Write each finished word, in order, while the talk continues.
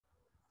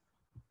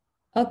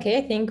Okay,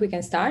 I think we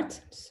can start.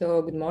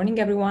 So good morning,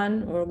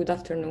 everyone, or good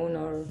afternoon,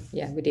 or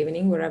good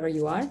evening, wherever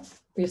you are.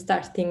 We're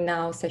starting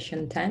now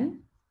session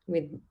 10,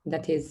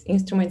 that is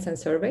instruments and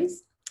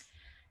surveys.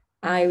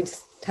 I would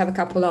have a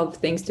couple of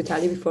things to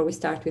tell you before we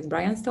start with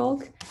Brian's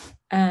talk.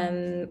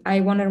 I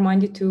want to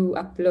remind you to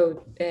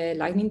upload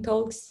lightning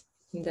talks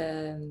in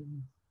the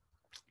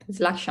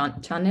Slack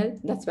channel.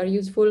 That's very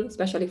useful,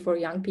 especially for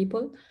young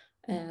people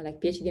like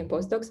PhD and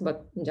postdocs,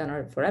 but in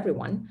general for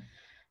everyone.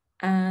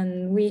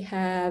 And we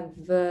have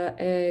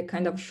a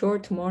kind of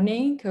short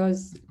morning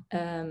because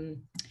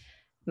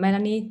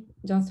Melanie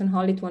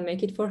Johnson-Hollit won't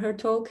make it for her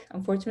talk,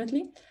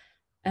 unfortunately.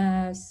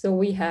 So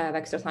we have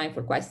extra time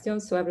for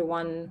questions. So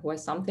everyone who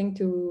has something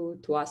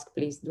to ask,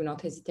 please do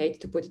not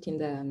hesitate to put it in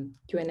the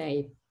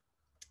Q&A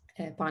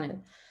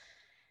panel.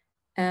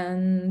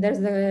 And there's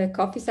the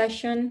coffee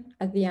session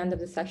at the end of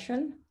the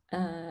session.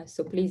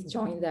 So please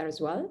join there as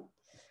well.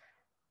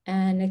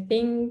 And I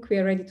think we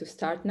are ready to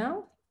start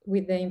now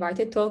with the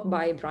invited talk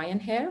by Brian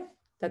Hare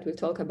that will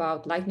talk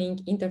about lightning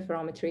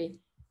interferometry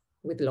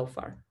with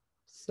LOFAR.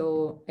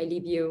 So I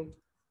leave you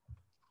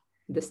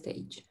the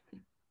stage.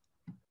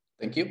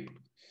 Thank you.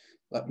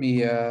 Let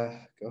me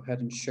go ahead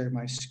and share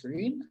my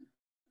screen.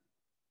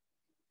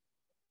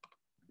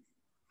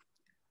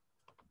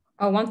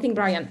 Oh, one thing,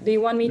 Brian, do you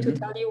want me to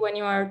tell you when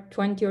you are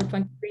 20 or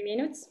 23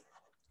 minutes?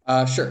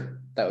 Sure,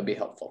 that would be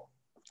helpful.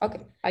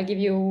 Okay, I'll give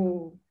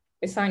you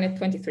a sign at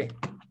 23.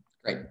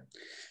 Great.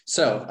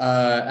 So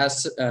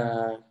as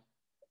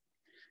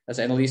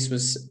Annalisa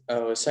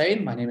was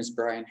saying, my name is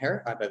Brian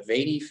Hare. I'm a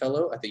Vedi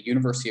Fellow at the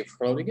University of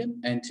Groningen,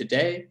 and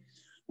today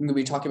I'm going to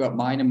be talking about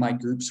mine and my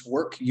group's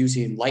work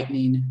using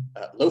lightning,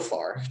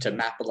 LOFAR, to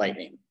map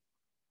lightning.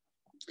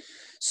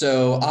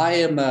 So I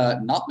am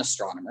not an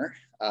astronomer.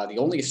 The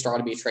only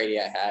astronomy training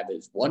I have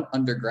is one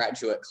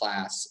undergraduate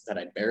class that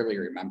I barely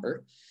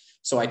remember.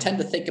 So I tend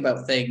to think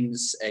about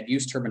things and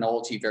use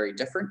terminology very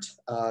different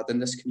than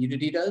this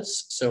community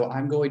does. So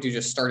I'm going to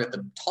just start at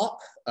the top,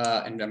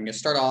 and I'm going to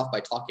start off by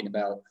talking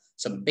about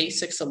some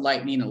basics of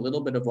lightning, a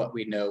little bit of what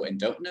we know and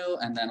don't know,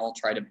 and then I'll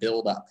try to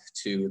build up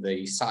to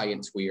the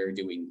science we are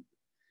doing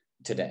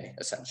today,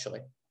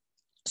 essentially.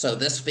 So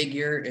this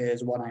figure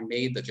is one I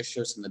made that just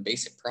shows some of the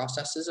basic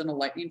processes in a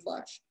lightning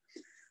flash.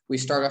 We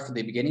start off at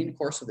the beginning, of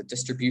course, with a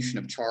distribution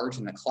of charge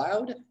in the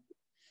cloud.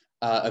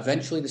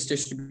 Eventually, this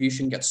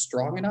distribution gets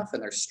strong enough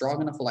and there's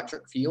strong enough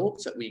electric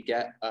fields that we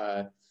get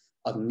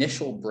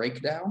initial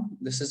breakdown.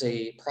 This is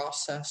a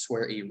process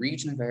where a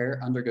region of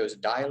air undergoes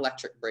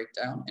dielectric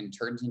breakdown and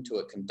turns into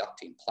a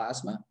conducting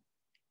plasma.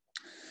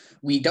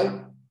 We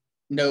don't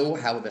know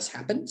how this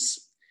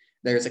happens.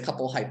 There's a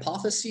couple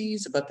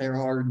hypotheses, but there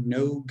are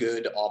no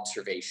good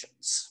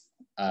observations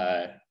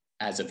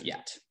as of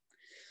yet.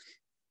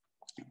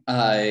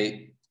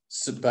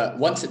 But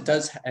once it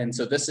does, and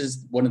so this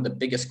is one of the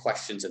biggest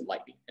questions in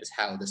lightning, is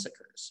how this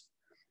occurs.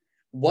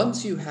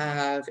 Once you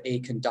have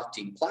a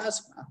conducting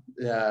plasma,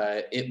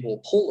 it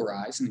will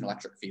polarize in the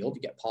electric field.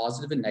 You get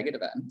positive and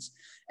negative ends,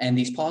 and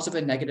these positive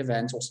and negative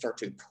ends will start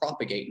to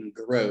propagate and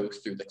grow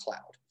through the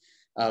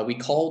cloud. We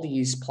call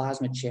these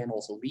plasma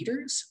channels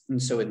leaders.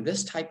 And so in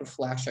this type of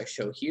flash I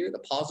show here, the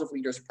positive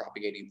leader is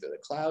propagating through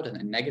the cloud and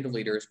the negative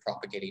leader is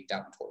propagating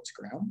down towards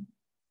ground.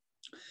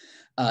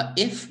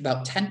 If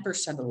about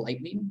 10% of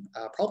lightning,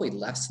 probably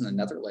less in the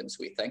Netherlands,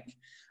 we think,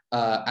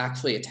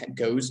 actually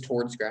goes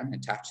towards ground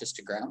and attaches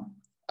to ground,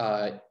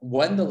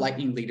 when the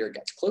lightning leader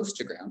gets close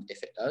to ground,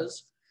 if it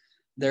does,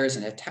 there is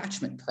an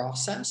attachment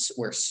process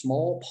where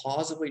small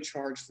positively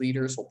charged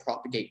leaders will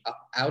propagate up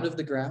out of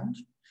the ground.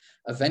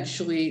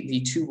 Eventually, the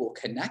two will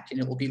connect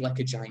and it will be like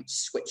a giant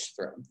switch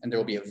thrown. And there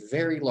will be a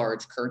very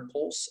large current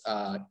pulse,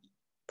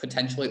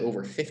 potentially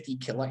over 50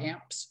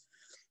 kiloamps,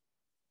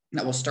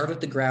 that will start at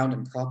the ground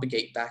and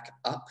propagate back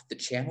up the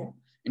channel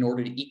in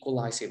order to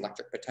equalize the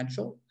electric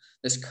potential.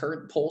 This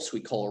current pulse we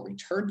call a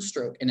return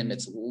stroke and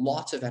emits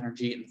lots of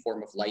energy in the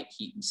form of light,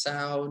 heat, and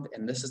sound.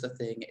 And this is the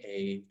thing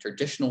a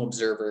traditional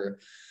observer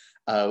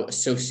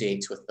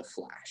associates with the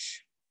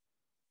flash.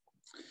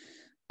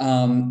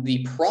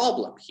 The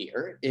problem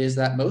here is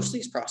that most of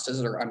these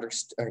processes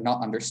are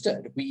not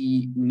understood.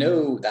 We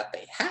know that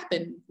they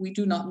happen, we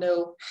do not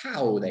know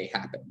how they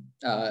happen.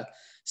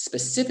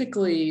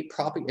 Specifically,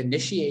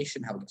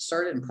 initiation, how it gets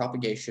started, and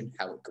propagation,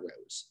 how it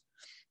grows.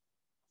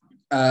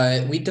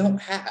 We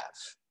don't have,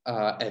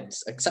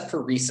 except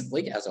for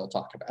recently, as I'll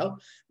talk about,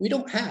 we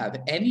don't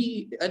have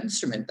any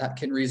instrument that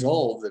can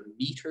resolve the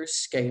meter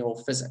scale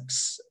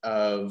physics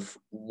of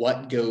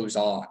what goes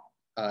on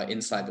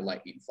inside the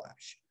lightning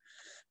flash.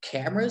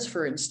 Cameras,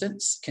 for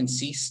instance,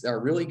 are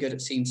really good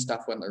at seeing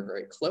stuff when they're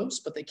very close,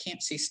 but they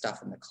can't see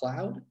stuff in the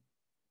cloud.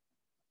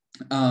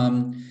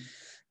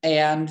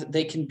 And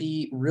they can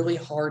be really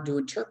hard to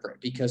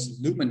interpret because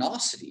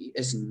luminosity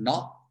is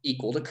not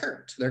equal to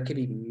current. There can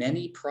be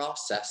many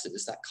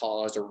processes that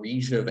cause a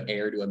region of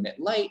air to emit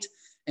light,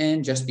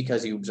 and just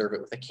because you observe it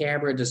with a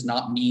camera does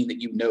not mean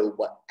that you know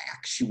what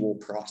actual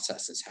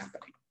process is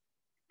happening.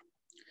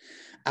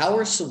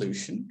 Our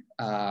solution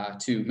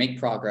to make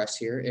progress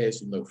here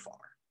is LOFAR.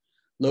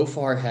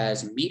 LOFAR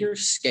has meter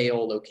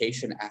scale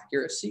location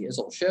accuracy, as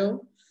I'll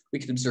show. We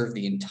can observe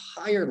the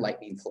entire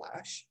lightning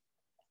flash,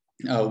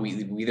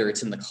 whether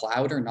it's in the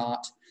cloud or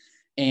not.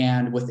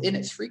 And within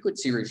its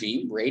frequency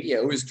regime,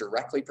 radio is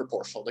directly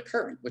proportional to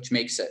current, which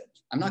makes it,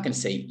 I'm not going to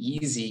say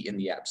easy in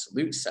the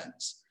absolute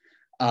sense,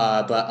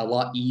 but a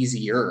lot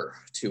easier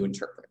to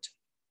interpret.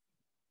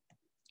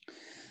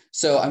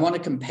 So I want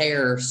to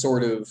compare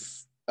sort of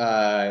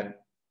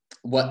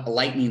what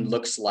lightning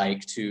looks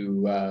like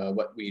to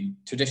what we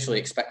traditionally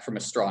expect from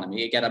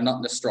astronomy. Again, I'm not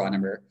an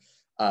astronomer,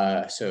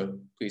 so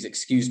please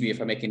excuse me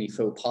if I make any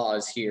faux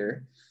pas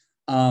here.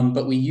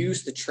 But we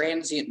use the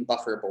transient and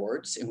buffer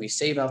boards, and we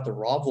save out the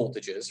raw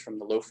voltages from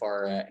the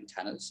LOFAR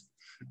antennas.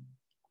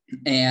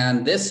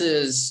 And this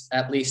is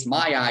at least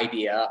my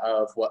idea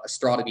of what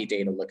astronomy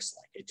data looks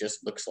like. It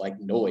just looks like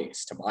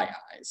noise to my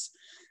eyes.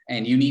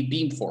 And you need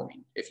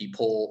beamforming if you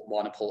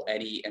want to pull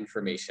any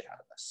information out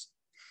of this.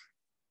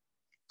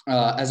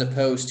 As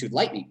opposed to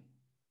lightning,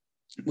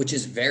 which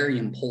is very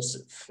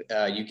impulsive.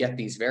 You get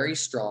these very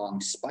strong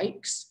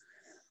spikes,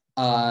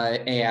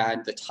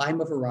 and the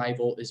time of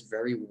arrival is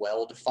very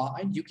well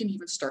defined. You can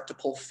even start to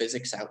pull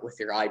physics out with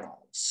your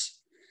eyeballs.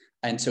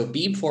 And so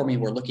beamforming,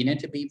 we're looking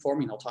into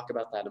beamforming. I'll talk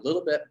about that a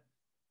little bit,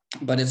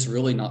 but it's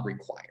really not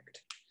required.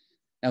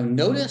 Now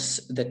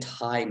notice the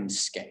time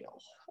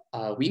scale.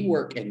 We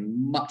work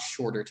in much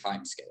shorter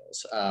time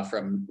scales.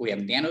 We have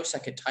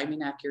nanosecond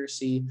timing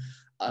accuracy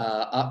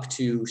up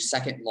to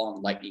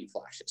second-long lightning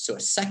flashes. So a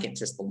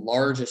second is the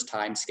largest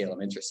time scale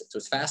I'm interested in. So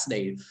it's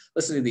fascinating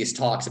listening to these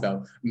talks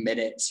about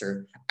minutes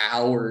or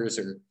hours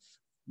or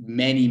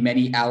many,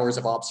 many hours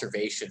of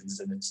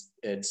observations, and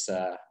it's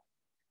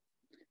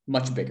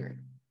much bigger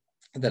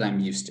than I'm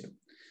used to.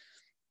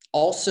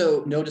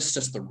 Also, notice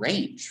just the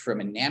range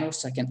from a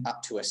nanosecond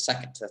up to a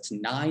second. That's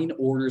 9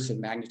 orders of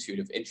magnitude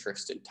of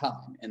interest in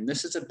time. And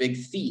this is a big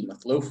theme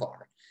with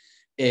LOFAR,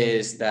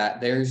 is that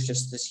there's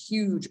just this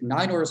huge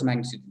 9 orders of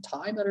magnitude in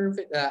time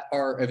that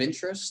are of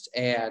interest,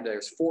 and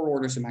there's 4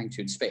 orders of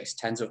magnitude space,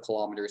 tens of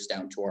kilometers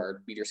down to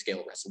our meter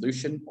scale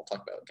resolution. We'll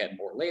talk about again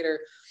more later.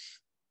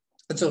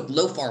 And so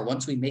LOFAR,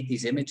 once we make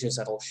these images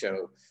that I'll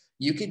show,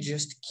 you can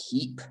just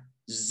keep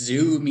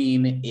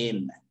zooming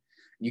in.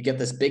 You get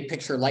this big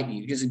picture lightning.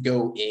 You just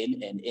go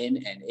in and in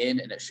and in,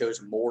 and it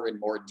shows more and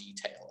more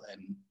detail,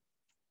 and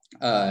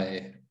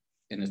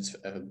it's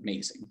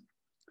amazing.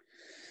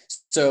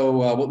 So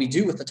what we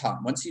do with the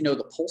time, once you know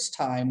the pulse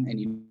time and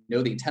you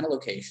know the antenna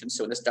location,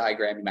 so in this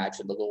diagram,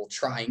 imagine the little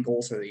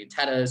triangles or the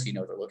antennas, you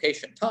know their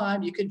location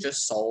time, you can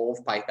just solve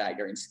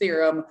Pythagorean's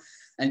theorem,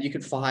 and you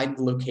can find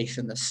the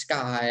location in the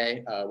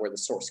sky where the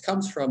source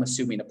comes from,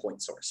 assuming a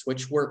point source,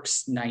 which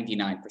works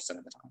 99%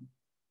 of the time.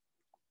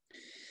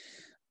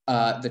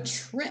 The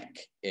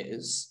trick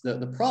is,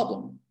 the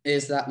problem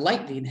is that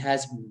lightning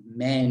has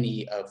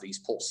many of these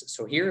pulses.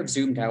 So here I've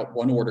zoomed out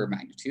 1 order of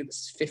magnitude.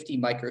 This is 50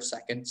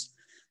 microseconds.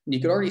 And you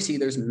can already see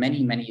there's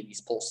many, many of these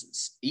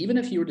pulses. Even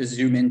if you were to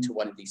zoom into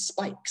one of these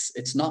spikes,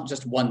 it's not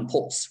just 1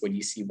 pulse when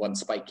you see 1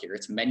 spike here,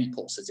 it's many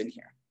pulses in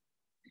here.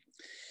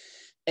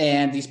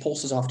 And these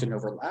pulses often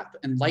overlap,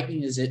 and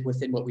lightning is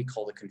within what we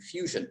call the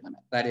confusion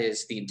limit. That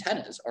is, the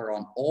antennas are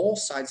on all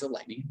sides of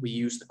lightning. We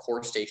use the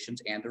core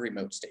stations and the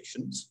remote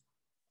stations.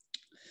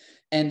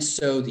 And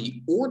so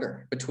the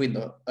order between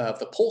the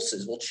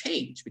pulses will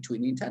change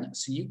between the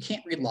antennas. So you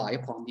can't rely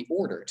upon the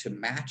order to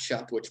match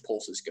up which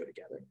pulses go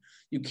together.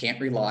 You can't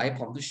rely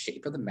upon the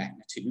shape of the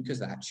magnitude because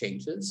that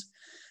changes.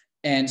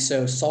 And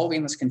so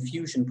solving this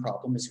confusion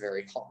problem is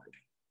very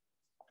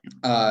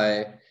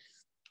hard.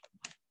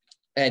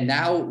 And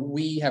now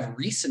we have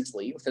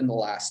recently, within the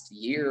last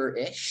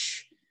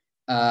year-ish,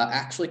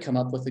 actually come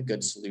up with a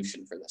good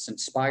solution for this,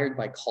 inspired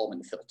by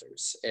Kalman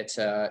filters. It's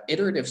an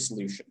iterative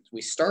solution.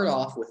 We start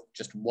off with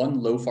just 1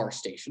 LOFAR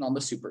station on the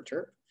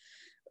SuperTerp,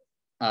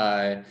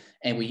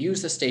 and we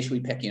use the station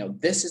we pick.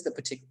 This is the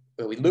particular,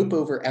 we loop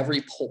over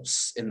every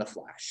pulse in the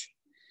flash.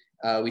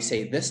 We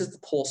say, this is the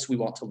pulse we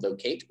want to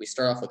locate. We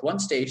start off with 1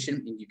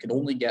 station, and you can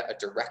only get a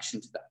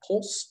direction to that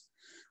pulse.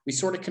 We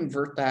sort of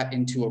convert that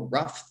into a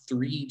rough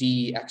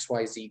 3D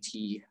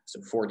XYZT, so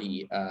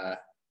 4D,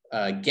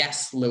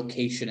 guess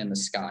location in the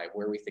sky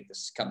where we think this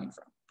is coming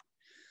from.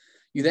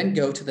 You then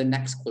go to the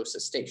next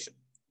closest station.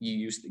 You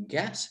use the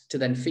guess to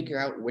then figure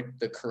out what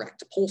the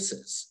correct pulse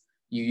is.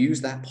 You use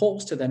that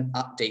pulse to then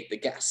update the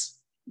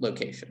guess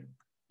location.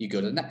 You go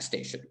to the next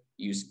station,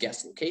 use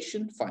guess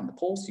location, find the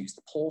pulse, use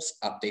the pulse,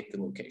 update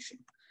the location.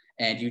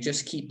 And you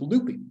just keep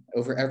looping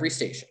over every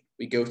station.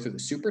 We go through the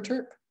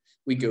SuperTerp,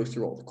 we go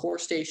through all the core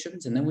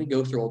stations, and then we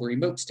go through all the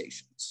remote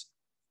stations.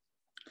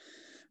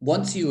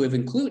 Once you have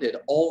included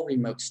all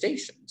remote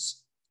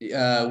stations,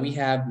 we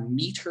have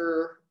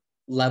meter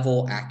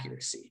level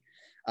accuracy.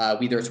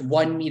 Whether it's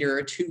 1 meter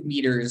or 2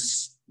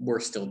 meters, we're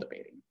still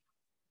debating.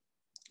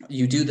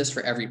 You do this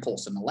for every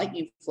pulse in the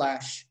lightning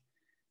flash,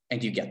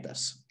 and you get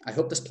this. I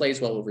hope this plays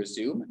well over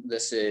Zoom.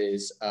 This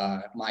is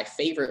my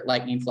favorite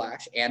lightning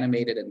flash,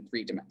 animated in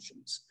 3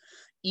 dimensions.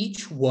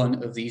 Each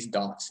one of these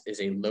dots is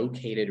a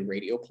located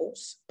radio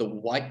pulse.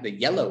 The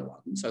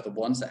yellow ones are the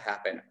ones that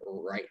happen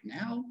right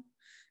now.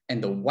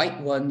 and the white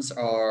ones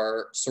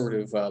are sort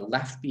of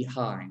left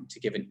behind to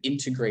give an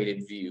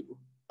integrated view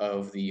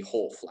of the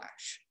whole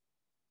flash.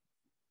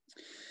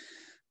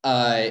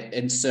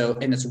 And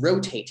it's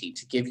rotating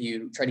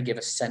to try to give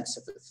a sense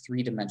of the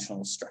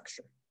three-dimensional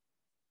structure.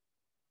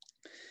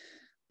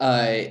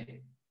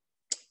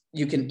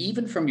 You can,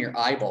 even from your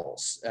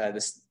eyeballs,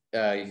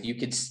 you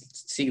could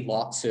see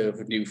lots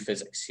of new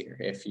physics here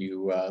if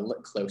you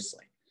look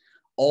closely.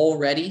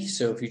 Already,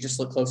 so if you just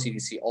look closely, you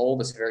can see all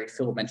this very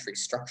filamentary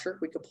structure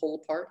we could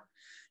pull apart.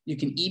 You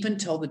can even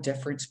tell the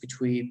difference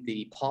between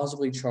the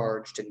positively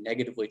charged and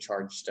negatively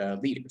charged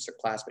leaders or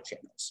plasma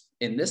channels.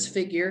 In this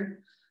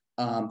figure,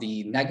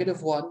 the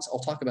negative ones, I'll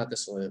talk about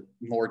this a little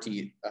more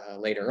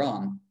later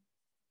on.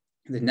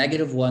 The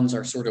negative ones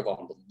are sort of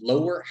on the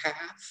lower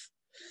half.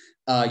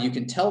 You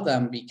can tell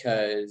them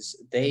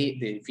because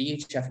the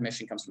VHF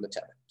emission comes from the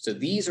tip. So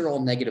these are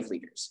all negative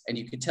leaders, and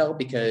you can tell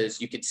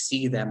because you could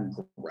see them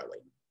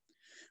growing.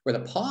 Where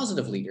the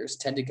positive leaders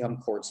tend to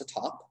come towards the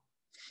top,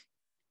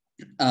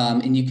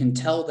 and you can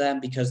tell them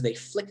because they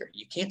flicker.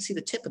 You can't see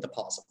the tip of the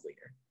positive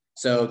leader.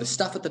 So the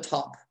stuff at the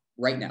top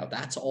right now,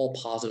 that's all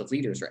positive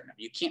leaders right now.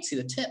 You can't see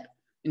the tip.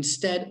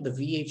 Instead, the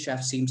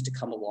VHF seems to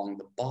come along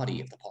the body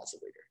of the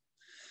positive leader.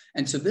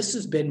 And so this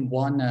has been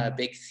one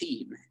big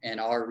theme in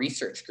our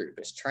research group,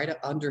 is try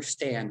to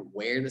understand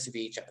where this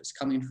VHF is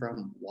coming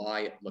from,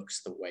 why it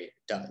looks the way it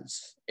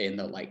does in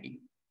the lightning.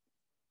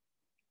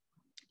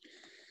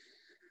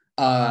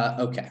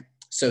 Okay,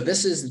 so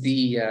this is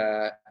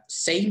the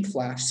same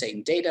flash,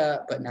 same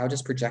data, but now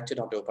just projected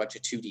onto a bunch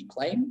of 2D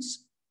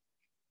planes.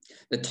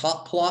 The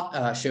top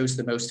plot shows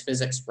the most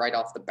physics right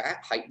off the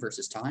bat, height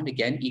versus time.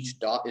 Again, each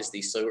dot is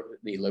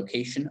the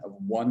location of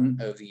one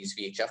of these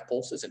VHF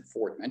pulses in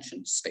 4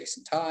 dimensions, space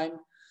and time.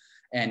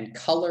 And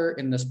color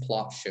in this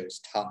plot shows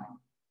time.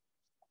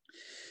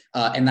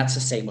 And that's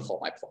the same with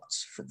all my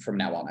plots from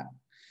now on out.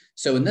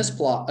 So in this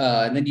plot,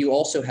 and then you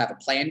also have a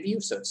plan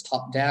view, so it's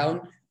top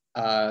down,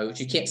 which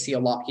you can't see a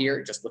lot here,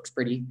 it just looks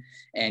pretty,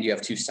 and you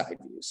have 2 side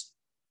views.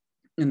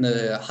 In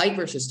the height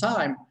versus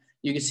time,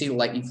 you can see the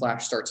lightning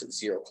flash starts at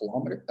 0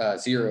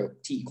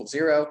 t equals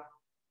 0.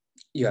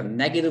 You have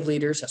negative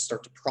leaders that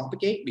start to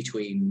propagate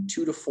between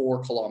 2 to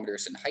 4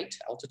 kilometers in height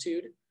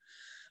altitude.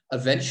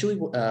 Eventually,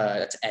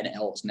 that's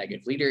NL is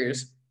negative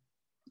leaders.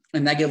 A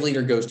negative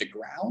leader goes to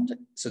ground.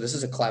 So this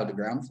is a cloud to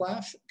ground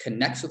flash,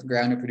 connects with the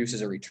ground and produces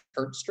a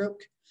return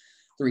stroke.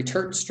 The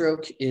return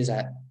stroke is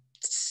at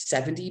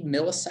 70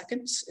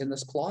 milliseconds in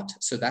this plot.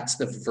 So that's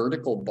the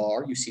vertical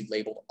bar you see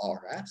labeled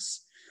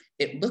RS.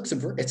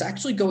 It's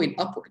actually going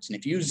upwards. And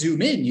if you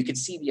zoom in, you can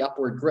see the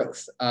upward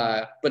growth,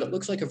 but it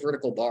looks like a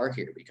vertical bar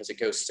here because it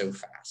goes so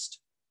fast.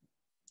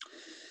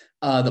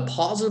 The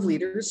positive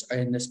leaders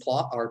in this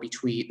plot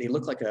they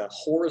look like a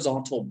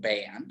horizontal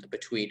band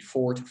between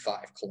 4 to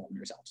 5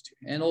 kilometers altitude.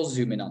 And I'll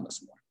zoom in on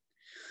this more.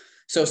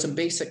 So some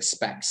basic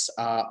specs.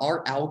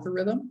 Our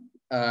algorithm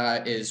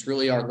is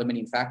really our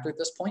limiting factor at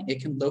this point.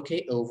 It can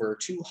locate over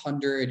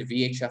 200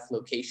 VHF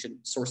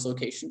source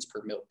locations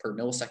per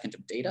millisecond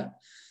of data.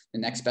 The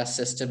next best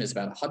system is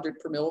about 100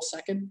 per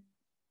millisecond.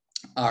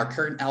 Our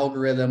current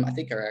algorithm, I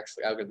think our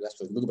algorithm is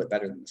actually a little bit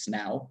better than this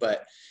now,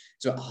 but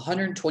it's about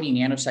 120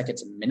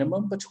 nanoseconds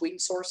minimum between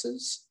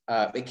sources.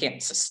 It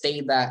can't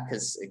sustain that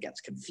because it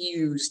gets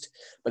confused,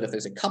 but if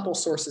there's a couple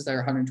sources that are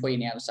 120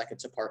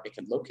 nanoseconds apart, it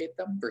can locate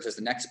them, versus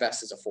the next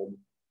best is a full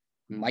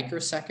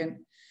microsecond.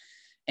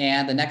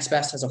 And the next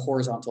best has a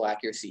horizontal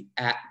accuracy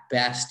at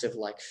best of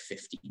like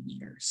 50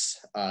 meters,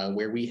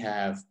 where we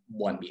have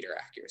 1 meter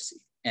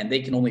accuracy. And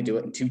they can only do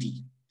it in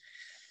 2D.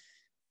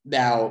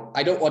 Now,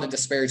 I don't want to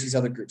disparage these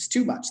other groups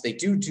too much. They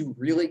do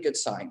really good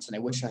science, and I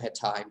wish I had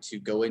time to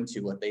go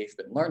into what they've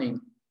been learning.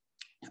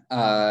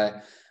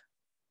 But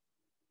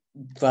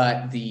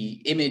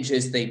the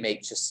images they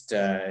make just,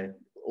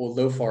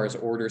 LOFAR is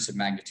orders of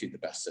magnitude the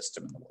best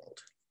system in the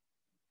world.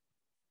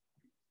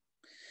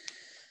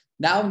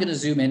 Now I'm going to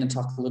zoom in and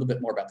talk a little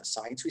bit more about the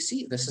science we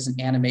see. This is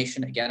an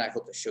animation. Again, I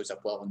hope this shows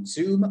up well in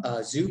Zoom.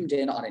 Zoomed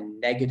in on a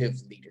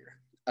negative leader.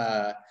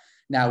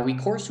 Now, of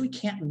course, we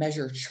can't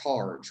measure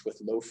charge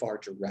with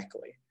LOFAR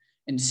directly.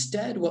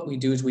 Instead, what we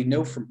do is we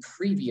know from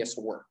previous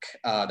work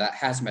that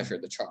has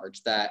measured the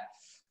charge that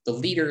the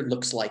leader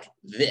looks like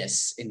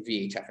this in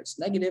VHF if it's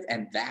negative,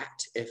 and that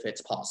if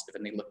it's positive,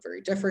 and they look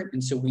very different.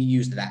 And so we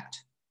use that.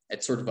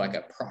 It's sort of like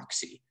a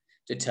proxy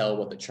to tell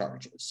what the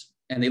charge is.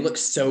 And they look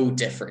so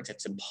different,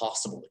 it's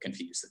impossible to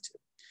confuse the two.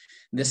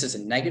 This is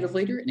a negative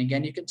leader, and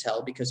again, you can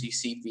tell because you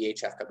see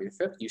VHF coming to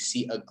fifth, you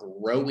see a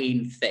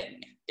growing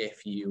thing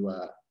if you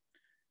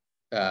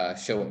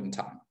show it in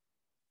time.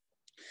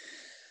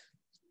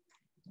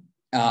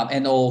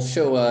 And I'll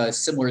show a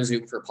similar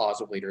zoom for a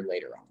positive leader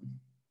later on.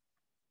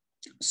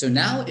 So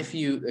now if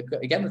you,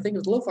 again, the thing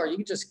with LOFAR, you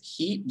can just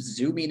keep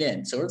zooming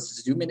in. So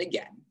let's zoom in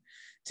again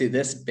to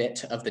this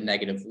bit of the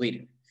negative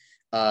leader.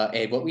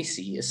 And what we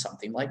see is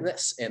something like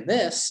this. And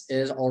this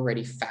is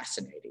already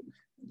fascinating.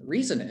 The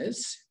reason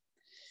is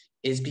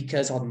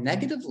because on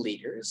negative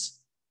leaders,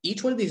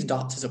 each one of these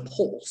dots is a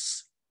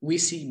pulse. We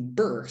see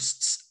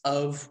bursts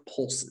of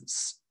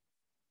pulses.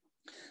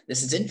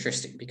 This is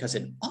interesting because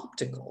in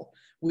optical,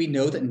 we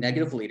know that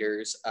negative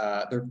leaders,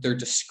 they're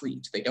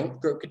discrete. They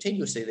don't grow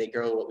continuously. They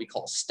grow what we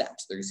call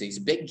steps. There's these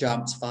big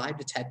jumps, 5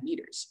 to 10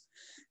 meters.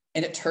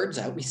 And it turns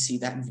out we see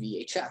that in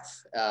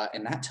VHF.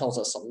 And that tells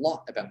us a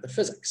lot about the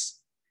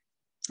physics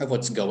of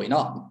what's going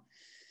on.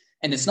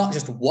 And it's not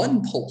just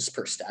one pulse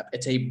per step,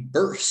 it's a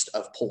burst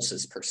of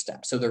pulses per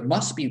step. So there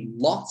must be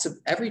lots of,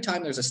 every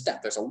time there's a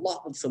step, there's a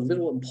lot of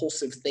little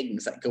impulsive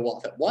things that go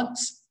off at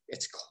once.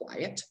 It's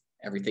quiet,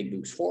 everything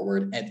moves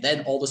forward, and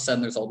then all of a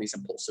sudden there's all these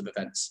impulsive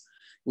events.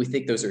 We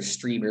think those are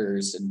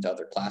streamers and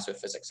other plasma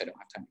physics I don't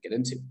have time to get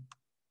into.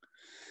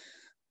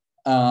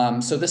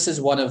 So this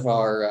is one of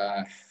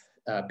our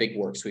big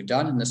works we've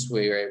done, and this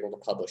we were able to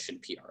publish in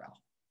PRL.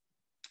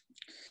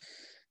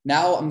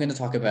 Now I'm going to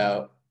talk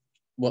about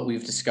what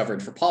we've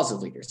discovered for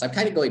positive leaders. I'm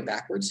kind of going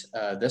backwards.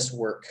 This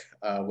work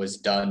was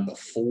done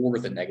before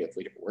the negative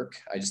leader work.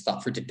 I just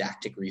thought for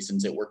didactic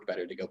reasons, it worked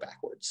better to go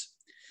backwards.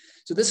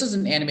 So this is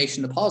an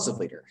animation of the positive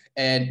leader.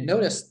 And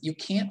notice you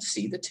can't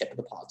see the tip of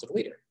the positive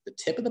leader. The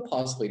tip of the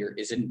positive leader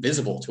is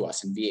invisible to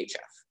us in VHF.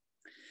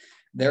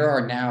 There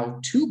are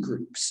now 2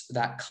 groups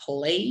that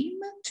claim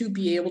to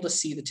be able to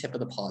see the tip of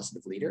the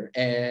positive leader,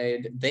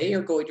 and they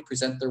are going to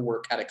present their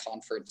work at a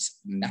conference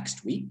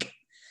next week.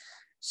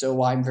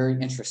 So I'm very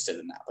interested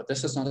in that, but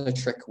this is not a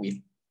trick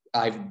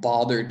I've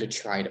bothered to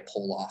try to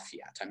pull off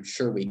yet. I'm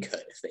sure we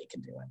could if they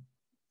can do it.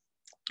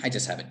 I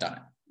just haven't done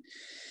it.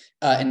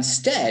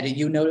 Instead,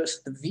 you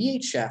notice the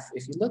VHF,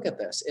 if you look at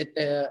this,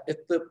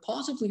 if the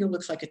positive leader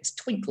looks like it's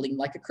twinkling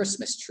like a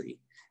Christmas tree,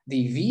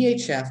 the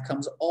VHF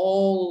comes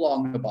all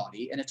along the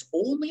body, and it's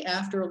only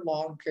after a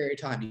long period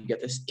of time you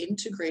get this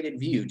integrated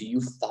view do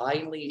you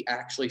finally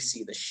actually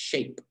see the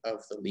shape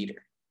of the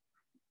leader.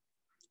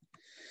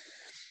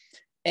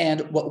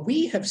 And what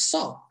we have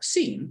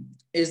seen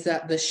is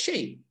that the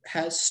shape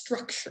has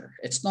structure.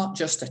 It's not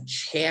just a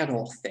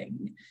channel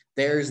thing.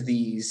 There's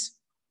these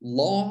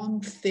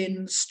long,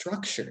 thin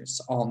structures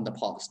on the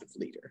positive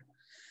leader.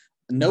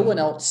 No one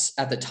else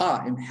at the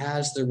time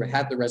had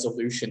the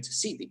resolution to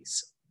see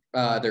these.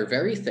 They're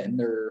very thin.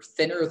 They're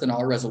thinner than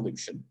our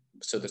resolution.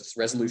 So this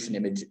resolution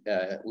image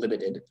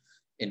limited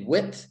in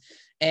width,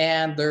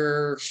 and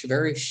they're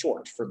very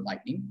short for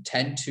lightning,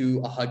 10 to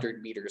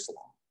 100 meters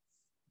long.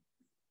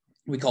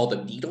 We call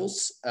them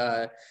needles,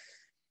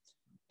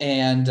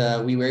 and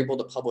we were able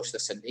to publish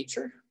this in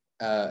Nature.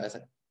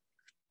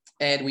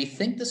 And we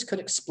think this could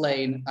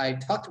explain, I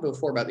talked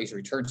before about these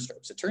return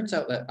strokes. It turns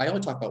out that I only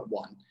talked about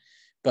one,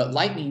 but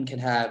lightning can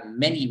have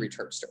many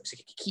return strokes. It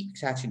can keep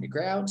attaching to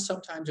ground,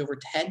 sometimes over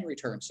 10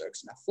 return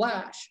strokes in a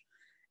flash.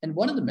 And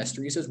one of the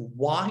mysteries is,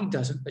 why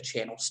doesn't the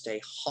channel stay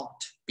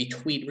hot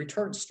between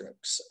return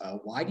strokes?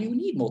 Why do you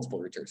need multiple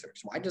return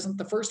strokes? Why doesn't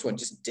the first one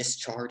just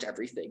discharge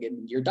everything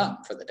and you're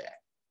done for the day?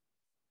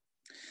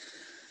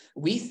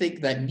 We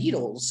think that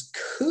needles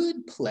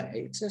could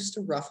play, it's just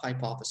a rough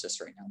hypothesis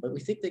right now, but we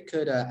think they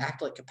could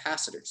act like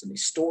capacitors, and they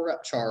store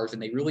up charge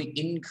and they really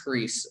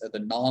increase the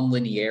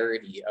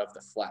nonlinearity of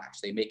the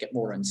flash. They make it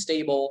more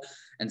unstable,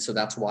 and so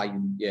that's why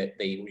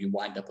you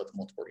wind up with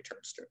multiple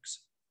return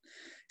strokes.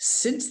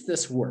 Since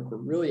this work, we're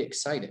really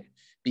excited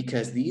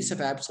because these have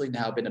absolutely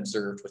now been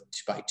observed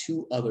by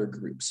 2 other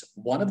groups.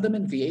 One of them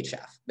in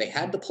VHF, they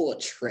had to pull a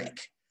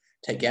trick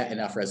to get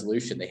enough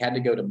resolution. They had to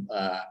go to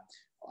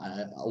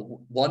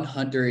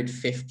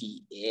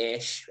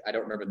 150-ish, I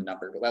don't remember the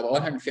number, but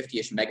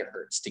 150-ish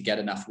megahertz to get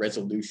enough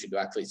resolution to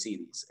actually see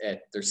these.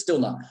 There's still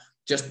not,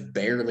 just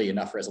barely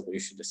enough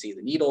resolution to see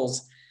the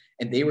needles.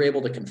 And they were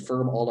able to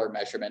confirm all our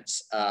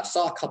measurements,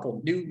 saw a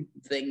couple new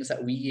things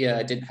that we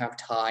didn't have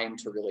time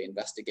to really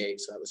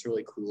investigate. So that was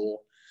really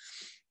cool.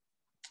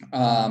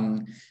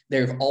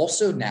 They've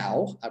also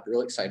now, I'm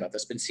really excited about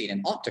this, been seen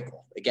in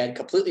optical. Again,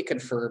 completely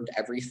confirmed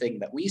everything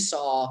that we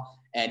saw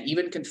and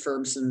even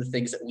confirmed some of the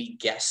things that we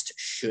guessed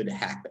should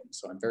happen.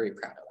 So I'm very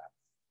proud of that.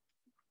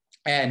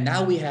 And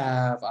now we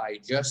have, I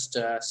just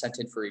sent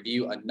in for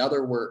review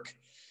another work,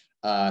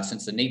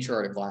 since the Nature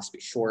article has to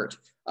be short,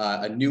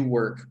 a new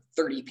work,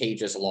 30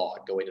 pages long,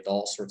 going into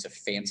all sorts of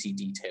fancy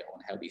detail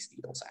on how these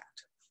needles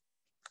act.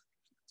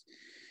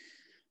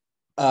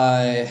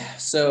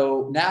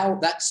 So now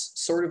that's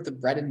sort of the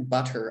bread and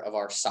butter of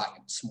our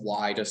science.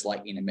 Why does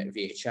lightning emit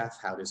VHF?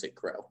 How does it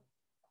grow?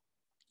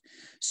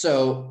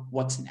 So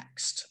what's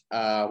next?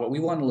 What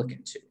we want to look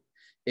into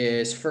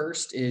is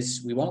first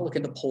is we want to look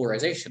into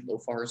polarization.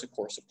 LOFAR is, of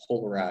course, a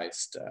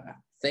polarized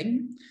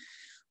thing.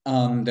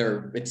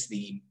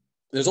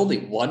 There's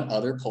only one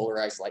other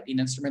polarized lightning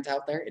instrument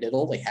out there, and it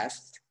only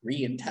has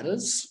 3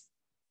 antennas.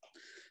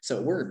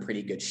 So we're in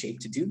pretty good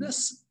shape to do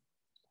this.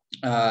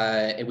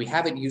 And we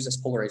haven't used this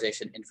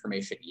polarization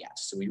information yet,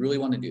 so we really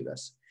want to do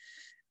this.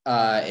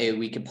 And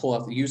we can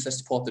use this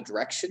to pull out the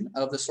direction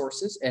of the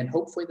sources, and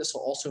hopefully this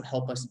will also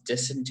help us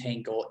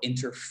disentangle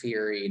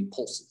interfering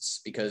pulses,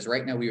 because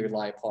right now we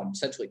rely upon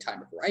essentially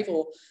time of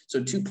arrival.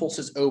 So 2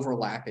 pulses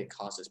overlap, it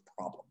causes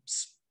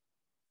problems.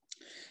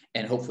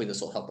 And hopefully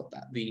this will help with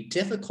that. The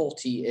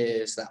difficulty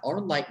is that our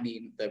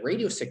lightning, the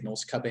radio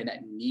signals come in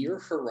at near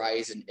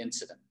horizon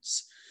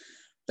incidence.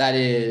 That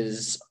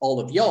is, all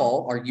of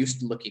y'all are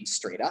used to looking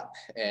straight up,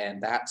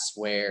 and that's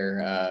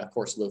where, of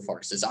course, LOFAR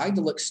is designed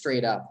to look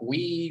straight up.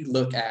 We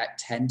look at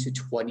 10 to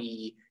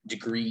 20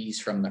 degrees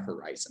from the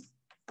horizon,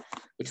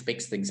 which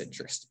makes things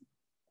interesting.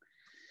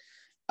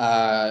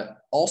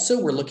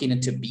 Also, we're looking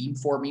into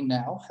beamforming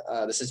now.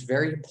 This is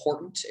very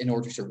important in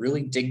order to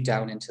really dig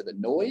down into the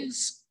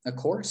noise, of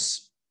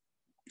course.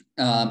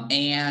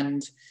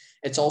 And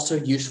it's also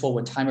useful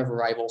when time of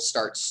arrival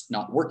starts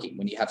not working,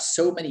 when you have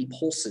so many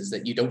pulses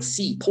that you don't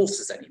see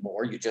pulses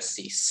anymore, you just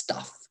see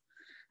stuff.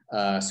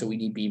 So we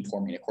need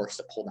beamforming, of course,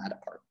 to pull that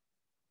apart.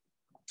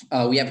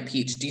 We have a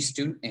PhD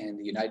student in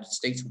the United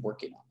States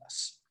working on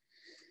this.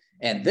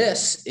 And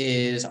this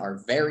is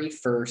our very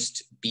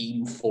first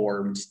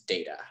beamformed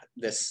data.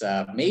 This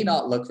may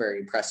not look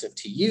very impressive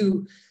to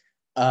you,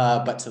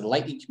 but to the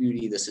Lightning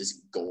community, this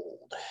is gold.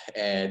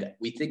 And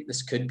we think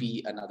this could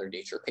be another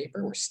Nature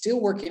paper. We're still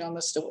working on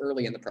this, still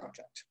early in the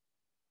project.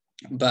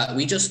 But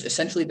we just,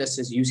 essentially this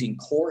is using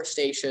core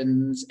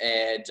stations,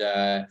 and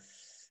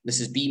this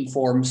is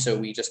beamformed, so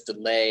we just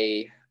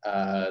delay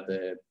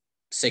the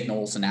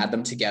signals and add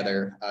them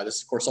together. This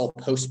is, of course, all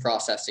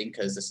post-processing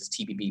because this is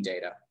TBB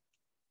data.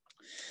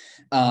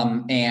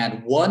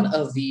 And one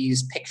of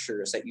these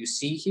pictures that you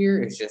see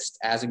here is just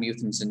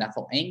azimuth and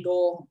zenithal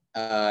angle.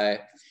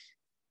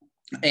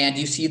 And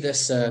you see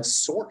this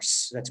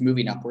source that's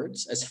moving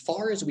upwards. As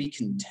far as we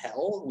can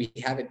tell, we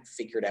haven't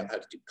figured out how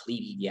to do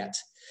cleaving yet.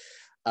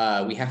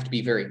 We have to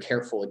be very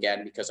careful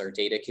again because our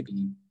data could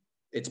be,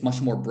 it's much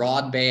more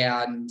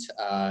broadband,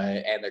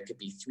 and there could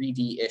be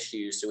 3D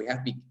issues. So we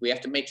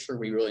have to make sure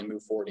we really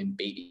move forward in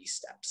baby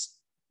steps.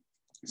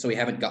 So we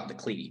haven't got the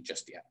cleaving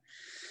just yet.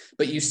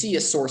 But you see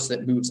a source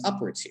that moves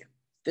upwards here.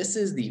 This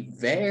is the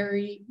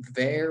very,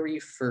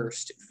 very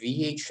first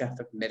VHF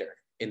emitter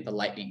in the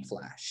lightning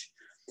flash.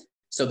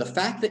 So the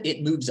fact that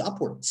it moves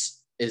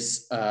upwards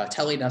is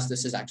telling us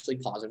this is actually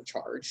positive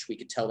charge. We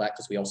could tell that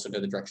because we also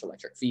know the directional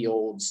electric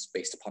fields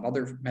based upon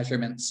other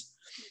measurements.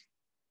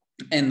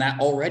 And that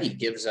already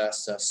gives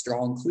us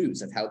strong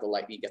clues of how the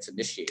lightning gets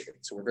initiated.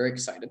 So we're very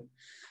excited.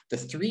 The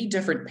three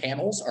different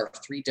panels are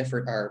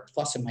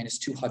plus and minus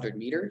 200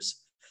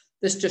 meters.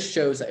 This just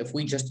shows that if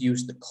we just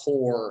use the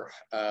core,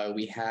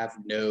 we have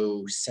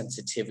no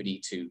sensitivity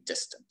to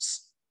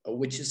distance,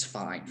 which is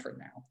fine for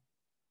now.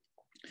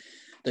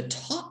 The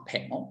top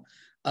panel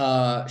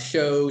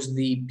shows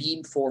the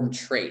beamform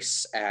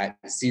trace at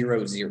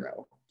 0,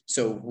 0.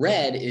 So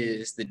red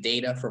is the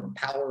data from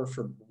power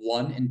from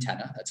one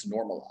antenna that's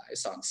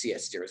normalized on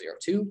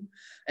CS002,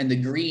 and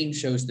the green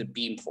shows the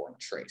beamform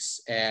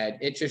trace. And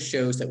it just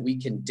shows that we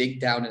can dig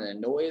down in the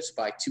noise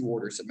by 2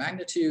 orders of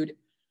magnitude.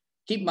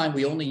 Keep in mind,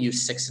 we only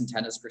use 6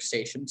 antennas per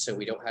station, so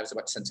we don't have as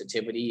much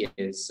sensitivity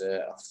as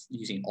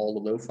using all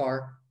the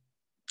LOFAR.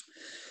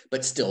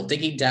 But still,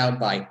 digging down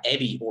by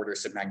any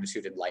orders of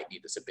magnitude in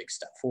lightning is a big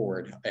step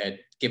forward, and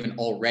given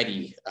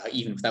already,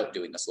 even without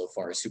doing this,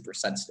 LOFAR is super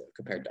sensitive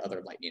compared to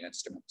other lightning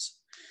instruments.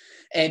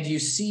 And you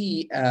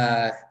see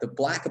the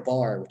black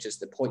bar, which is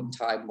the point in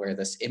time where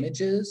this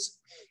image is,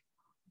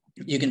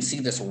 you can see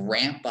this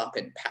ramp up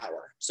in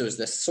power. So as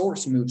the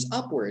source moves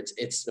upwards,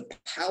 it's the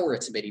power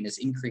it's emitting is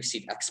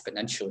increasing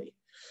exponentially.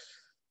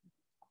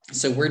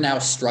 So we're now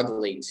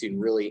struggling to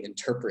really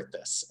interpret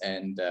this,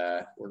 and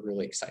we're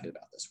really excited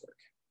about this work.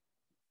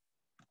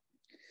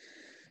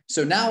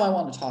 So now I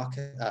want to talk,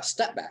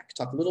 step back,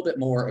 talk a little bit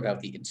more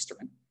about the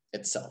instrument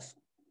itself.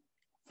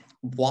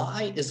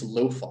 Why is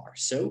LOFAR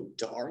so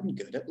darn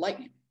good at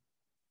lightning?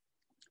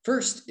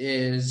 First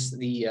is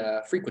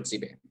the frequency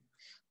band.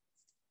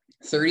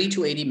 30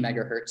 to 80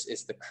 megahertz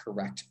is the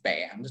correct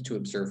band to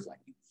observe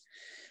lightning.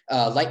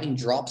 Lightning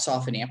drops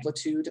off in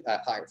amplitude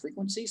at higher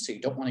frequencies, so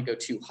you don't want to go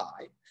too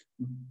high.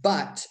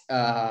 But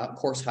of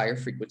course, higher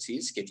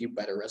frequencies give you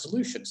better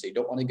resolution, so you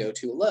don't want to go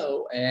too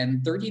low.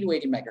 And 30 to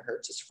 80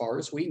 megahertz, as far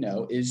as we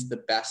know, is the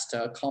best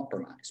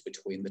compromise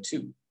between the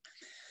two.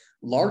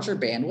 Larger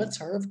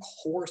bandwidths are, of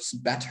course,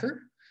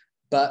 better,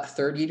 but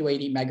 30 to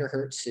 80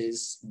 megahertz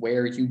is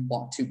where you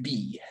want to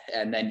be,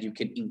 and then you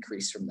can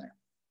increase from there.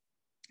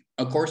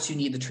 Of course, you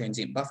need the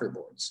transient buffer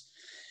boards.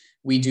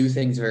 We do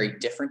things very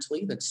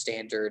differently than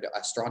standard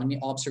astronomy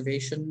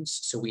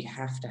observations, so we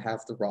have to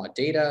have the raw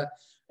data,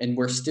 and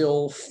we're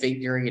still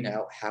figuring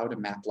out how to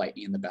map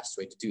lightning in the best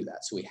way to do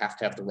that. So we have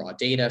to have the raw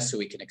data so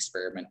we can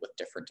experiment with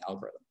different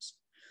algorithms.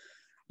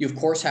 You, of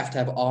course, have to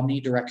have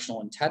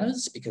omnidirectional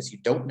antennas because you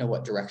don't know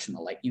what direction the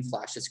lightning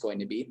flash is going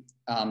to be.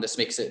 This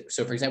makes it,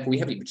 so for example, we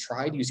haven't even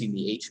tried using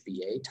the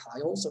HBA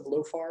tiles of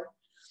LOFAR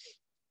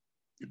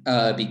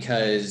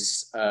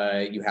because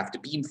you have to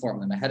beamform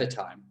them ahead of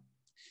time.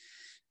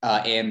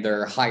 And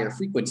they're higher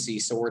frequency,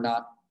 so we're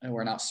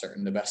not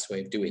certain the best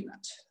way of doing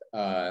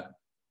that.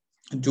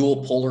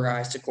 Dual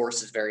polarized, of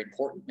course, is very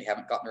important. We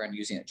haven't gotten around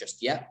using it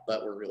just yet,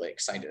 but we're really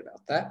excited about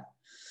that.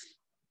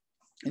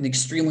 An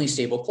extremely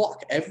stable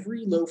clock.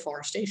 Every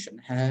LOFAR station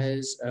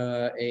has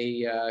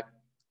a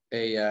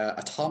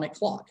atomic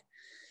clock.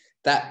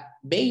 That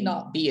may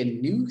not be a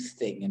new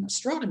thing in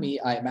astronomy.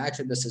 I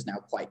imagine this is now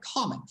quite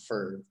common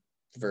for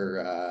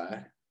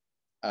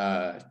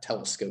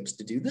telescopes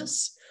to do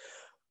this.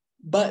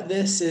 But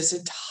this is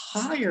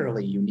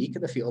entirely unique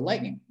in the field of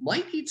lightning.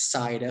 Lightning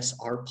scientists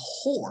are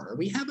poor.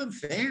 We have a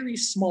very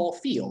small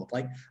field.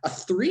 Like a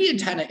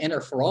 3-antenna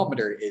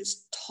interferometer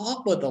is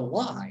top of the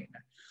line.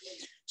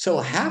 So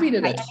having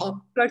it at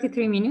top...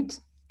 33 minutes,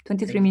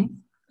 23 minutes.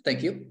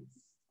 Thank you.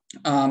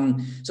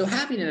 So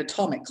having an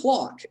atomic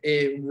clock,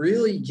 it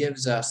really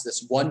gives us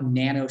this 1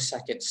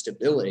 nanosecond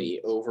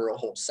stability over a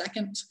whole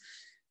second.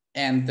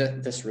 And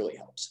this really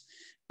helps.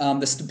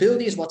 The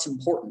stability is what's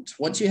important.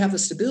 Once you have the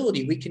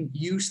stability, we can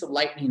use the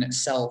lightning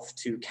itself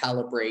to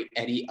calibrate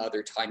any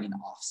other timing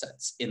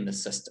offsets in the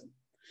system.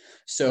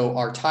 So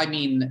our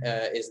timing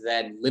is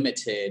then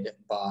limited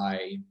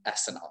by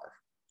SNR,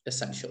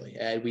 essentially,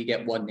 and we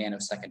get 1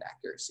 nanosecond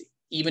accuracy.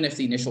 Even if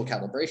the initial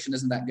calibration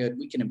isn't that good,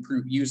 we can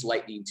use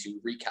lightning to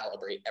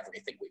recalibrate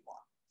everything we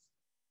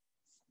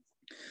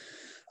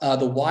want.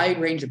 The wide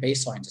range of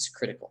baselines is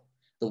critical.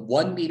 The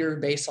 1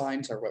 meter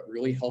baselines are what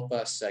really help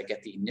us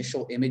get the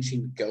initial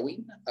imaging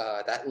going.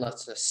 That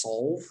lets us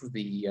solve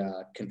the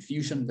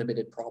confusion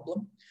limited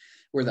problem,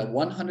 where the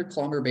 100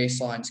 kilometer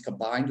baselines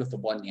combined with the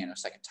 1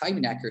 nanosecond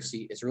timing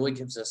accuracy really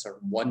gives us a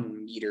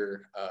 1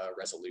 meter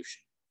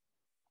resolution.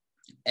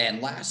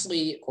 And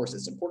lastly, of course,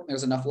 it's important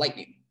there's enough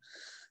lightning.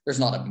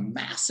 There's not a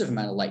massive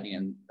amount of lightning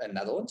in the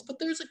Netherlands, but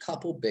there's a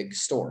couple big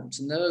storms.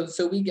 And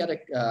so we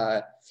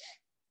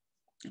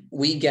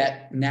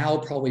get now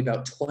probably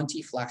about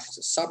 20 flashes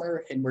a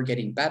summer, and we're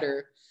getting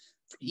better.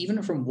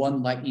 Even from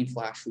 1 lightning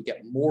flash, we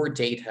get more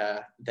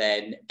data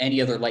than any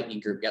other lightning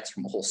group gets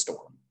from a whole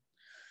storm.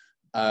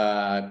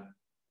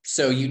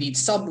 So you need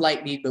some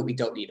lightning, but we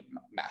don't need a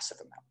massive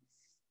amount.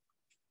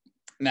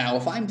 Now,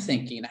 if I'm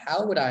thinking,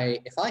 how would I,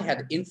 if I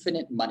had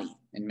infinite money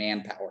and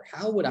manpower,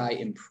 how would I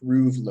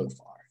improve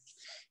LOFAR?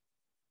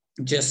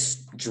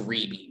 Just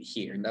dreaming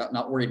here,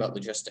 not worry about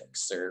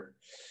logistics. Or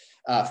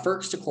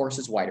first, of course,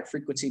 is wider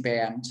frequency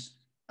band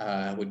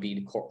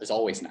is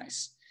always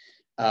nice.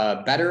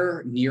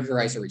 Better near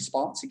horizon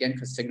response, again,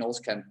 because signals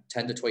can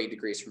 10 to 20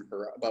 degrees from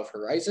above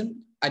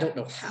horizon. I don't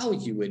know how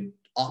you would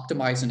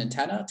optimize an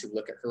antenna to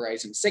look at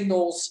horizon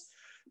signals,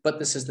 but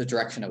this is the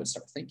direction I would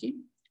start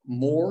thinking.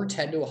 More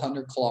 10 to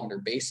 100 kilometer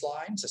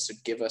baselines, this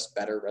would give us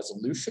better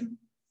resolution.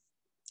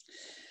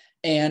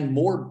 And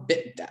more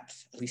bit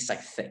depth, at least I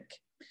think.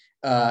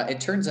 It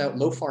turns out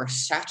LOFAR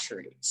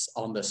saturates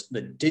on the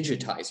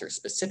digitizer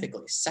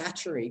specifically,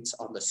 saturates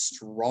on the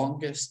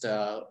strongest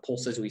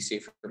pulses we see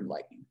from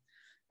lightning.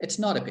 It's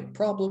not a big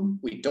problem.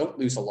 We don't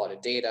lose a lot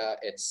of data.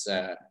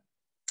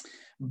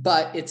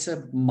 But it's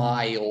a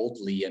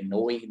mildly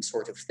annoying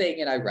sort of thing,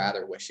 and I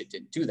rather wish it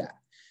didn't do that.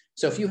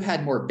 So if you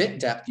had more bit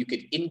depth, you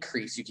could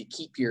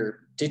keep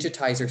your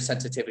digitizer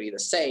sensitivity the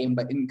same,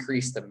 but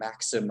increase the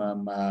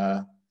maximum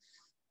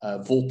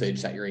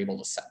voltage that you're able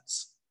to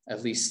sense.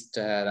 At least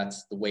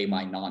that's the way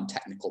my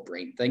non-technical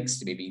brain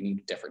thinks. Maybe you need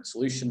a different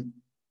solution.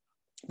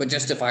 But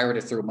just if I were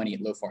to throw money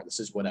at LOFAR,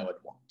 this is what I would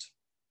want.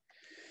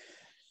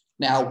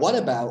 Now, what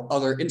about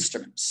other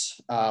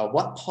instruments?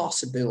 What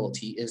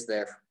possibility is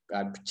there?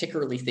 I'm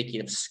particularly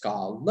thinking of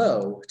SKA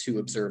low to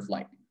observe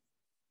lightning.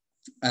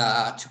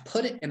 To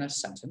put it in a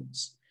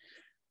sentence,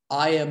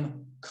 I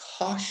am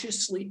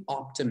cautiously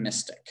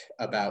optimistic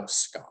about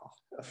SKA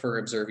for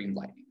observing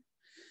lightning.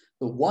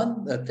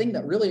 The thing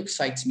that really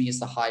excites me is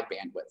the high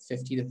bandwidth,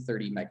 50 to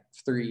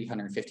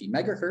 350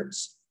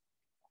 megahertz.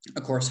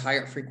 Of course,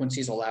 higher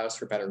frequencies allows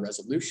for better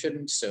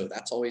resolution, so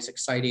that's always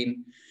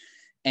exciting.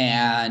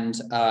 And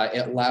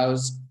it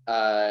allows,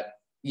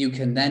 you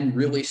can then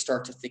really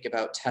start to think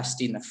about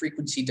testing the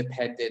frequency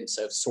dependence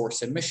of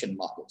source emission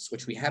models,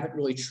 which we haven't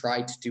really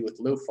tried to do with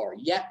LOFAR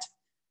yet.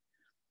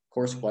 Of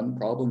course, one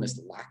problem is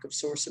the lack of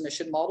source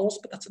emission models,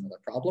 but that's another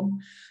problem.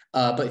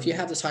 But if you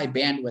have this high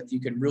bandwidth,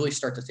 you can really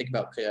start to think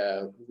about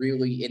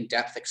really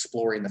in-depth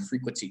exploring the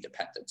frequency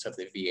dependence of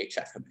the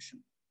VHF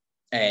emission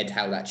and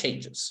how that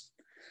changes.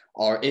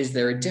 Or is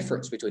there a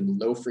difference between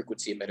low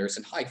frequency emitters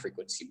and high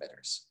frequency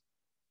emitters?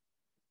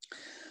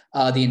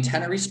 The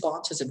antenna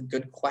response is a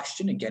good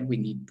question. Again, we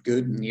need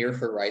good near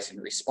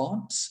horizon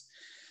response.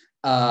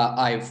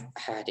 I've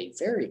had a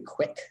very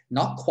quick,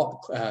 not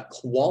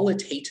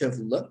qualitative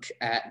look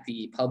at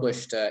the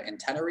published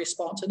antenna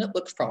response, and it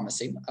looks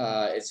promising.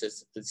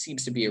 It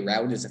seems to be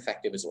around as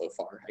effective as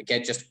LOFAR.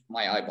 Again, just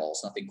my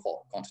eyeballs, nothing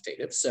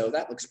quantitative. So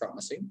that looks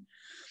promising.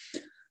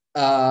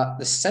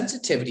 The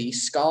sensitivity,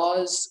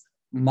 SKA's,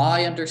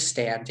 my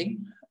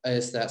understanding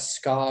is that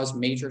SKA's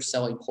major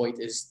selling point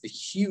is the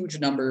huge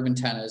number of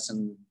antennas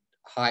and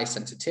high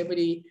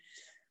sensitivity.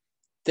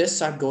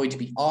 This, I'm going to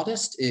be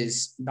honest,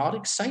 is not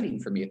exciting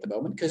for me at the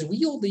moment because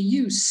we only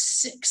use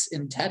 6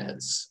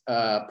 antennas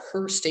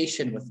per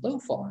station with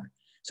LOFAR.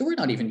 So we're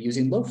not even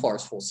using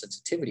LOFAR's full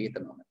sensitivity at the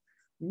moment.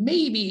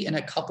 Maybe in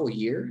a couple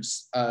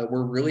years,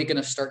 we're really going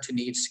to start to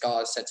need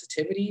SKA's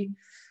sensitivity,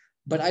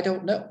 but I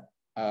don't know.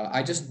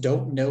 I just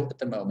don't know at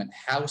the moment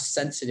how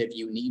sensitive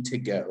you need to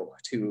go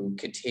to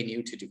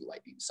continue to do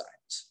lightning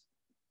science.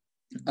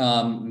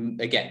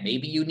 Again,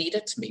 maybe you need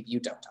it, maybe you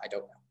don't, I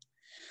don't know.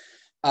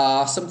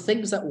 Some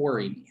things that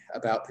worry me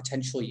about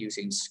potentially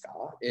using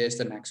SCA is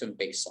the maximum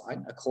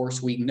baseline. Of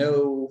course, we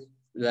know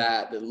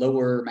that the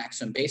lower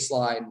maximum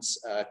baselines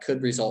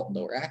could result in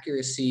lower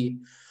accuracy,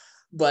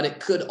 but it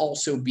could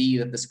also be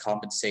that this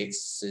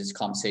is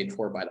compensated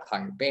for by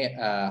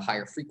the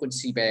higher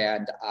frequency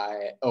band.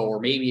 Or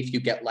maybe if you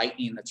get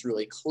lightning that's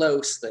really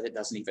close, that it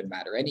doesn't even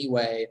matter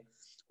anyway.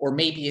 Or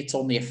maybe it's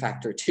only a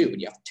factor 2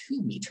 and you have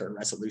 2 meter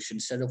resolution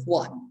instead of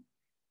 1.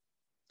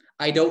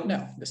 I don't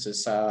know. This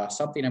is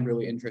something I'm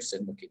really interested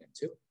in looking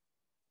into.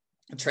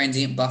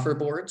 Transient buffer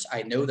boards.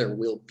 I know there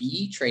will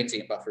be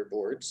transient buffer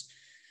boards,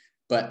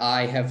 but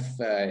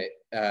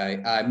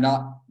I'm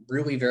not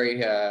really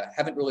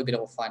haven't really been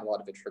able to find a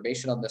lot of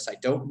information on this. I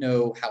don't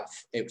know how.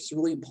 It's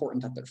really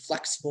important that they're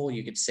flexible.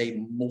 You could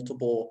say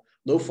multiple.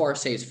 LOFAR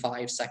says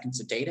 5 seconds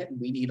of data, and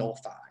we need all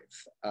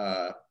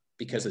 5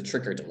 because of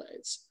trigger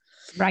delays.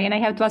 Brian, I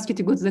have to ask you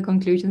to go to the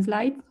conclusion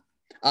slide.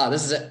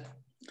 This is it.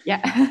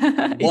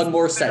 Yeah. One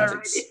more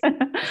sentence.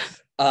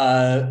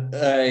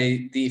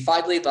 The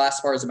 5 lead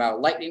last bar is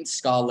about lightning.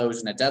 SCA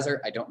lows in a desert.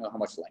 I don't know how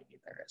much lightning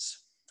there is.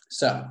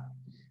 So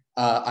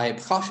I am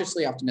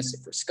cautiously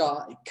optimistic for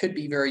SCA. It could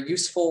be very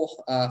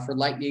useful for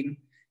lightning.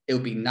 It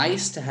would be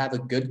nice to have a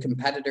good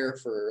competitor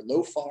for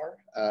LOFAR.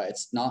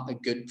 It's not a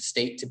good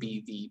state to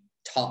be the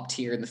top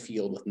tier in the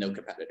field with no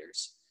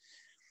competitors.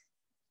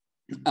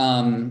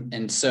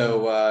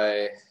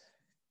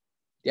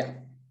 Yeah,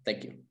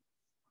 thank you.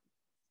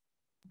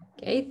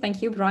 Okay,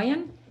 thank you,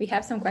 Brian. We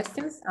have some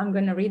questions. I'm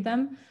going to read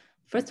them.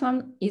 First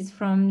one is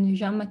from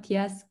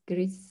Jean-Matthias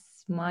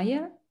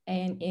Grismeyer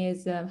and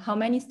is, how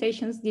many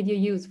stations did you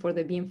use for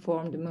the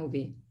Beamformed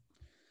movie?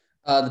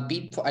 I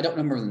don't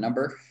remember the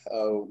number.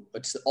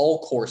 It's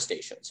all core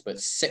stations,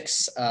 but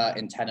 6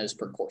 antennas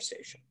per core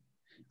station.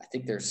 I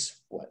think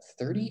there's,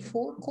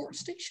 34 core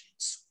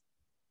stations?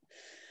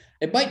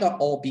 It might not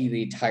all be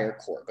the entire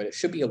core, but it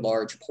should be a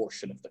large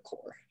portion of the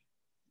core.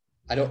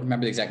 I don't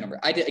remember the exact number.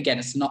 Again,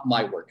 it's not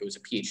my work. It was a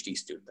PhD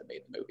student that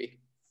made the movie.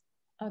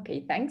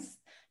 Okay, thanks.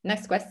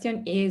 Next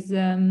question is,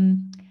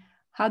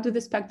 how do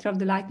the spectra of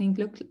the lightning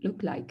look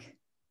like?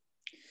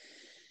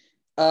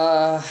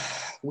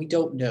 We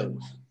don't know.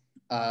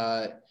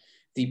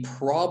 The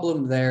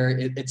problem there,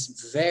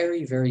 it's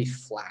very, very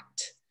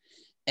flat.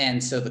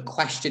 And so the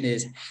question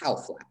is, how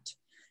flat?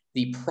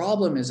 The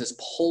problem is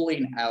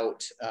pulling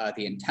out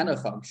the antenna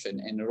function.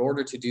 And in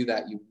order to do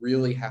that, you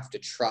really have to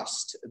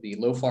trust the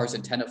LOFAR's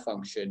antenna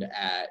function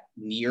at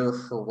near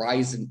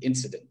horizon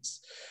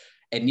incidence.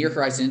 And near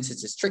horizon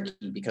incidence is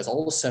tricky because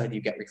all of a sudden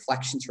you get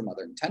reflections from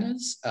other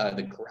antennas.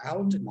 The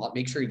ground,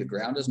 make sure the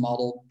ground is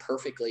modeled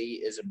perfectly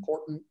is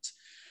important.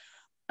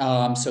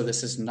 So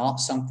this is not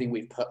something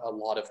we've put a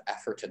lot of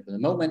effort into at the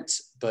moment,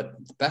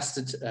 but the best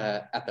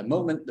at the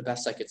moment, the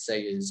best I could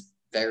say is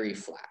very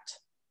flat.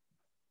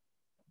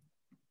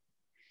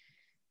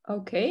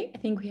 Okay, I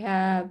think we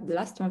have the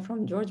last one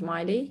from George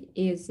Miley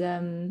is,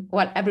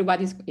 well,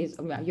 everybody's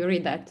you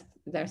read that,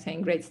 they're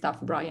saying great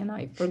stuff, Brian,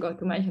 I forgot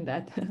to mention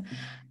that.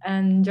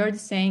 And George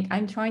is saying,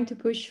 I'm trying to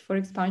push for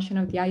expansion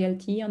of the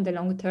ILT on the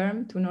long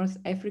term to North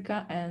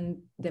Africa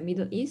and the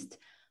Middle East.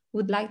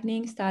 Would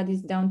lightning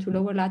studies down to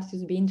lower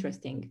latitudes be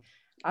interesting?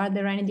 Are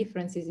there any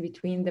differences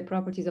between the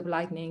properties of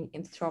lightning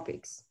in the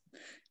tropics?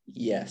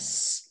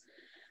 Yes.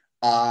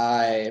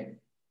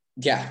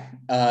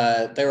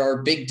 There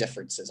are big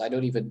differences. I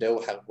don't even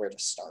know where to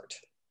start.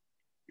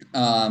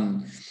 There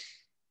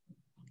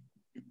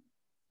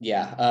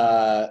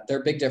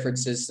are big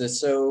differences.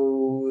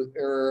 So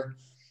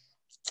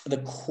the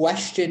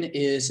question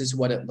is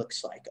what it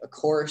looks like. Of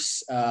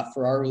course,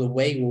 for the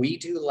way we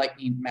do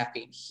lightning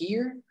mapping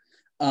here,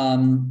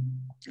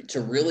 to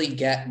really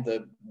get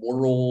the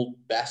world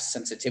best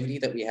sensitivity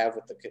that we have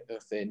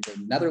within the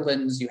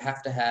Netherlands, you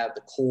have to have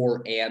the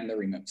core and the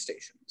remote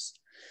stations.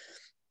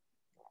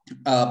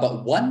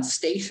 But one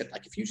station,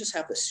 like if you just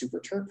have the Super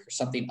Terp or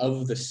something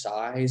of the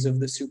size of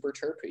the Super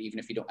Terp, even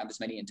if you don't have as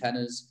many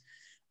antennas,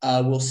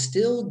 will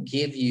still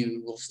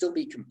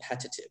be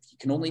competitive. You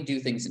can only do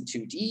things in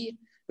 2D,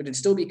 but it'd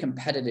still be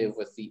competitive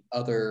with the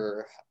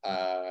other,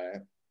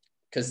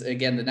 because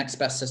again, the next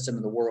best system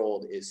in the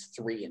world is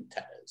 3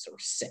 antennas or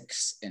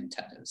 6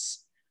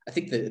 antennas. I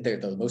think they're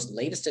the most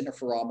latest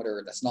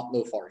interferometer that's not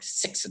LOFAR is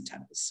 6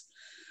 antennas.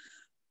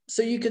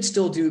 So you could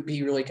still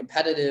be really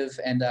competitive,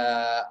 and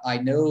I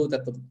know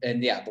that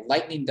the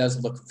lightning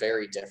does look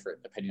very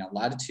different depending on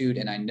latitude,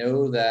 and I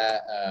know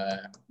that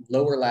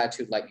lower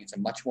latitude lightnings are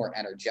much more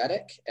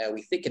energetic.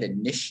 We think it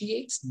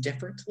initiates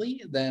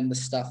differently than the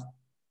stuff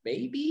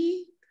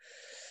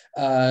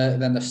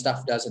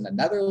does in the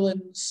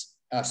Netherlands.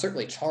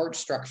 Certainly charge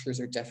structures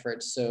are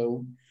different,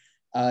 so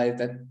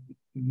that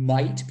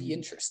might be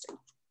interesting.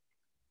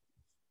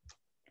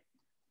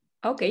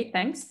 Okay,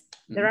 thanks.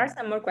 There are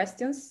some more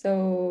questions,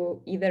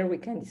 so either we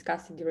can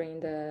discuss it during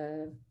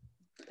the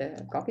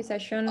coffee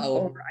session,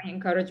 or I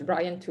encourage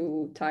Brian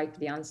to type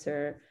the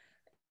answer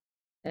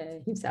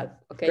himself.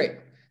 Okay. Great.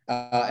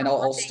 And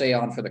I'll stay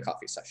on for the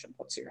coffee session.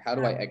 Let's see here. How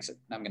do I exit?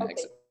 I'm going to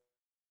exit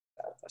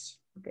out of this.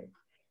 Okay.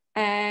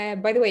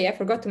 By the way, I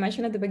forgot to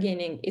mention at the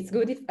beginning, it's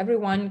good if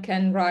everyone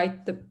can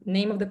write the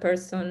name of the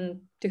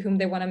person to whom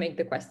they want to make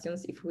the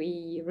questions if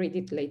we read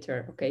it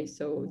later. Okay,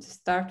 so just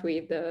start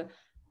with the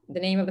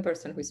name of the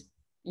person who's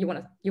you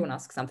want to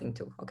ask something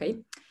to.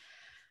 Okay,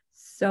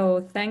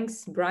 so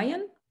thanks,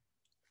 Brian.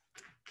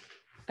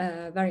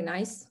 Very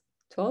nice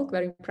talk,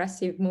 very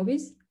impressive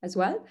movies as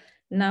well.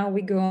 Now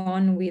we go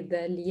on with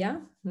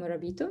Leah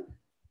Morabito.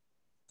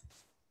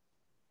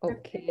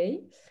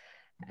 Okay,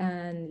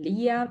 and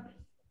Leah,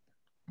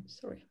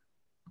 sorry,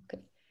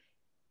 okay,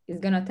 is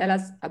gonna tell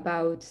us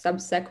about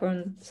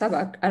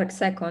sub-arc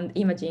second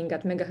imaging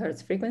at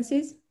megahertz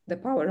frequencies, the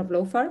power of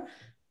LOFAR.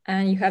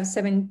 And you have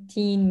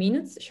 17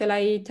 minutes. Shall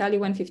I tell you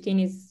when 15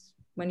 is,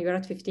 when you're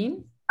at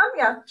 15?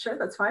 Yeah, sure,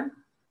 that's fine.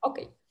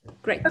 Okay,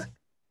 great. Okay,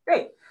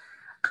 great.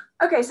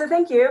 Okay, so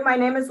thank you. My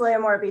name is Leah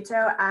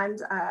Morabito,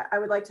 and I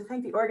would like to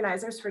thank the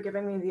organizers for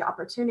giving me the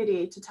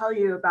opportunity to tell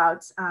you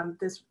about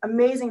this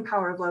amazing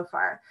power of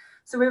LOFAR.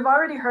 So we've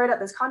already heard at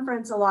this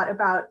conference a lot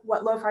about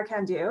what LOFAR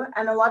can do,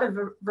 and a lot of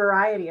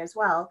variety as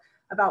well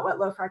about what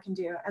LOFAR can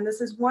do. And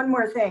this is one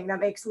more thing that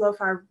makes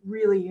LOFAR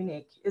really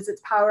unique, is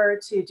its power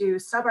to do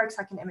sub-arc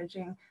second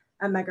imaging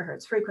at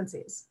megahertz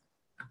frequencies.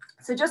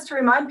 So just to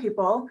remind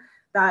people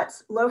that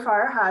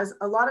LOFAR has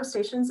a lot of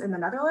stations in the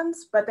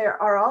Netherlands, but there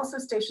are also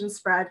stations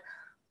spread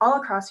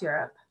all across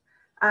Europe.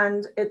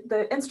 And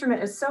the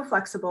instrument is so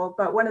flexible,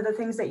 but one of the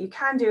things that you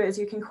can do is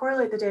you can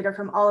correlate the data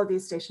from all of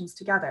these stations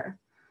together.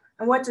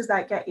 And what does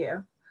that get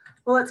you?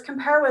 Well, let's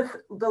compare with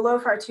the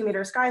LOFAR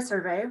 2-meter sky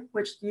survey,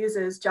 which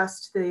uses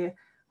just the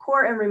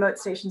core and remote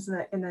stations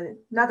in the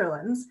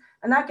Netherlands.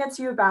 And that gets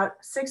you about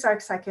 6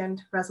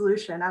 arc-second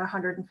resolution at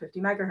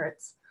 150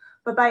 megahertz.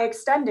 But by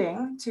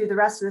extending to the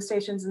rest of the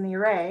stations in the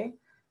array,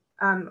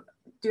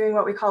 doing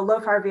what we call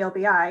LOFAR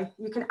VLBI,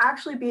 you can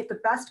actually beat the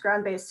best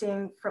ground-based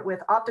seeing with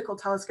optical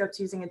telescopes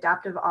using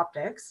adaptive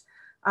optics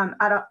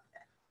at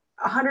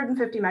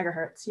 150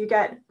 megahertz. You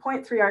get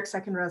 0.3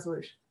 arc-second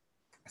resolution.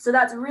 So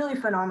that's really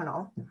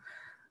phenomenal.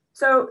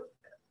 So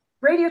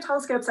radio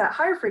telescopes at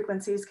higher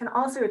frequencies can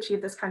also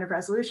achieve this kind of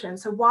resolution.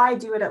 So why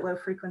do it at low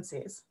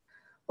frequencies?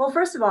 Well,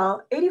 first of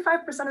all,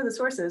 85% of the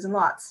sources in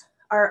lots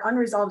are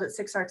unresolved at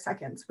 6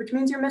 arc-seconds, which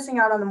means you're missing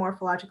out on the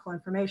morphological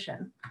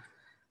information.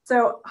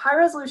 So high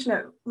resolution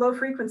at low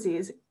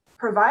frequencies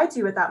provides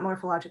you with that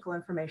morphological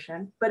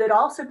information, but it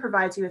also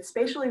provides you with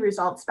spatially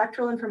resolved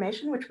spectral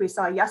information, which we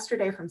saw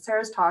yesterday from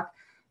Sarah's talk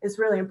is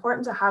really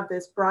important to have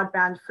this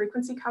broadband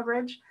frequency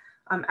coverage.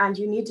 And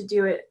you need to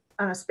do it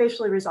on a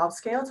spatially resolved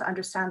scale to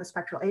understand the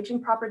spectral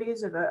aging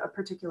properties of a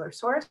particular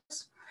source.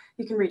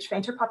 You can reach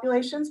fainter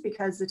populations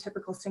because the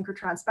typical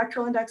synchrotron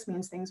spectral index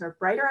means things are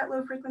brighter at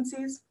low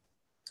frequencies.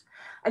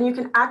 And you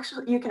can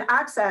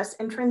access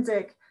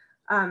intrinsic,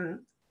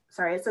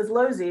 sorry, it says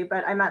low Z,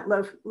 but I meant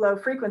low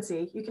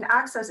frequency. You can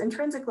access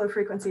intrinsic low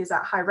frequencies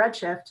at high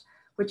redshift,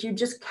 which you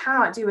just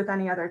cannot do with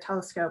any other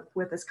telescope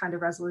with this kind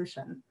of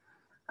resolution.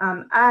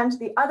 And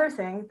the other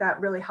thing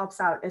that really helps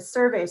out is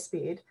survey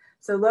speed.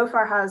 So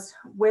LOFAR has,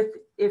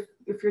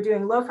 if you're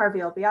doing LOFAR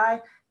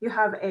VLBI, you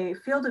have a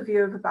field of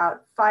view of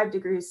about 5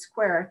 degrees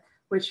square,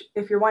 which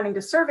if you're wanting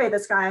to survey the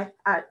sky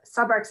at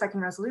sub-arc second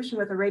resolution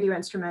with a radio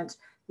instrument,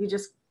 you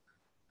just,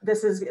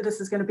 this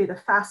is going to be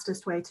the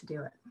fastest way to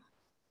do it.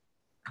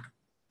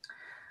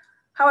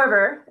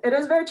 However, it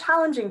is very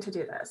challenging to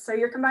do this. So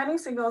you're combining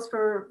signals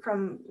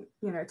from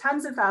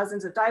tens of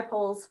thousands of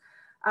dipoles.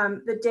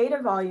 The data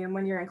volume,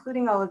 when you're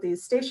including all of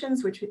these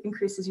stations, which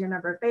increases your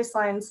number of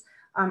baselines,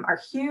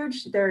 are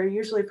huge. They're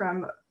usually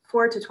from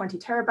 4 to 20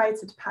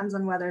 terabytes. It depends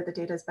on whether the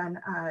data has been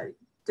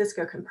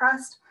disco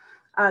compressed.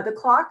 The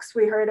clocks,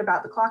 we heard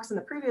about the clocks in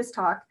the previous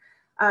talk.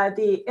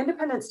 The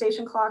independent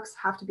station clocks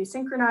have to be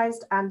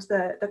synchronized, and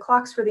the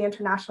clocks for the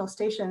international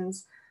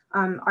stations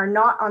are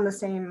not on the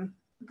same,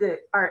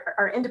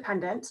 are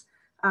independent,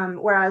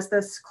 whereas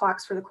the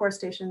clocks for the core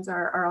stations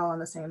are all on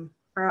the same,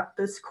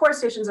 the core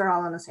stations are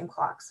all on the same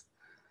clocks.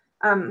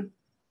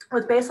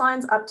 With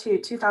baselines up to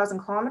 2,000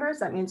 kilometers,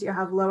 that means you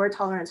have lower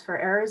tolerance for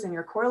errors in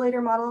your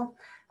correlator model.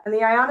 And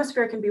the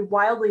ionosphere can be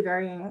wildly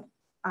varying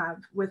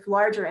with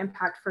larger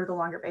impact for the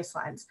longer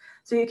baselines.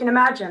 So you can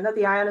imagine that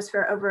the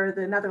ionosphere over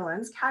the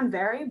Netherlands can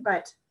vary,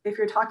 but if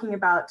you're talking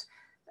about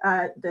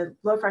the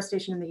LOFAR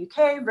station in the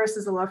UK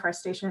versus the LOFAR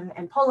station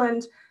in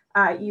Poland,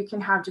 you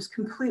can have just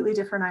completely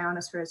different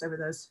ionospheres over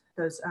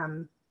those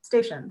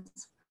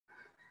stations.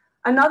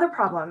 Another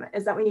problem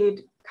is that we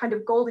need kind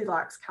of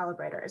Goldilocks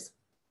calibrators.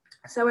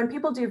 So when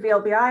people do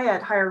VLBI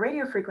at higher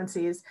radio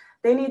frequencies,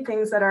 they need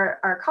things that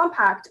are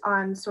compact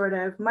on sort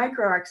of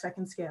micro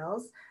arc-second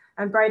scales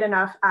and bright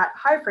enough at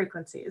high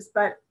frequencies.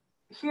 But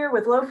here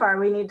with LOFAR,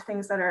 we need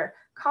things that are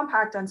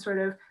compact on sort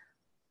of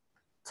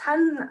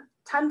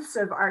tenths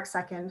of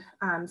arc-second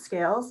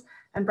scales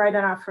and bright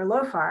enough for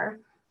LOFAR.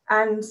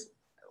 And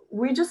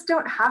we just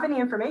don't have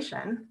any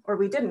information, or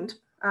we didn't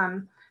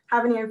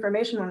have any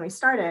information when we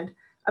started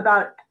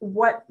about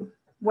what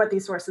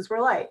these sources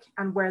were like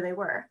and where they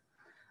were.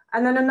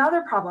 And then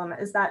another problem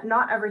is that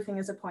not everything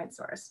is a point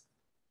source.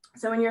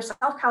 So when you're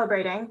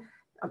self-calibrating,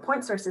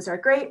 point sources are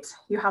great.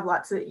 You have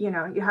lots of,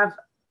 you have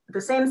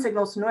the same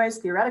signal to noise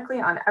theoretically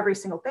on every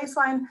single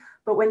baseline.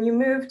 But when you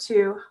move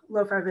to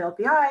low-FAR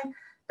VLBI,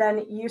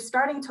 then you're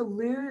starting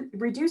to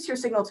reduce your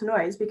signal to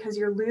noise because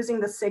you're losing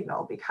the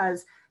signal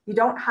because you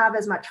don't have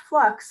as much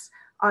flux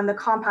on the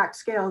compact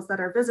scales that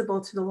are visible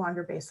to the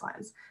longer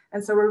baselines.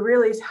 And so we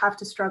really have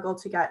to struggle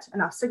to get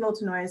enough signal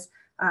to noise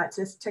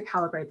to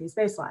calibrate these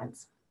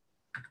baselines.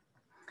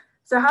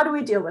 So how do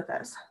we deal with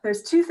this?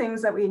 There's two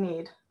things that we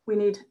need. We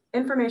need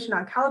information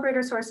on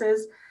calibrator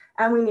sources,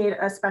 and we need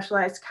a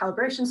specialized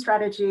calibration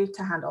strategy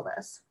to handle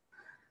this.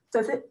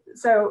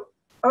 So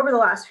over the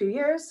last few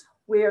years,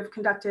 we have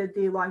conducted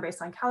the long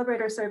baseline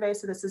calibrator survey.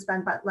 So this has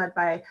been led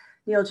by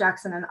Neil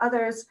Jackson and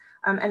others,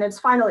 and it's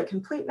finally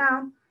complete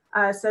now.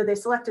 So they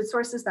selected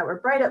sources that were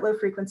bright at low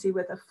frequency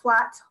with a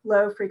flat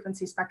low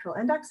frequency spectral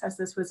index, as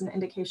this was an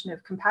indication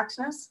of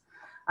compactness.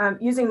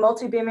 Using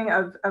multi-beaming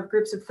of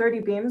groups of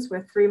 30 beams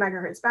with 3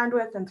 megahertz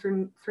bandwidth and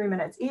 3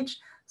 minutes each,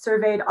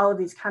 surveyed all of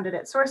these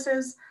candidate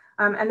sources.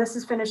 And this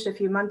is finished a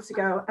few months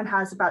ago and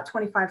has about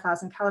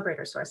 25,000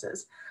 calibrator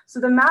sources. So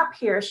the map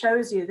here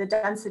shows you the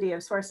density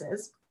of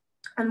sources.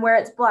 And where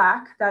it's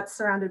black, that's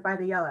surrounded by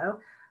the yellow.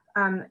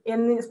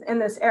 In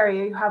this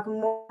area, you have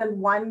more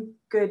than one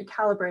good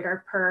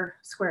calibrator per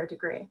square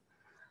degree.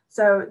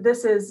 So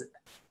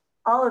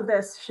all of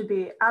this should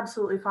be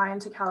absolutely fine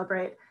to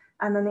calibrate.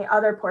 And then the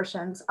other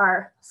portions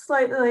are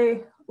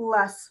slightly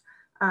less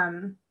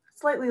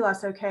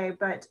okay,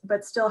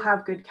 but still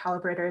have good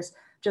calibrators,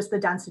 just the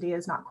density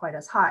is not quite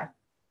as high.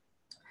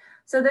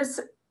 So this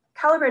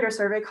calibrator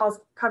survey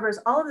covers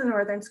all of the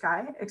northern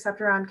sky,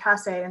 except around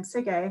CAS-A and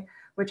SIG-A,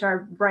 which are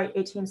bright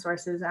 18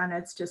 sources, and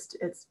it's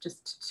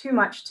just too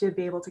much to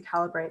be able to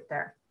calibrate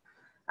there.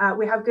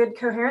 We have good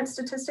coherence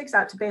statistics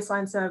out to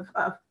baselines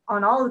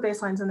on all of the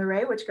baselines in the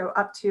array, which go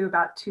up to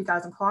about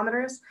 2,000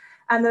 kilometers.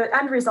 And the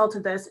end result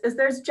of this is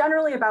there's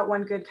generally about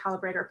one good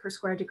calibrator per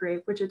square degree,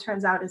 which it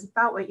turns out is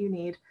about what you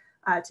need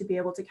to be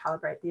able to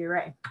calibrate the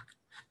array.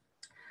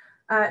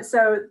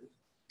 So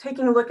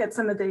taking a look at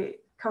some of the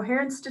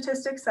coherence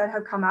statistics that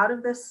have come out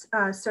of this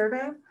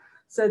survey.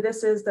 So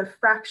this is the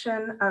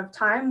fraction of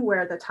time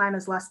where the time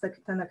is less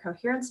than the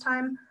coherence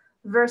time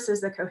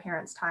versus the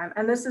coherence time.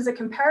 And this is a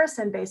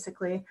comparison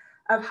basically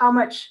of how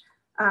much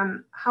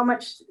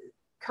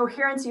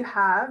coherence you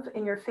have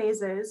in your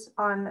phases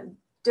on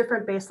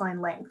different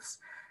baseline lengths.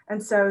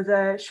 And so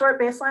the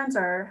short baselines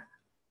are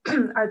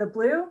the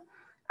blue,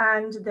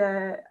 and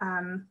the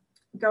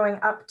going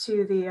up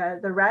to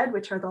the red,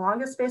 which are the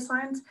longest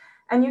baselines.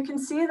 And you can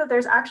see that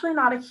there's actually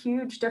not a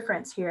huge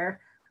difference here,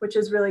 which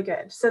is really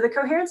good. So the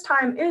coherence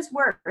time is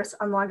worse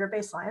on longer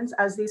baselines,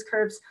 as these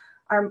curves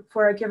are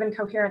for a given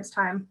coherence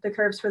time, the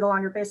curves for the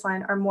longer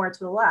baseline are more to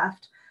the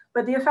left,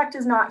 but the effect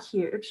is not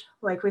huge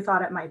like we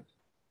thought it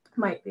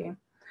might be.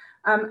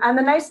 And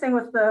the nice thing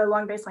with the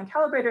long baseline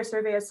calibrator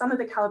survey is some of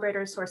the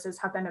calibrator sources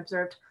have been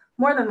observed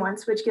more than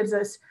once, which gives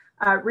us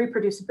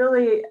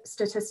reproducibility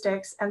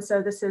statistics. And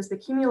so this is the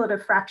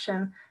cumulative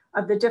fraction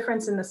of the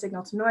difference in the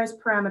signal to noise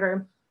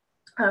parameter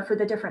for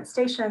the different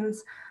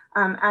stations.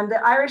 And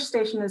the Irish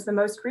station is the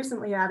most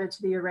recently added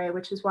to the array,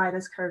 which is why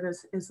this curve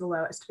is the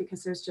lowest,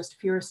 because there's just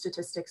fewer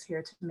statistics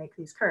here to make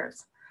these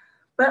curves.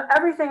 But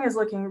everything is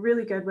looking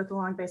really good with the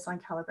long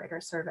baseline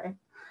calibrator survey.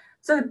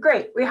 So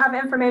great, we have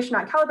information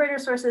on calibrator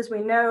sources. We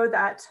know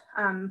that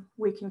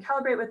we can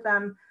calibrate with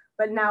them,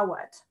 but now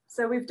what?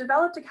 So we've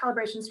developed a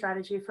calibration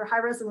strategy for high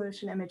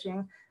resolution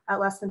imaging at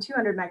less than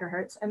 200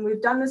 megahertz. And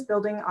we've done this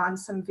building on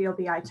some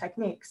VLBI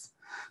techniques.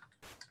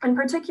 In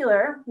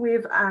particular,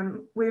 we've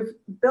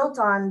built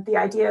on the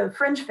idea of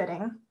fringe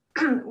fitting,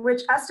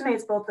 which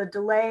estimates both the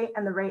delay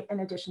and the rate in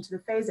addition to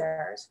the phase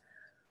errors.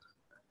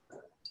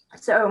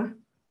 So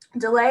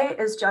delay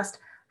is just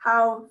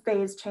how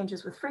phase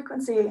changes with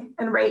frequency,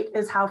 and rate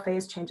is how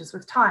phase changes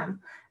with time.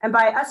 And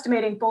by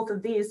estimating both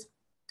of these,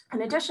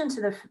 in addition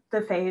to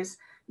the phase,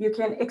 you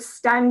can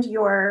extend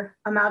your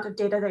amount of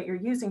data that you're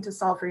using to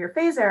solve for your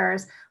phase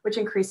errors, which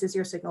increases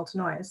your signal to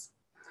noise.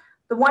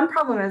 The one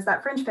problem is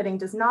that fringe fitting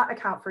does not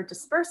account for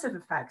dispersive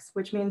effects,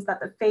 which means that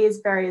the phase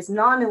varies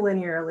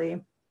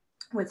non-linearly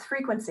with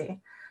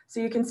frequency. So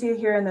you can see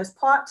here in this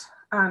plot,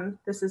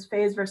 this is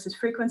phase versus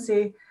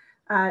frequency,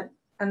 and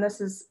this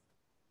is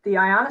the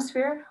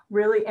ionosphere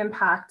really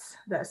impacts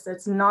this.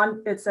 It's a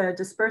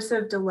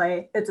dispersive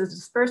delay, it's a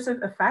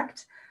dispersive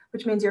effect,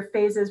 which means your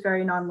phases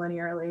vary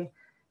non-linearly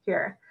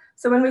here.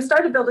 So when we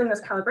started building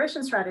this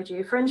calibration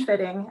strategy, fringe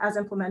fitting, as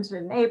implemented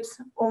in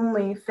APES,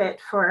 only fit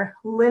for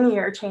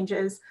linear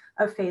changes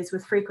of phase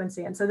with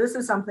frequency. And so this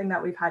is something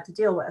that we've had to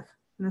deal with.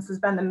 And this has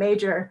been the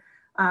major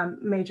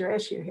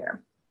issue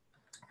here.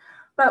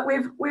 But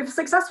we've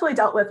successfully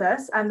dealt with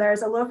this, and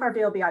there's a low-FAR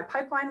VLBI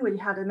pipeline. We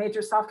had a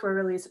major software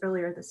release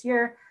earlier this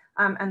year,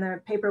 and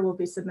the paper will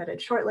be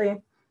submitted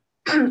shortly.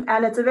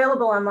 And it's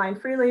available online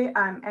freely,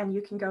 and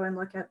you can go and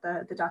look at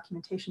the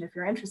documentation if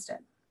you're interested.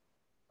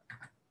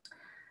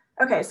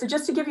 Okay, so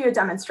just to give you a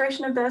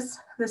demonstration of this,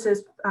 this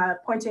is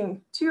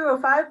pointing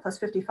 205 plus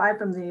 55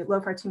 from the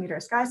low-FAR 2-meter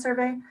sky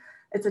survey.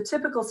 It's a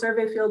typical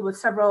survey field with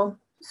several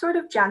sort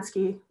of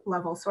Jansky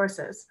level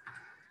sources.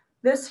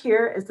 This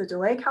here is the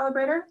delay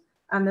calibrator,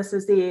 and this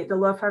is the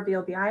LOFAR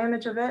VLBI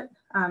image of it.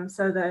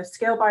 So the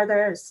scale bar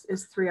there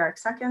is 3 arc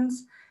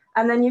seconds.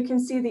 And then you can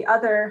see the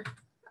other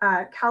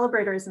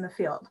calibrators in the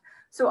field.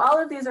 So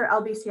all of these are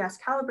LBCS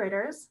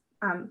calibrators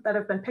that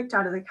have been picked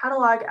out of the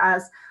catalog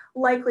as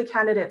likely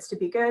candidates to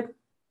be good.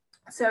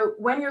 So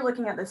when you're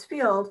looking at this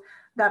field,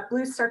 that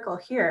blue circle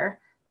here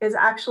is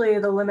actually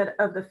the limit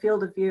of the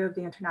field of view of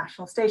the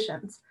international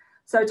stations.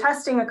 So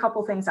testing a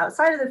couple things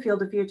outside of the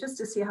field of view just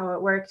to see how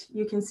it worked,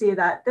 you can see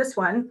that this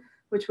one,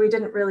 which we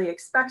didn't really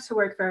expect to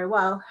work very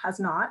well, has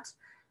not.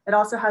 It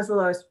also has the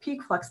lowest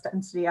peak flux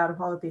density out of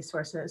all of these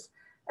sources.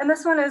 And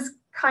this one is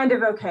kind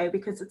of okay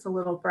because it's a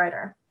little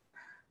brighter.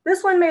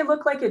 This one may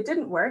look like it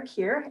didn't work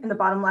here in the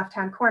bottom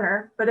left-hand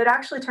corner, but it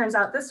actually turns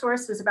out this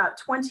source is about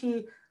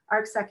 20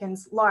 arc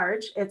seconds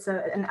large. It's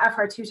an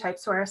FR2 type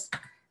source.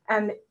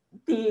 And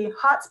the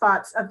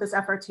hotspots of this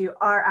FR2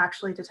 are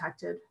actually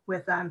detected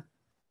with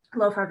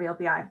LOFAR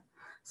VLBI.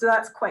 So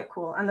that's quite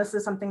cool. And this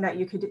is something that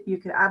you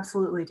could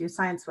absolutely do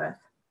science with.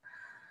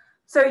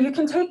 So you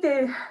can take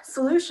the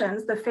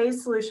solutions, the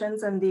phase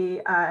solutions and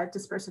the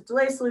dispersive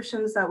delay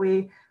solutions that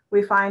we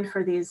find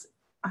for these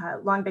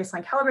long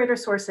baseline calibrator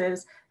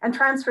sources and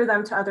transfer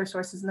them to other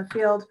sources in the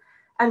field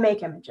and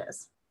make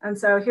images. And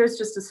so here's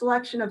just a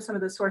selection of some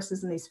of the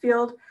sources in these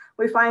field.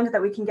 We find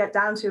that we can get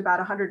down to about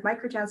 100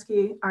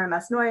 microjansky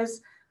RMS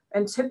noise,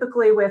 and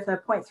typically with a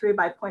 0.3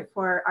 by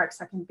 0.4 arc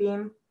second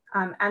beam.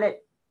 And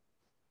it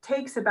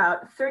takes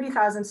about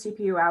 30,000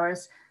 CPU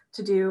hours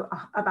to do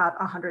about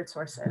 100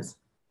 sources.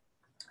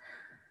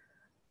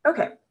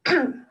 Okay,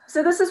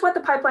 so this is what the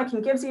pipeline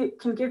can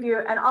give you,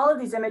 and all of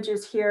these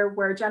images here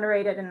were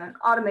generated in an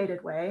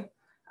automated way,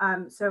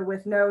 so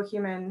with no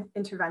human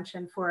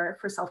intervention for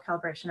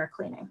self-calibration or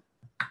cleaning.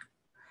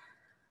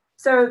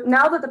 So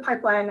now that the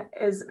pipeline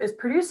is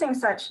producing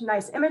such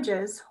nice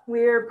images,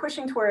 we're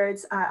pushing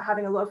towards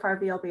having a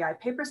LOFAR VLBI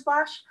paper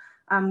splash,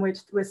 which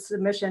with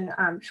submission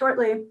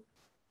shortly.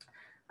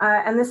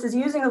 And this is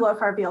using a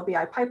LOFAR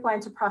VLBI pipeline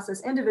to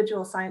process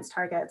individual science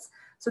targets.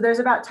 So there's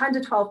about 10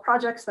 to 12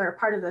 projects that are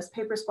part of this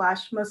paper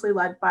splash, mostly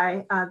led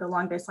by the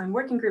long baseline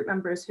working group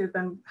members who've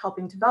been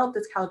helping develop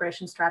this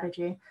calibration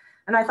strategy.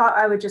 And I thought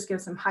I would just give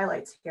some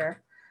highlights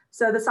here.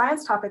 So the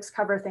science topics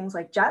cover things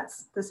like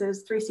jets. This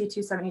is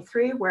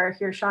 3C273, where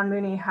here Sean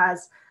Mooney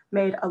has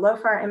made a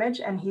LOFAR image,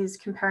 and he's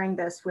comparing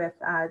this with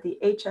the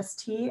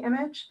HST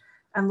image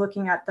and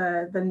looking at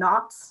the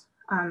knots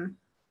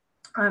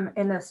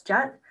in this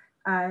jet,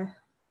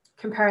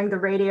 comparing the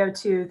radio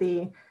to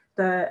the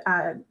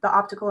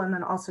optical and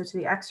then also to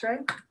the X-ray.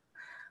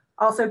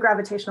 Also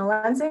gravitational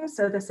lensing.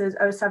 So this is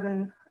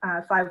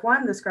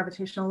 0751, this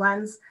gravitational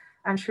lens.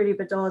 And Shruti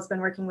Badul has been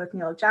working with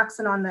Neil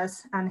Jackson on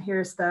this. And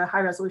here's the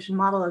high resolution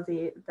model of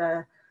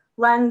the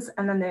lens.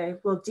 And then they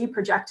will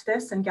deproject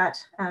this and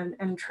get an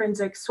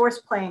intrinsic source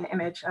plane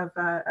image of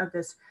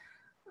this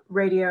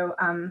radio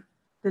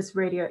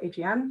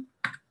AGN.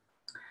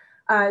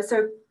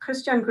 So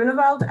Christian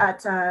Grunewald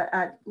at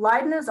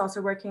Leiden is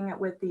also working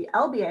with the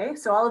LBA.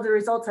 So all of the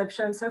results I've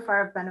shown so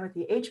far have been with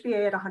the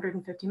HBA at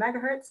 150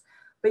 megahertz,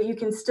 but you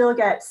can still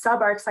get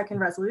sub-arc second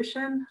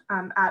resolution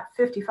at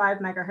 55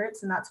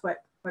 megahertz, and that's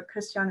what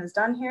Christian has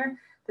done here.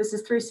 This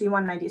is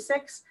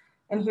 3C196,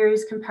 and here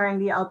he's comparing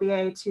the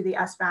LBA to the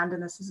S-band,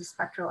 and this is a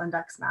spectral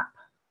index map.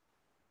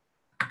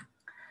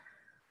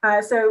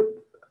 So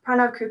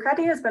Pranav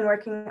Kukreti has been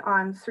working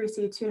on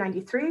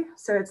 3C293.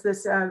 So it's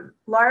this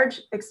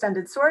large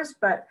extended source,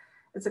 but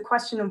it's a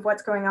question of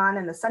what's going on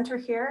in the center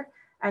here.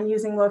 And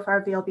using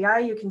LOFAR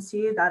VLBI, you can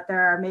see that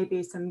there are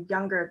maybe some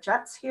younger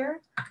jets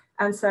here.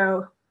 And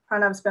so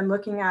Pranav's been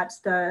looking at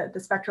the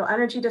spectral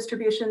energy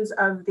distributions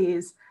of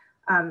these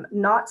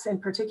knots in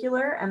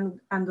particular, and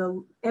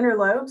the inner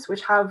lobes,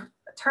 which have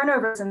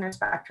turnovers in their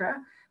spectra,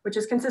 which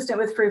is consistent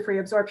with free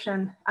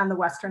absorption and the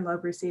western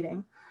lobe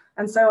receding.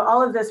 And so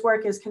all of this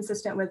work is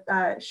consistent with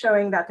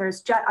showing that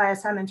there's jet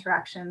ISM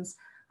interactions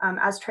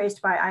as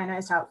traced by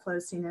ionized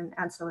outflows seen in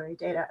ancillary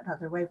data at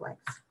other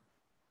wavelengths.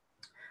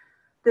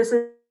 This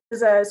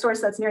is a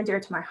source that's near and dear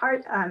to my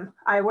heart.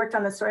 I worked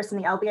on this source in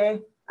the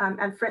LBA,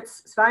 and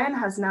Fritz Svein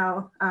has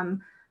now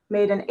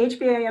made an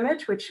HBA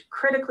image, which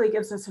critically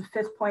gives us a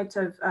fifth point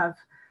of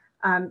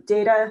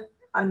data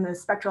on the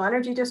spectral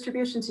energy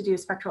distribution to do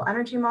spectral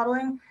energy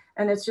modeling.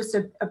 And it's just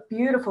a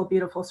beautiful,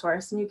 beautiful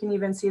source. And you can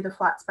even see the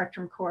flat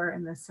spectrum core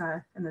in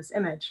this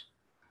image.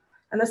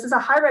 And this is a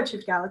high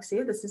redshift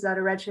galaxy. This is at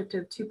a redshift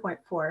of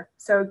 2.4.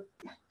 So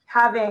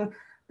having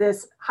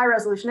this high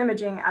resolution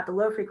imaging at the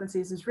low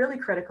frequencies is really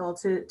critical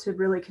to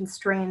really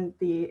constrain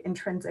the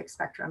intrinsic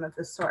spectrum of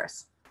this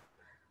source.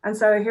 And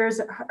so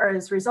here's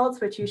his results,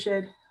 which you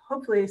should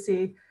hopefully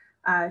see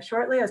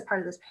shortly as part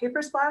of this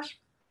paper splash.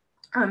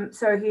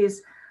 So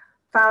he's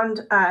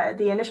found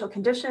the initial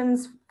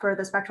conditions for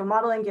the spectral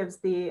modeling gives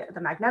the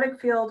magnetic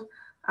field,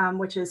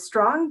 which is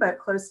strong but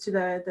close to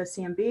the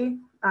CMB.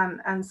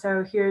 And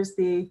so here's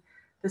the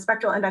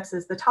spectral index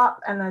is the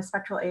top and the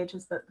spectral age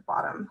is the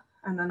bottom.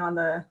 And then on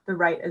the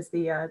right is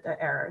the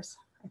errors,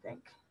 I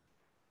think.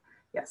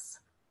 Yes.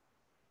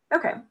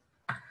 Okay.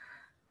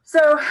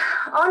 So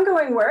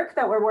ongoing work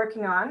that we're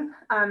working on,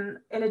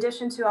 in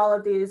addition to all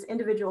of these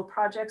individual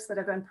projects that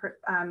have been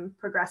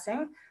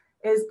progressing,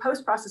 is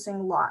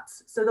post-processing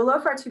lots. So the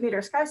LOFAR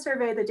 2-meter sky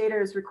survey, the data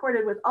is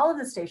recorded with all of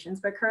the stations,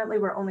 but currently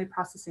we're only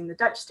processing the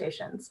Dutch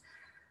stations.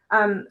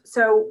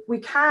 So we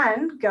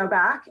can go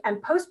back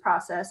and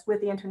post-process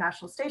with the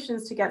international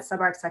stations to get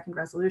sub-arc-second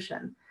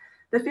resolution.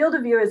 The field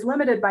of view is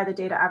limited by the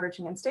data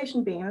averaging in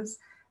station beams,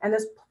 and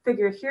this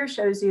figure here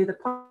shows you the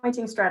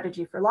pointing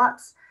strategy for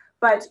lots.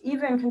 But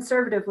even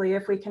conservatively,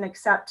 if we can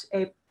accept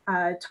a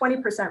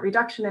 20%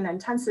 reduction in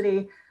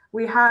intensity,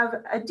 we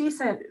have a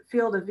decent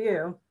field of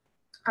view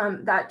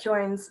that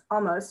joins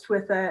almost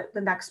with the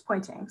next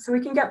pointing. So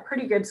we can get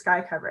pretty good sky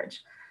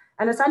coverage.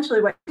 And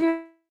essentially what you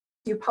do,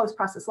 you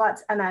post-process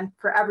lots, and then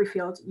for every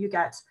field, you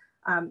get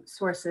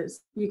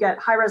sources. You get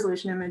high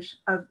resolution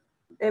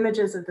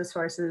images of the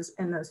sources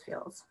in those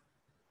fields.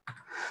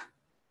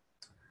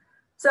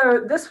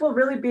 So this will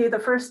really be the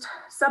first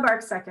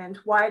sub-arc-second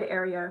wide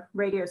area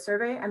radio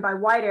survey. And by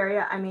wide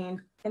area, I mean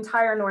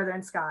entire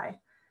northern sky.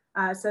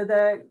 So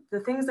the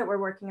things that we're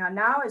working on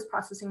now is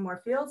processing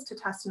more fields to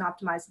test and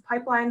optimize the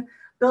pipeline,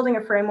 building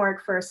a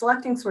framework for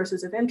selecting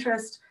sources of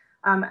interest,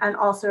 and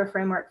also a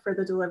framework for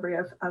the delivery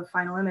of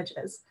final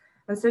images.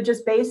 And so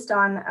just based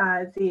on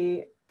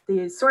the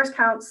source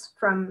counts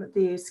from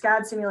the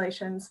SCAD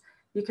simulations,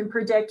 you can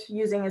predict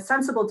using a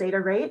sensible data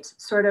rate,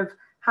 sort of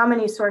how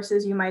many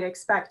sources you might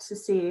expect to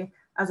see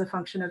as a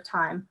function of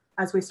time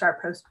as we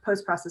start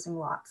post-processing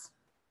lots.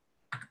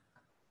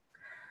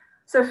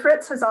 So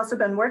Fritz has also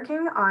been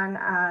working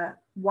on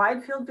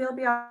wide field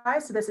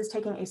VLBI. So this is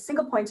taking a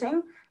single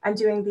pointing and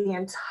doing the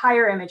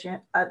entire image,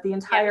 the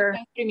entire—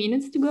 Yeah, 3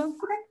 minutes to go.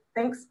 Okay,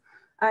 thanks.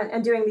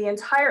 And doing the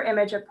entire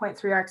image at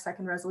 0.3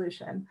 arc-second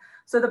resolution.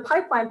 So the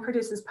pipeline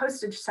produces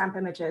postage stamp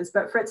images,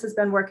 but Fritz has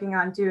been working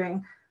on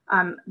doing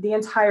the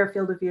entire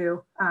field of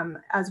view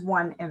as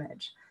one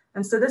image.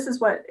 And so this is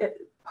what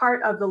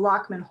part of the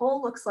Lockman hole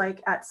looks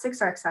like at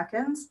 6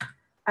 arc-seconds.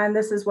 And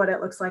this is what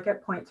it looks like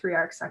at 0.3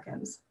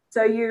 arc-seconds.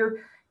 So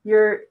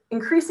you're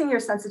increasing your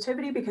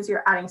sensitivity because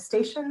you're adding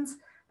stations,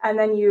 and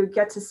then you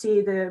get to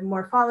see the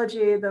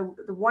morphology, the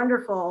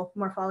wonderful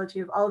morphology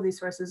of all of these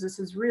sources. This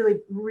is really,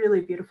 really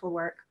beautiful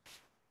work.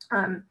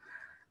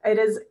 It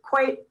is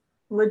quite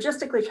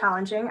logistically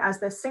challenging, as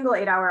the single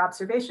 8-hour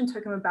observation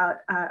took him about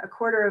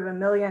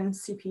 250,000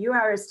 CPU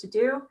hours to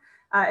do.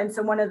 And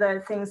so one of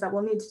the things that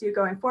we'll need to do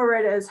going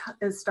forward is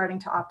starting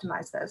to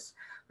optimize this.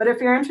 But if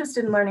you're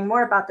interested in learning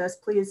more about this,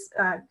 please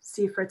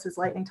see Fritz's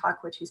lightning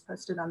talk, which he's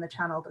posted on the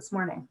channel this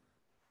morning.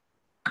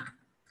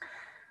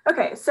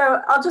 Okay,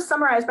 so I'll just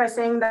summarize by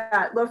saying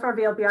that LOFAR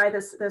VLBI,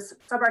 this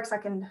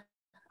sub-arc-second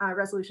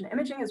resolution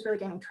imaging, is really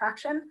gaining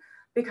traction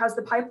because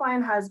the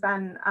pipeline has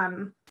been,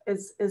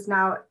 is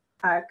now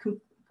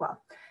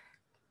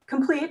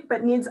complete,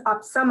 but needs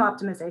some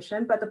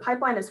optimization, but the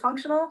pipeline is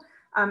functional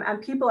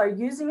and people are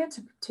using it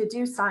to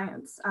do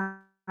science.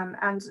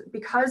 And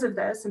because of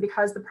this, and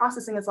because the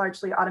processing is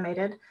largely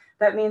automated,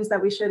 that means that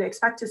we should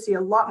expect to see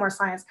a lot more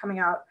science coming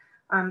out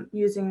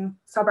using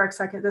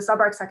the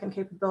sub-arc-second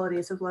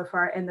capabilities of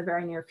LOFAR in the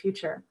very near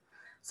future.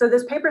 So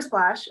this paper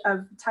splash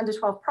of 10 to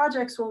 12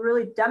 projects will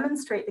really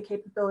demonstrate the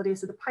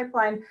capabilities of the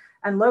pipeline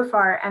and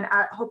LOFAR and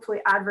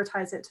hopefully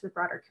advertise it to the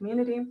broader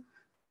community.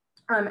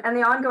 And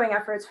the ongoing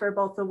efforts for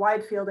both the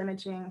wide field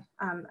imaging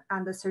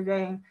and the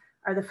surveying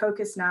are the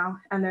focus now,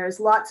 and there's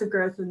lots of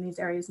growth in these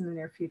areas in the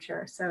near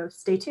future. So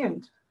stay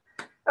tuned.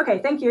 Okay,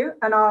 thank you,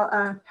 and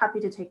I'll happy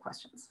to take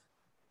questions.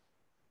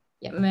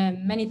 Yeah,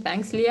 many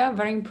thanks, Leah.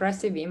 Very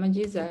impressive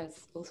images,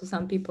 as also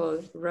some people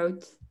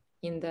wrote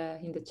in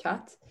the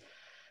chat.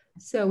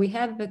 So we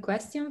have a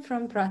question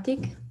from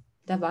Pratik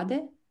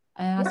Davade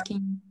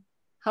asking,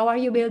 how are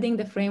you building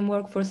the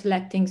framework for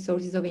selecting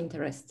sources of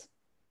interest?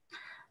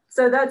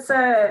 So that's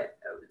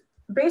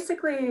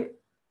basically,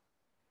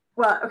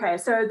 well, okay,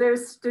 so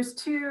there's this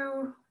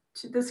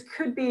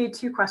could be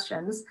two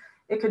questions.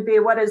 It could be,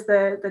 what is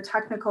the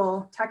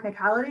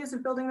technicalities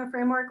of building the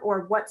framework,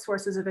 or what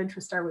sources of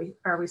interest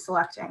are we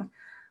selecting?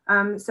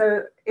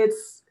 So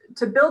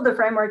to build the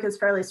framework is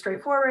fairly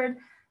straightforward.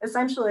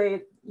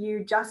 Essentially,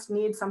 you just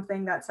need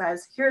something that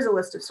says, here's a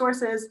list of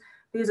sources,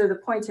 these are the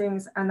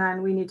pointings, and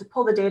then we need to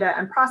pull the data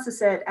and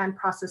process it, and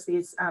process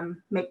these,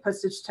 make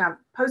postage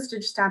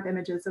stamp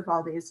images of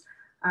all these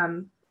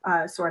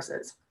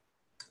sources.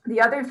 The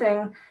other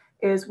thing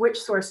is,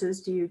 which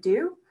sources do you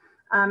do?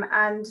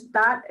 And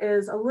that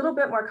is a little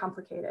bit more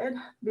complicated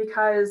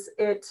because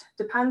it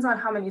depends on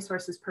how many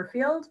sources per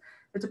field.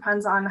 It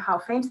depends on how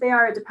faint they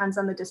are. It depends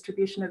on the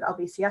distribution of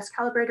LBCS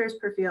calibrators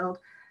per field.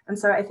 And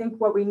so I think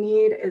what we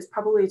need is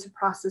probably to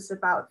process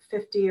about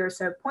 50 or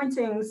so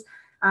pointings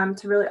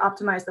to really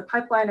optimize the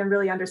pipeline and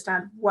really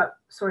understand what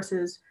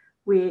sources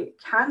we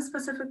can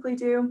specifically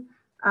do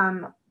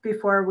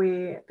before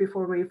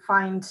we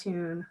fine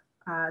tune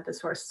the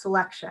source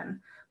selection.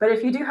 But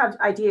if you do have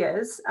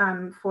ideas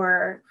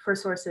for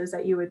sources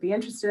that you would be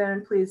interested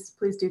in, please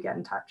do get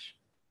in touch.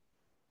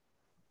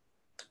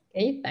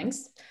 Okay,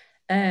 thanks.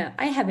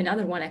 I have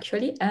another one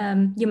actually.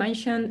 You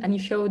mentioned and you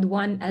showed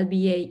one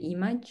LBA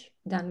image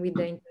done with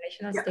the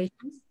international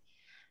stations.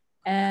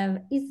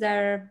 Is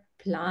there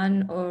a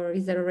plan or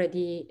is there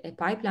already a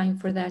pipeline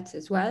for that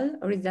as well?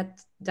 Or is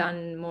that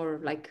done more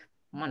like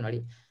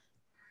manually?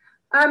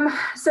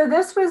 So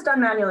this was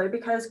done manually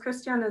because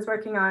Christian is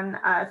working on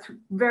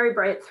very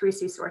bright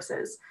 3C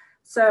sources.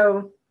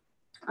 So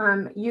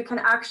you can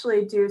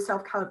actually do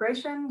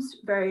self-calibrations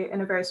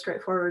in a very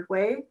straightforward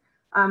way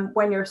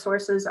when your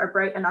sources are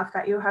bright enough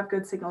that you have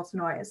good signal to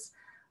noise.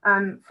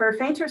 For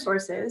fainter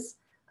sources,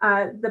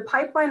 the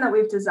pipeline that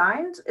we've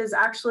designed is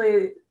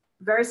actually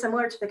very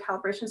similar to the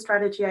calibration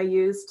strategy I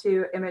use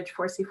to image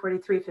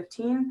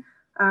 4C4315,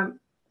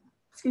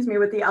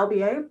 with the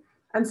LBA.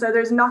 And so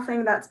there's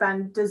nothing that's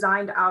been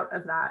designed out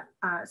of that.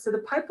 So the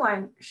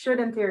pipeline should,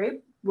 in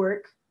theory,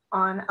 work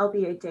on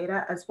LBA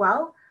data as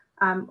well.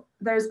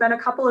 There's been a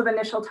couple of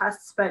initial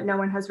tests, but no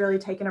one has really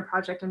taken a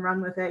project and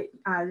run with it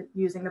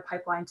using the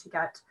pipeline to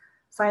get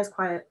science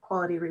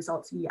quality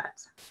results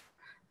yet.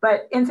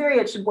 But in theory,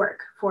 it should work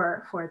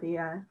for the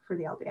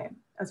LBA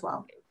as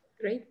well.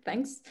 Great,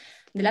 thanks.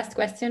 The last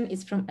question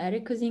is from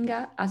Eric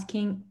Kozinga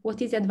asking,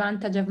 what is the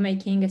advantage of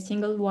making a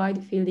single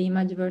wide field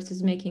image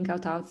versus making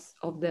cutouts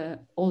of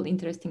all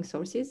interesting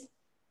sources?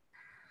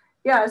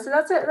 Yeah, so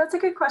that's a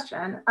good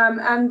question.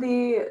 And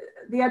the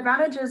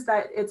advantage is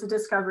that it's a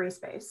discovery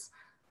space.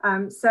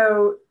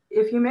 So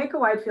if you make a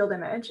wide field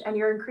image and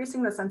you're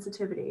increasing the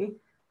sensitivity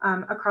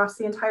across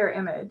the entire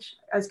image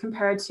as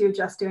compared to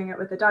just doing it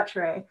with a Dutch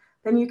ray,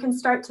 then you can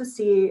start to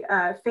see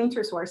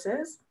fainter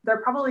sources.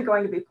 They're probably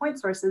going to be point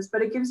sources,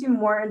 but it gives you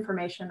more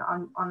information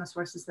on the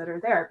sources that are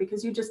there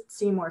because you just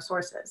see more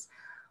sources.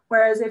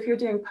 Whereas if you're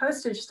doing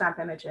postage stamp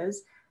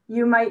images,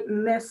 you might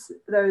miss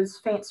those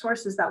faint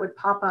sources that would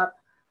pop up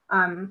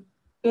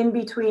in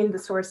between the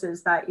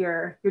sources that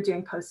you're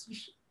doing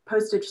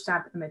postage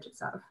stamp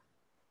images of.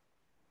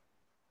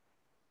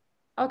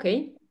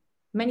 Okay,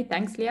 many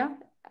thanks, Leah.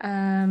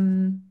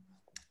 Then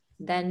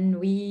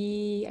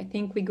I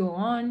think we go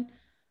on.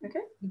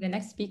 Okay. The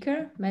next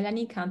speaker,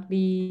 Melanie, can't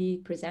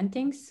be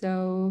presenting,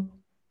 so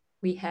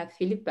we have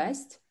Philip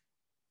Best.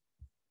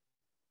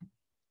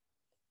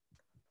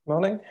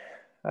 Morning.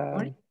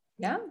 Morning.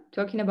 Yeah,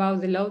 talking about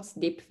the LOTS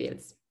deep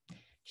fields.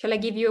 Shall I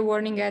give you a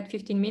warning at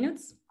 15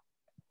 minutes?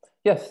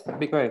 Yes, that'd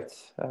be great.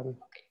 Okay.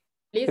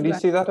 Please can you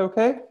see that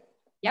okay?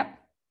 Yep.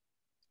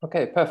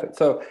 Okay, perfect.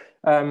 So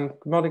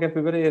good morning,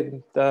 everybody,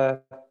 and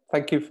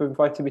thank you for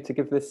inviting me to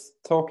give this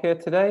talk here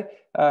today.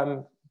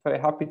 Very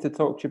happy to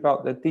talk to you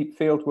about the deep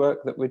field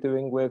work that we're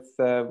doing with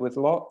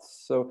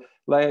LOTS. So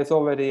Leia's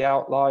already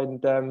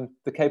outlined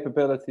the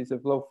capabilities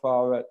of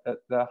LOFAR at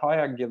the high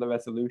angular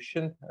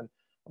resolution, and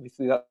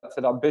obviously that's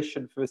an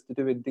ambition for us to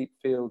do in deep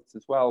fields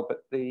as well.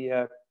 But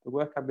the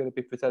work I'm going to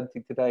be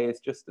presenting today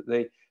is just at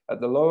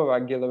the lower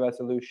angular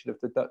resolution of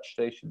the Dutch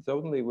stations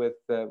only with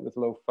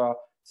LOFAR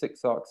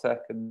 6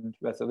 arcsecond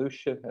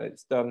resolution, and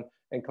it's done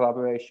in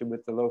collaboration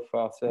with the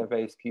LOFAR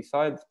Surveys Key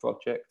Science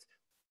Project.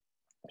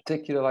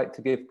 Particularly like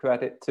to give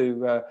credit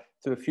to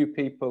a few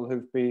people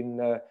who've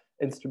been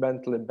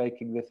instrumental in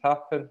making this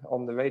happen.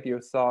 On the radio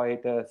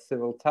side,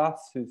 Cyril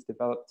Tass, who's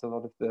developed a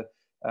lot of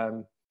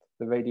the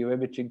radio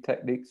imaging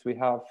techniques we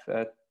have,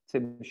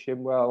 Tim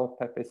Shimwell,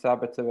 Pepe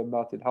Sabater, and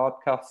Martin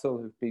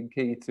Hardcastle, who've been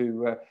key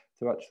to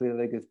actually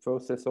letting us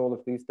process all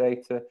of these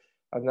data.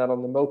 And then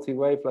on the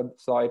multi-wavelength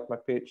side, my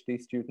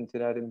PhD student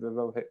in Edinburgh,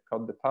 Rohit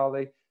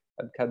Kondapalli,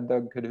 and Ken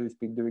Duncan, who's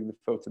been doing the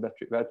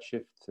photometric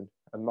redshifts,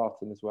 and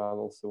Martin as well,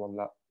 also on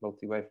that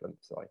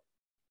multi-wavelength side.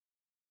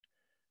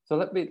 So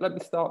let me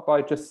start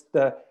by just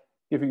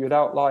giving you an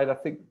outline. I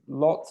think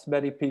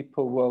many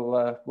people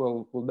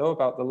will know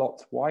about the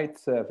LOTS wide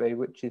survey,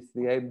 which is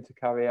the aim to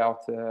carry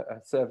out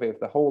a survey of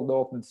the whole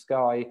northern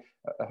sky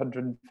at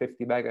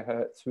 150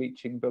 megahertz,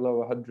 reaching below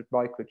 100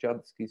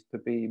 microjanskis per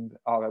beam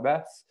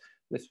RMS.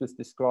 This was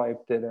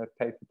described in a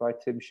paper by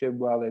Tim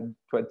Shimwell in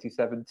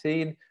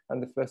 2017,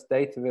 and the first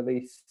data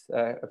release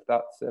of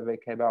that survey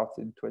came out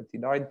in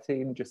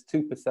 2019, just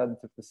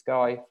 2% of the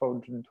sky,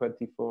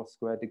 424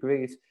 square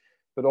degrees,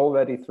 but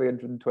already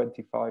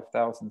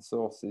 325,000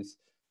 sources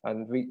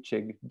and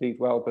reaching indeed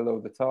well below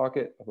the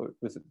target. It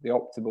was at the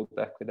optimal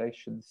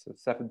declinations of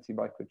 70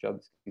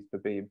 microjanskis per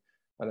beam.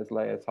 And as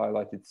Leia has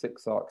highlighted,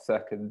 6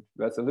 arcsecond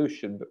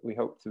resolution, but we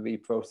hope to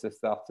reprocess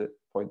that at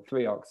 0.3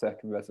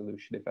 arcsecond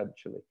resolution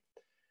eventually.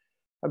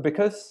 And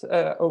because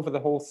over the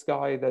whole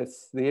sky, the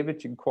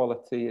imaging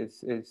quality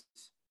is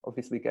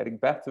obviously getting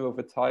better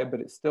over time,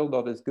 but it's still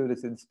not as good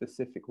as in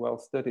specific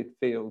well-studied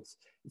fields.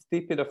 It's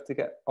deep enough to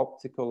get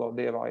optical or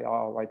near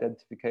IR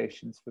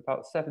identifications for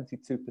about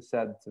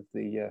 72% of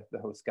the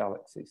host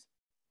galaxies.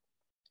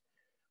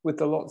 With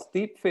the LOTS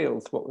deep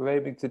fields, what we're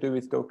aiming to do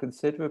is go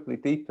considerably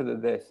deeper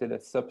than this in a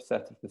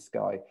subset of the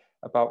sky,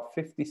 about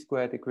 50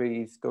 square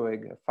degrees,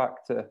 going a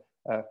factor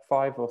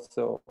 5 or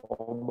so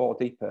or more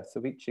deeper,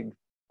 so reaching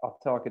our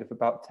target of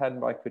about 10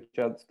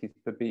 microjanskis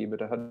per beam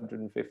at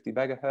 150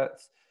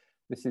 megahertz.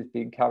 This is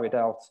being carried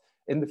out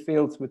in the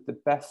fields with the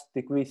best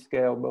degree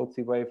scale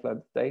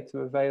multi-wavelength data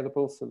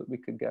available so that we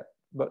can get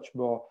much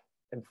more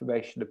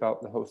information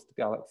about the host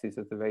galaxies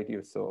of the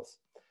radio source.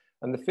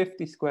 And the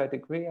 50 square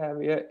degree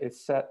area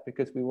is set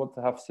because we want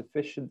to have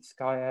sufficient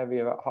sky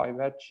area at high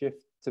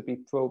redshift to be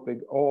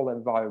probing all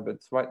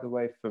environments, right the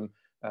way from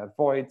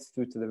voids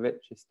through to the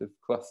richest of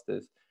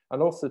clusters,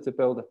 and also to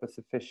build up a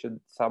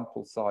sufficient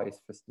sample size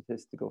for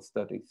statistical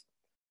studies.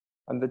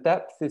 And the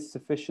depth is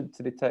sufficient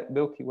to detect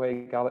Milky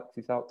Way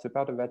galaxies out to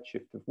about a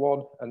redshift of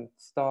 1, and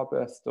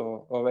starburst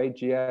or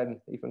AGN,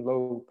 even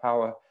low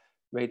power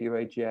radio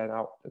AGN,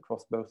 out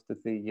across most of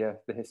the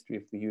history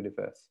of the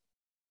universe.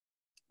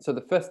 So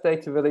the first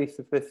data release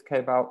of this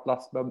came out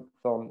last month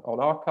on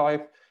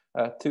arXiv,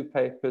 2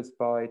 papers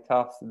by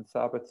Tass and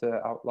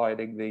Sabater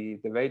outlining the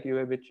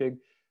radio imaging,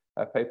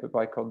 a paper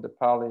by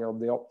Kondapalli on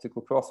the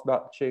optical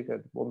cross-matching,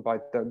 and one by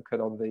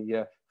Duncan on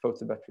the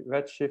photometric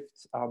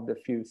redshifts, and a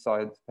few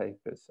science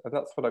papers. And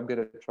that's what I'm going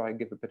to try and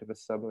give a bit of a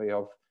summary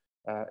of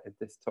in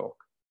this talk.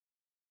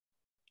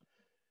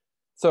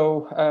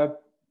 So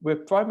we're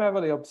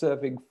primarily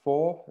observing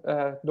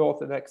 4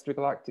 northern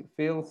extragalactic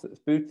fields. That's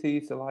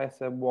Bootes, Elias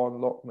M1,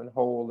 Lockman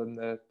Hole, and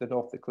the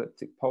North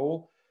Ecliptic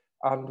Pole.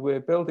 And we're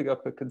building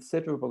up a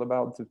considerable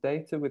amount of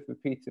data with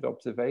repeated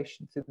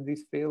observations in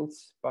these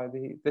fields. By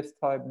this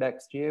time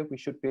next year, we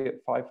should be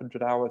at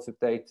 500 hours of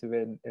data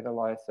in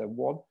Elias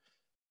M1.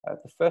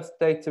 The first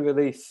data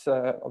release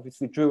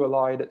obviously drew a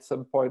line at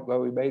some point where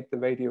we made the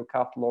radio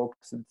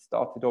catalogs and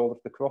started all of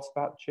the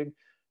cross-matching.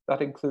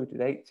 That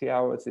included 80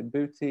 hours in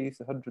Bootes,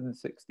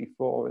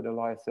 164 in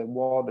Elias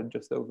M1, and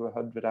just over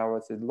 100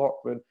 hours in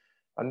Lockman.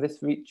 And this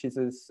reaches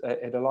us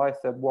in Elias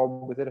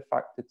M1 within a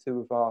factor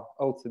 2 of our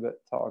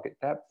ultimate target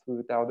depth. We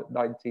were down at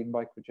 19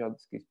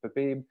 microjanskis per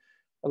beam,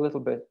 a little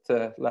bit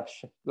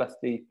less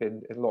deep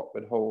in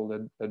Lockman Hole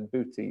and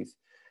Bootes.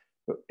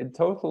 But in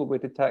total, we're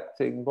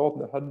detecting more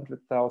than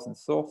 100,000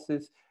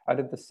 sources. And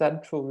in the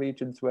central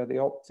regions where the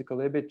optical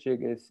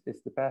imaging is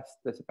the best,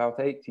 there's about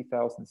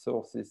 80,000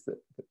 sources that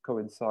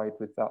coincide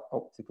with that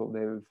optical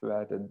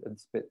near-infrared and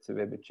Spitzer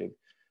imaging.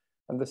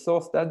 And the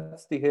source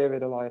density here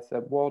in Elias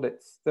M1,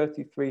 it's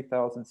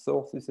 33,000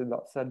 sources in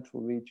that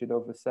central region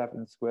over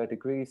 7 square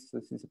degrees. So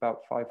this is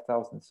about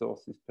 5,000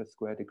 sources per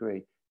square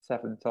degree,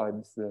 7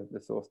 times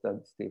the source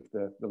density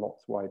of the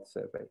lots-wide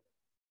survey.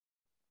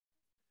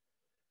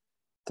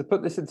 To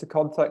put this into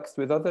context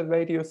with other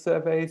radio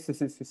surveys,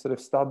 this is the sort of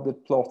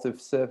standard plot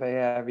of survey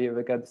area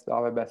against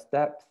RMS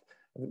depth.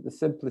 I think the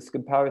simplest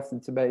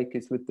comparison to make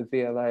is with the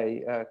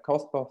VLA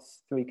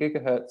Cosmos 3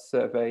 gigahertz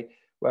survey,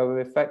 where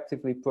we're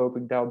effectively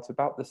probing down to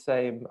about the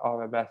same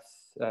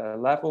RMS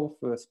level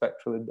for a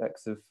spectral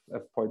index of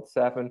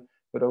 0.7,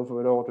 but over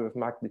an order of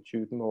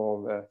magnitude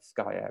more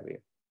sky area.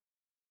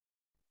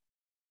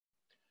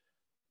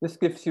 This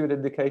gives you an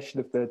indication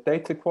of the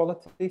data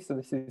quality. So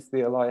this is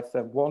the Elias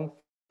M1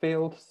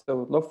 field.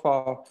 So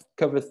LOFAR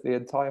covers the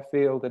entire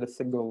field in a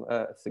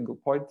single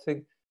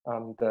pointing.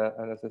 And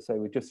as I say,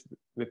 we're just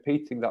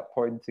repeating that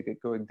pointing and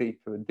going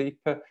deeper and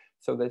deeper.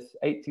 So there's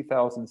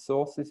 80,000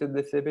 sources in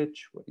this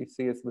image. What you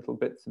see is little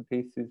bits and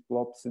pieces,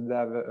 blobs in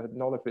there,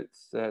 none of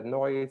it's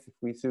noise. If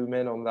we zoom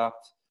in on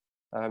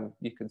that,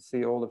 you can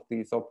see all of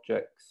these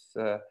objects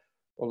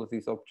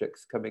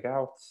coming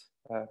out,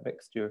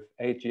 mixture of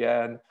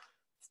AGN,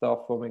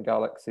 star-forming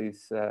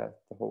galaxies, the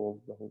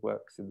whole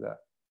works in there.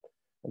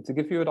 And to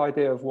give you an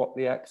idea of what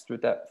the extra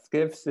depth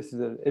gives, this is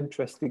an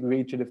interesting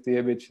region of the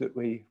image that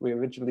we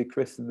originally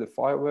christened the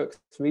fireworks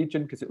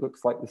region, because it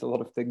looks like there's a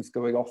lot of things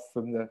going off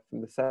from the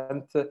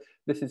center.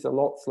 This is a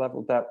LOTS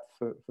level depth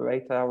for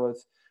 8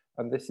 hours.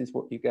 And this is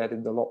what you get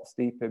in the LOTS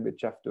deep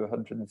image after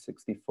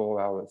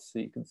 164 hours. So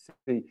you can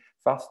see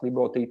vastly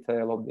more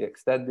detail on the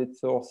extended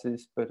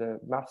sources, but a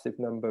massive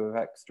number of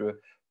extra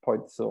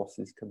point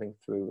sources coming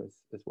through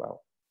as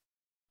well.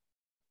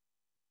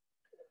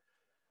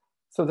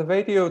 So the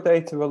radio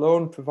data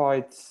alone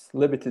provides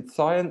limited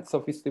science.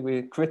 Obviously,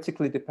 we're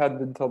critically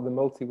dependent on the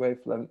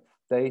multi-wavelength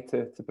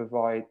data to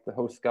provide the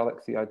host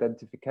galaxy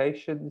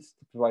identifications,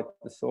 to provide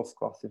the source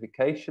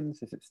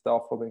classifications, is it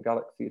star-forming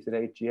galaxies in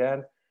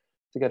AGN,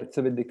 to get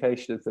some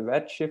indication of the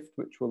redshift,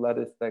 which will let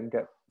us then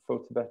get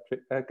photometric,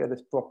 get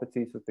us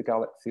properties of the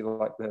galaxy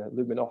like the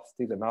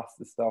luminosity, the mass,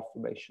 the star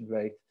formation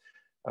rate,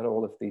 and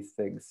all of these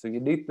things. So you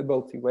need the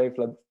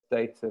multi-wavelength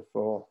data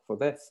for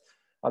this.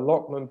 And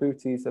Lockman,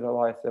 Bootes, and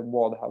Elias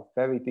M1 have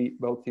very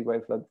deep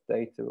multi-wavelength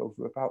data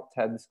over about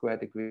 10 square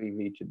degree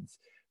regions,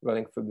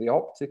 running from the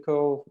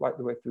optical, right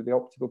the way through the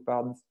optical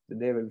bands, the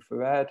near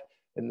infrared,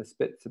 in the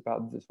Spitzer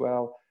bands as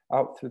well,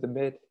 out through the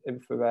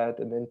mid-infrared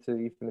and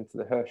even into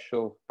the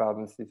Herschel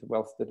bands. These are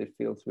well-studied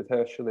fields with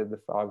Herschel in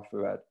the far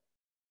infrared.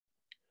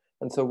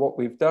 And so what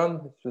we've done,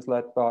 which was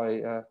led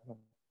by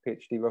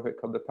PhD Rohit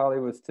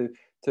Kondapalli, was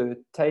to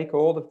take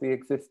all of the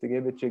existing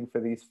imaging for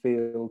these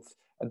fields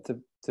and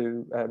to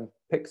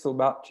pixel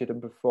match it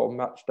and perform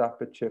matched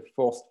aperture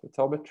forced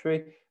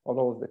photometry on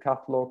all of the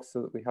catalogs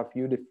so that we have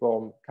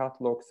uniform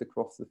catalogs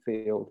across the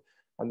field.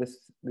 And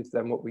this is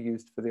then what we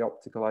used for the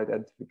optical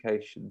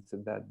identifications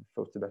and then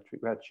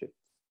photometric redshift.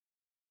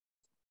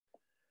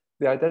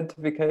 The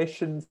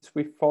identifications,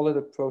 we followed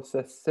a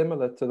process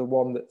similar to the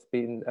one that's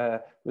been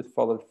was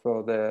followed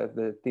for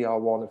the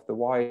DR1 of the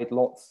wide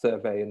lots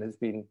survey and has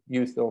been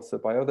used also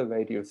by other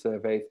radio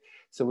surveys.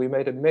 So we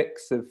made a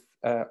mix of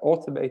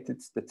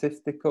automated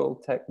statistical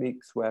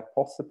techniques where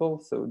possible.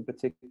 So in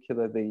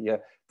particular,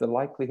 the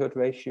likelihood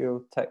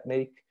ratio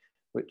technique,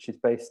 which is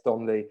based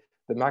on the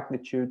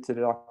magnitudes, and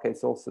in our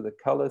case also the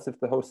colors of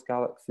the host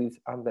galaxies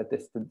and their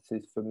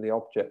distances from the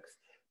objects,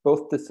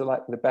 both to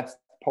select the best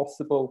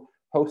possible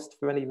host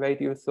for any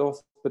radio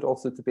source, but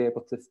also to be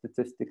able to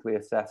statistically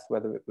assess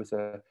whether it was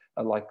a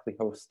likely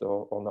host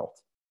or not.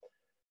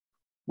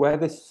 Where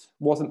this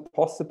wasn't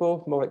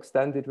possible, more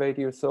extended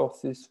radio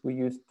sources, we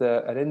used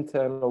an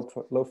internal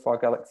LOFAR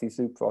Galaxy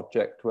Zoo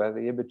project where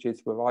the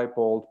images were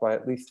eyeballed by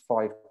at least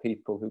 5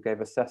 people who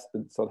gave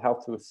assessments on how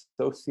to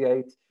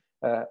associate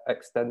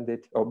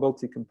extended or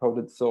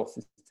multi-component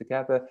sources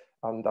together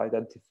and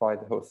identify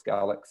the host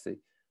galaxy.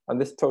 And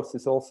this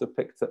process also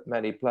picked up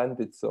many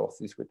blended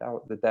sources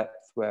without the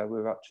depth, where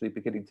we're actually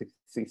beginning to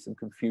see some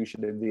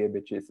confusion in the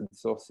images and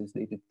sources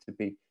needed to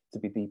be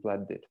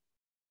de-blended.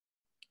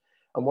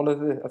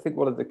 And I think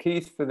one of the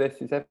keys for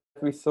this is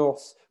every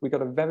source, we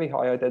got a very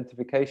high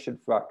identification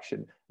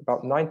fraction.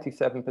 About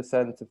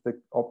 97% of the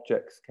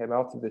objects came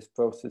out of this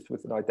process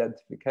with an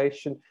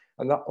identification.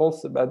 And that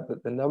also meant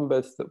that the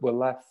numbers that were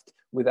left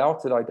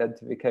without an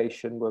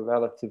identification were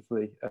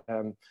relatively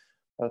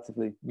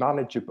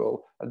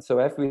manageable. And so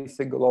every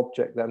single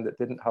object then that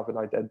didn't have an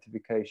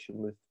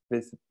identification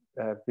was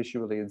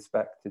visually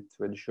inspected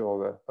to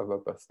ensure a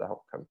robust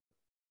outcome.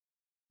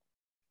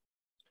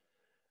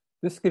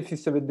 This gives you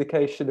some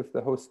indication of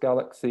the host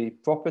galaxy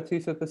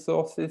properties of the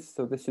sources.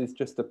 So this is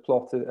just a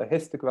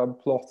histogram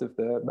plot of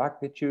the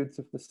magnitudes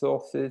of the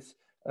sources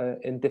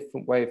in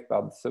different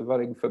wavebands. So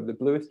running from the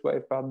bluest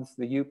wavebands,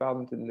 the U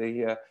band in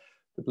the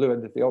blue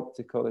end of the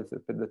optical is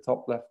up in the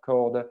top left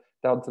corner,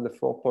 down to the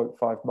 4.5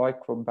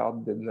 micron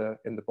band in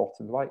the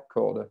bottom right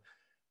corner.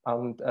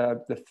 And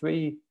the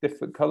 3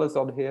 different colors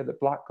on here, the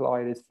black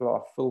line is for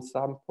our full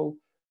sample.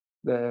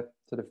 The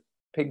sort of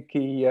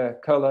pinky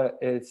color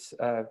is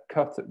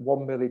cut at 1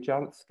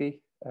 millijansky,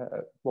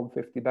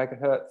 150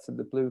 megahertz, and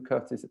the blue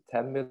cut is at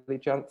 10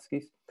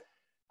 millijanskys.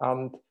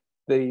 And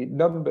the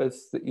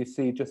numbers that you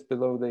see just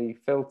below the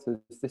filters,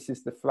 this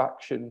is the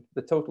fraction,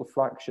 the total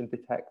fraction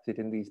detected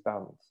in these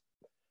bands.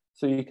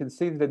 So you can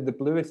see that in the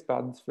bluest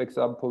bands, for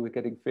example, we're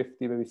getting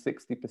 50, maybe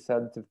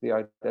 60% of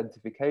the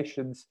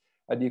identifications.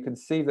 And you can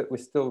see that we're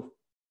still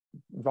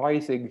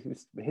rising,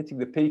 hitting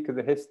the peak of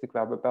the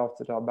histogram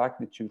about at our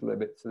magnitude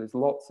limit. So there's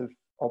lots of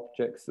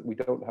objects that we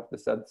don't have the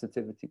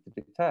sensitivity to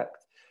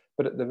detect.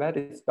 But at the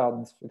reddest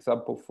bands, for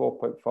example,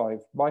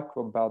 4.5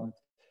 micron band,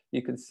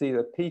 you can see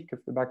the peak of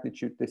the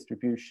magnitude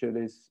distribution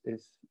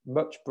is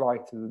much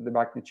brighter than the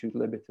magnitude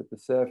limit of the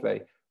survey.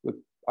 We're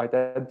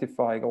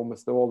identifying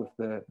almost all of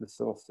the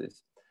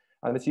sources.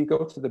 And as you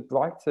go to the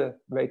brighter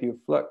radio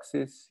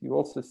fluxes, you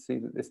also see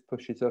that this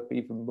pushes up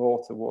even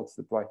more towards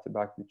the brighter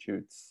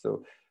magnitudes.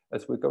 So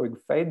as we're going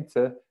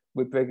fainter,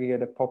 we're bringing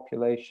in a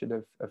population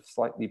of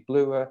slightly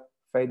bluer,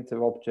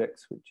 fainter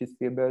objects, which is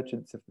the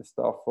emergence of the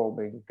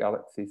star-forming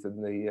galaxies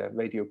and the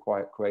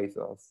radio-quiet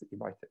quasars that you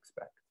might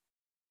expect.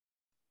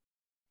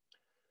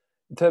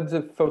 In terms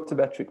of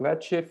photometric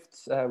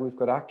redshifts, we've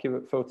got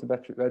accurate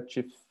photometric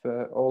redshifts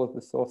for all of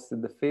the sources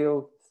in the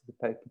field. This is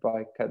a paper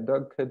by Ken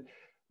Duncan,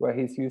 where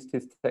he's used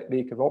his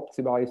technique of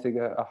optimizing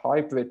a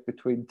hybrid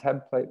between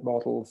template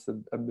models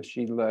and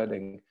machine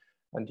learning.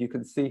 And you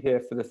can see here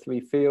for the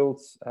 3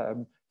 fields,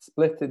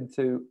 split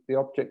into the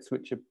objects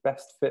which are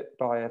best fit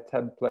by a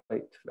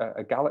template,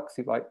 a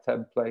galaxy-like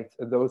template,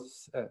 and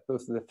those are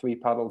the 3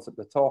 panels at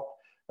the top,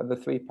 and the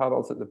 3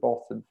 panels at the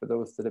bottom for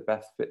those that are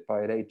best fit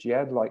by an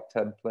AGN-like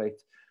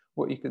template.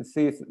 What you can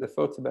see is that the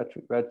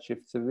photometric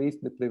redshifts are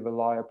reasonably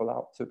reliable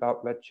out to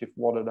about redshift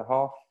 1.5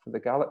 for the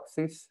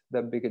galaxies,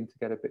 then begin to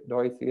get a bit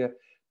noisier.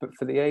 But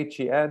for the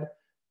AGN,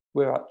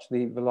 we're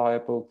actually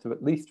reliable to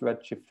at least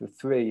redshift of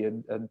 3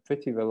 and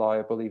pretty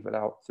reliable even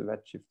out to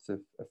redshifts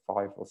of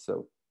 5 or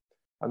so.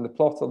 And the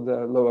plot on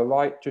the lower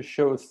right just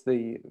shows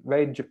the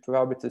range of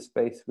parameter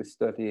space we're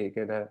studying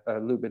in a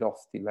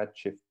luminosity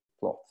redshift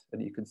plot.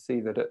 And you can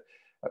see that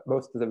at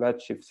most of the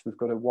redshifts, we've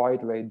got a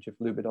wide range of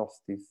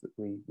luminosities that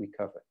we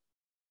cover.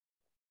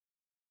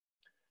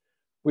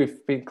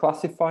 We've been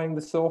classifying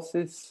the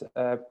sources,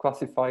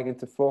 classifying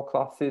into 4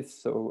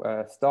 classes.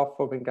 So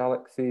star-forming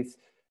galaxies,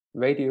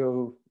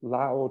 radio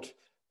loud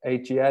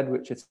AGN,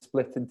 which is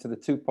split into the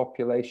 2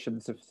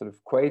 populations of sort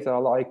of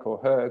quasar-like or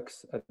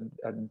HERGs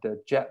and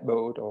jet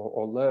mode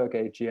or LERG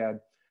AGN.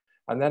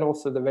 And then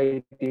also the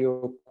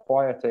radio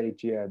quiet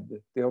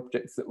AGN, the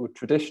objects that would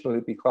traditionally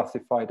be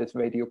classified as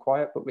radio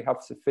quiet, but we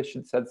have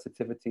sufficient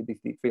sensitivity in these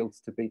deep fields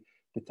to be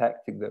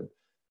detecting them.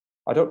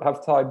 I don't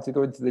have time to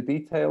go into the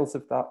details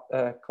of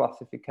that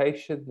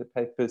classification. The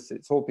papers,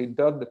 it's all been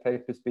done, the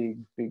paper's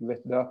being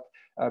written up,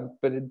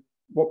 but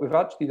what we've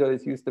actually done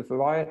is used a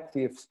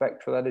variety of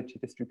spectral energy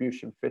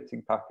distribution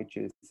fitting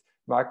packages,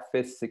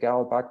 MagFIS,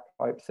 Segal,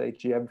 Bagpipes,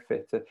 AGM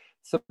fitter,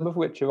 some of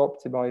which are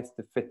optimized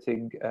to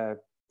fitting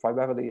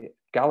primarily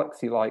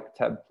galaxy-like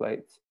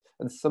templates,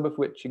 and some of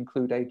which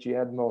include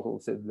AGN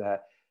models in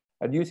there.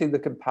 And using the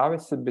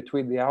comparison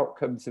between the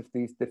outcomes of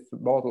these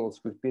different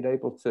models, we've been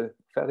able to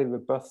fairly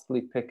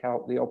robustly pick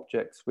out the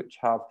objects which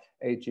have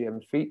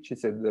AGN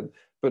features in them,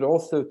 but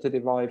also to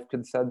derive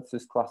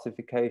consensus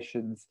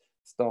classifications,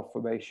 star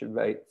formation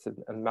rates,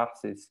 and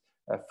masses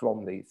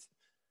from these.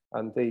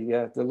 And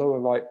the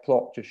lower right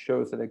plot just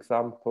shows an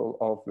example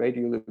of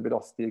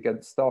radioluminosity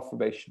against star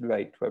formation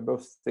rate, where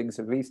most things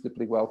are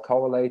reasonably well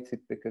correlated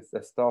because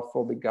they're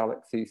star-forming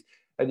galaxies.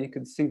 And you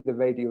can see the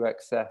radio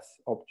excess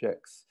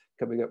objects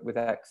coming up with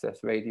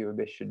excess radio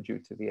emission due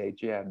to the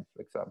AGN,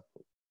 for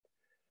example.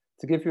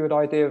 To give you an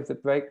idea of the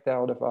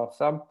breakdown of our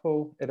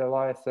sample, in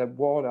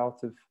LISM1,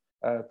 out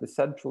of the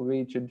central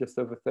region, just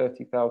over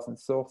 30,000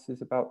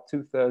 sources, about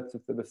 2/3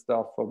 of them are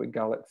star-forming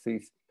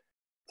galaxies,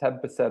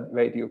 10%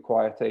 radio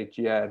quiet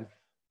AGN,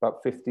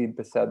 about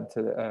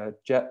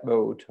 15% jet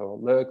mode or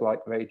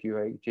Lurg-like radio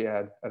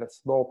AGN, and a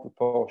small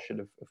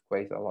proportion of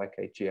quasar-like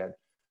AGN,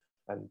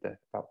 and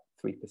about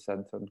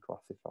 3%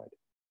 unclassified.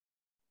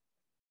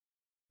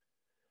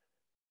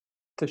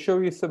 To show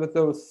you some of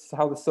those,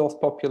 how the source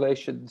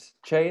populations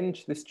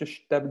change, this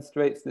just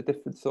demonstrates the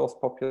different source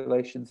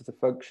populations as a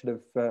function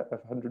of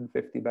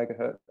 150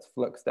 megahertz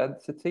flux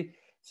density.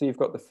 So you've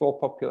got the four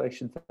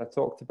populations that I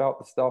talked about,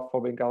 the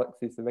star-forming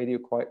galaxies, the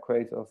radio-quiet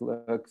quasars,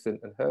 Lurgs, and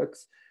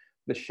Hergs.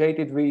 The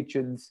shaded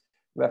regions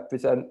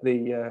represent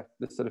the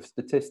sort of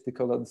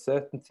statistical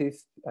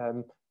uncertainties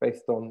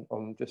based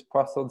on just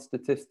Poisson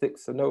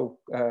statistics, so no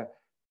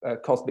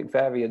cosmic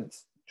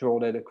variance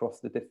drawn in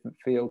across the different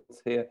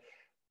fields here.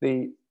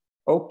 The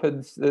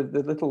opens, the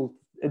little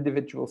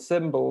individual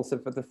symbols are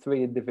for the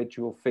three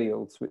individual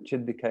fields, which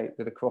indicate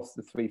that across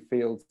the three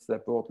fields, they're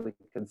broadly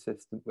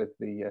consistent with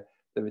the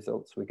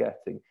results we're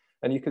getting.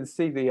 And you can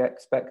see the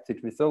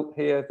expected result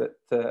here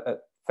that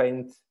at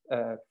faint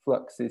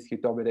fluxes, you're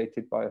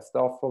dominated by a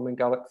star-forming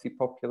galaxy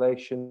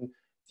population.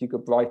 As you go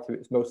brighter,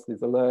 it's mostly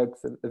the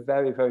Lurgs, and at the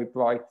very, very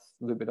bright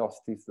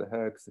luminosities, the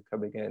Hergs are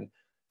coming in.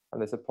 And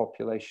there's a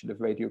population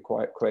of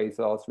radio-quiet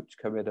quasars which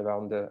come in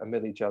around a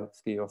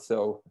millijansky or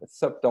so. It's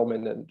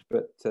subdominant,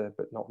 but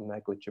not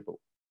negligible.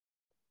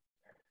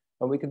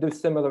 And we can do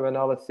similar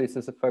analysis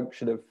as a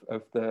function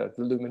of the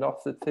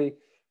luminosity,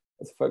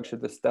 as a function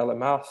of the stellar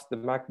mass, the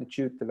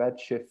magnitude, the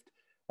redshift,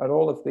 and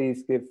all of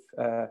these give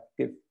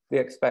the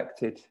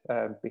expected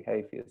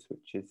behaviors,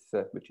 which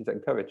is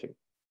encouraging.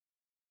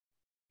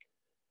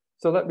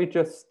 So let me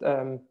just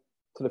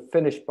sort of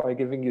finish by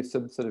giving you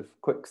some sort of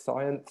quick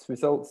science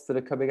results that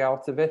are coming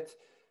out of it.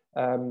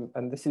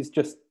 And this is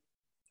just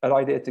an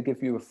idea to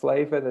give you a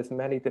flavor. There's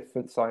many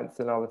different science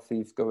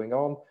analyses going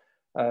on.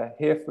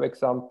 Here, for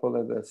example,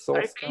 are the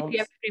source counts. You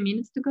have 3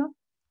 minutes to go.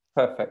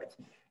 Perfect.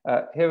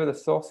 Here are the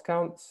source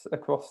counts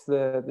across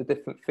the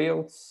different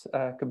fields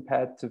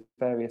compared to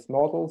various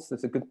models.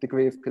 There's a good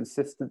degree of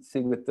consistency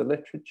with the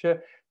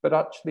literature, but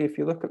actually, if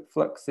you look at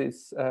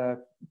fluxes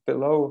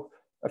below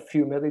a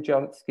few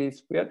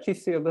millijanskys, we actually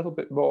see a little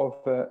bit more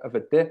of a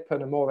dip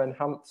and a more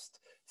enhanced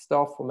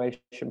star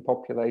formation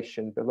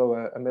population below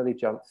a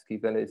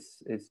millijansky than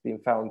is being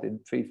found in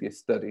previous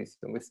studies.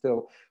 And we're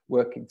still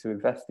working to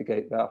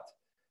investigate that.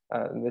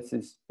 And this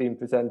is being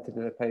presented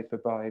in a paper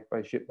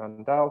by Jip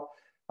Mandal.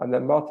 And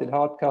then Martin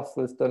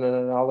Hardcastle has done an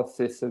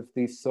analysis of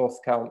these source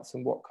counts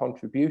and what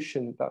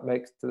contribution that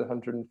makes to the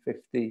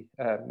 150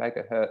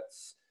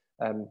 megahertz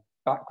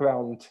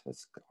background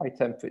as high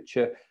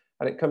temperature.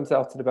 And it comes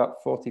out at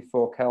about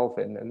 44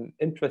 Kelvin. And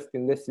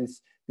interesting, this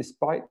is,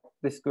 despite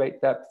this great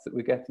depth that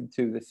we're getting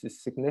to, this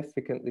is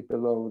significantly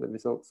below the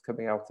results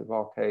coming out of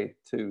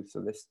RK2. So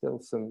there's still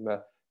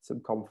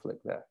some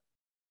conflict there.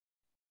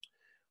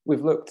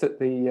 We've looked at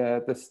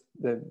the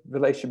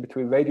relation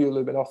between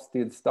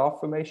radioluminosity and star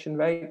formation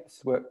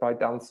rates, work by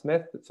Dan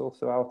Smith, that's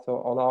also out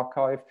on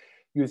arXiv,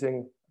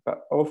 using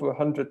about over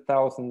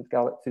 100,000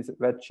 galaxies at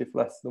redshift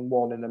less than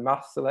 1 in a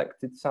mass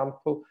selected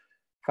sample,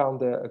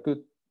 found a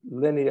good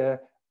linear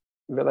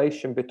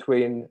relation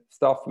between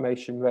star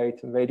formation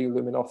rate and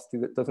radioluminosity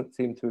that doesn't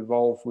seem to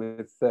evolve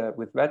with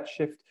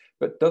redshift,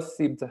 but does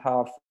seem to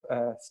have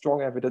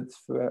strong evidence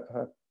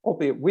for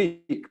albeit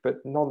weak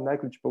but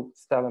non-negligible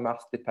stellar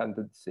mass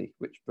dependency,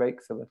 which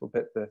breaks a little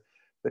bit the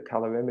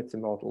calorimeter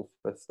model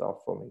for star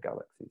forming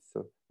galaxies.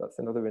 So that's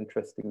another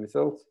interesting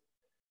result.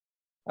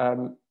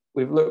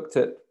 We've looked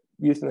at,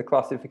 using the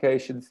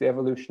classifications, the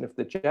evolution of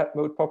the jet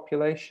mode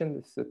population.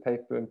 This is a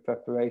paper in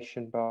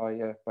preparation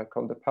by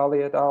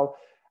Kondapalli et al.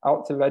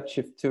 Out to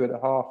redshift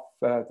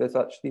 2.5, there's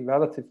actually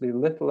relatively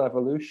little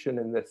evolution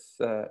in this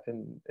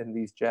in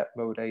these jet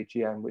mode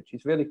AGM, which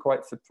is really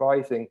quite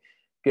surprising,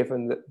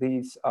 given that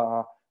these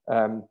are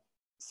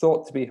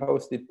thought to be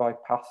hosted by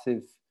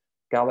passive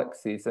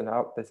galaxies, and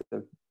there's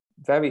a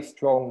very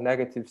strong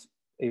negative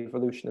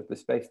evolution of the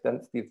space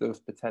density of those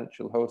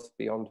potential hosts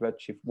beyond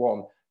redshift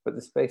 1. But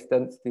the space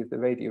density of the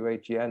radio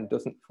AGN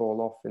doesn't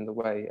fall off in the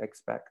way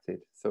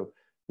expected. So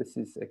this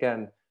is,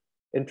 again,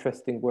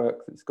 interesting work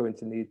that's going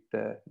to need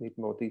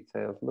more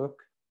detailed look.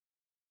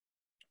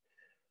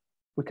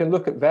 We can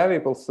look at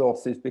variable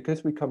sources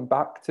because we come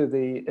back to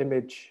the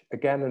image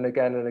again and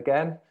again and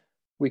again.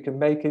 We can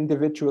make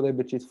individual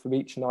images from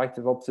each night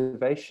of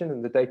observation,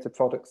 and the data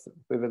products that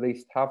we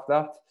released have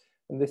that.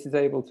 And this is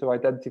able to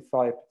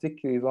identify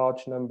particularly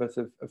large numbers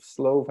of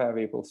slow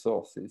variable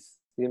sources.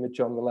 The image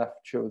on the left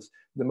shows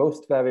the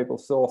most variable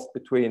source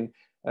between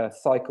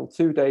cycle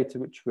 2 data,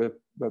 which were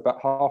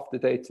about half the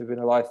data in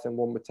SALF-VII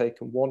were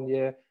taken 1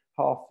 year,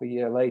 half a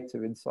year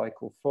later in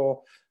cycle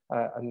 4.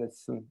 And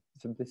there's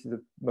this is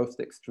the most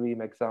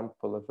extreme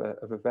example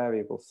of a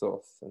variable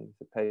source, and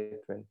the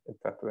paper in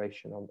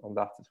preparation on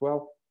that as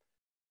well.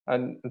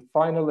 And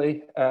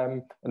finally,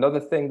 another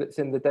thing that's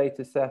in the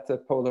data set are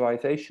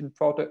polarization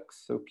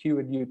products. So Q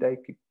and U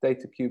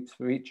data cubes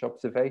for each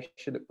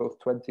observation at both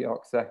 20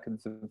 arc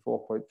seconds and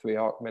 4.3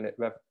 arc minute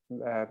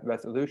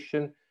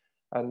resolution.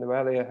 And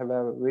Noelia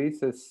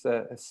Herrera-Ruiz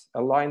has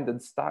aligned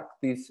and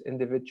stacked these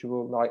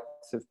individual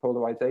nights of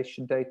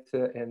polarization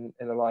data in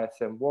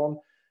SALF-VII,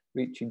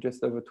 reaching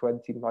just over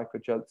 20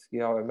 microjunsky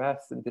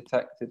RMS, and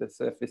detected a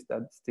surface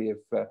density of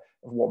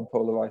 1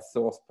 polarized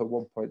source per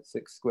 1.6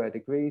 square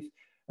degrees.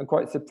 And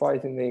quite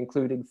surprisingly,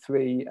 including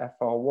 3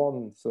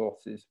 FR1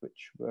 sources,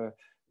 which were,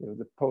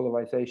 the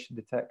polarization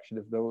detection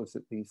of those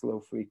at these low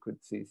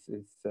frequencies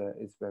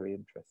is very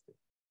interesting.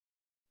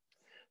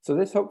 So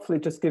this hopefully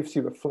just gives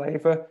you a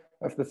flavor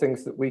of the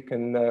things that we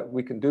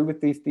can do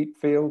with these deep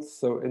fields.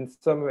 So in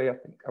summary, I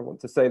think I want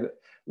to say that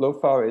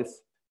LOFAR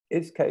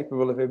is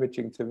capable of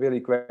imaging to really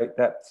great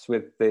depths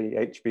with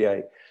the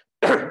HBA.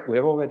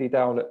 We're already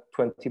down at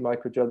 20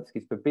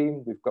 microjunskies per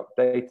beam. We've got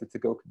data to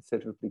go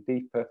considerably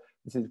deeper.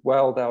 This is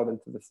well down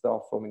into the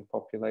star-forming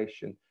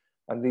population.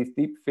 And these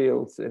deep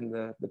fields in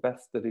the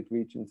best studied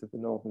regions of the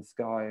northern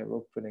sky are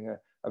opening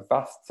a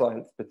vast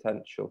science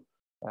potential.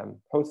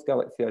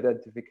 Host-galaxy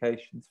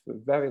identifications for a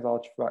very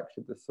large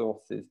fraction of the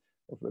sources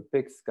over a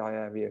big sky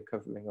area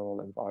covering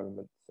all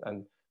environments.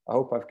 And I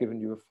hope I've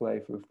given you a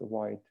flavor of the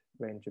wide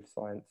range of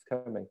science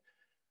coming.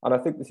 And I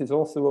think this is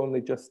also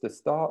only just a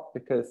start,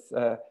 because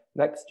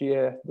next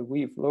year, the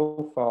WEAVE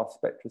LOFAR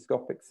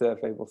spectroscopic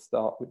survey will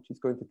start, which is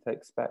going to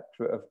take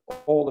spectra of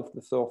all of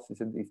the sources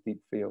in these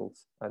deep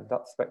fields. And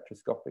that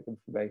spectroscopic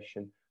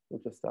information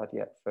will just add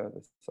yet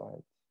further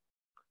science.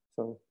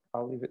 So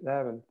I'll leave it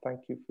there, and thank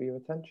you for your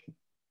attention.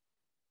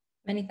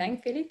 Many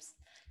thanks, Philips.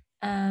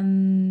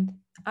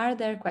 Are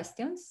there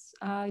questions?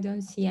 I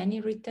don't see any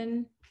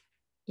written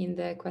in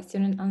the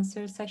question and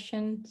answer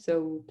session,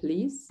 so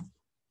please,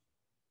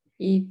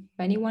 if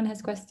anyone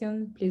has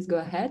questions, please go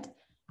ahead.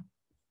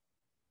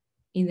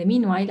 In the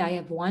meanwhile, I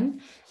have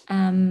one.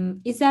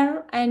 Is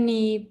there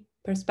any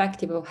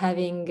perspective of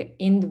having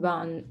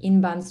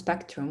in-band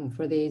spectrum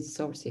for these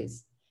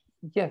sources?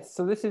 Yes,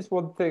 so this is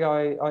one thing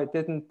I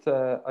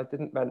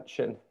didn't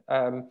mention.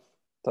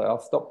 So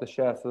I'll stop the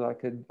share so that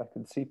I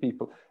can see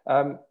people.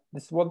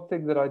 This is one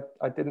thing that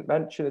I didn't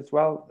mention as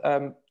well.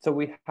 So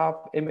we have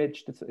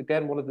imaged,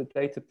 again, one of the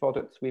data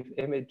products, we've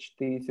imaged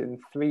these in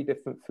 3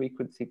 different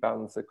frequency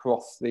bands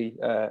across the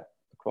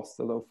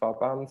LOFAR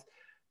bands.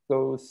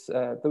 Those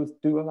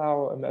do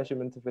allow a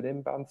measurement of an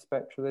in-band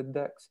spectral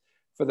index.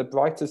 For the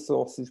brighter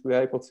sources,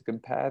 we're able to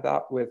compare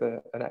that with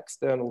an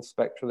external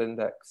spectral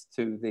index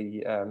to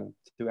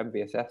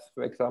MVSS,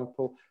 for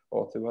example,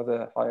 or to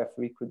other higher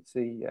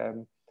frequency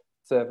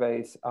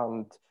surveys,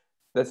 and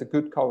there's a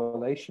good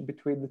correlation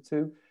between the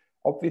two.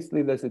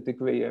 Obviously, there's a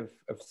degree of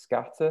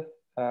scatter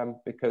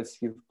because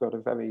you've got a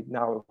very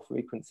narrow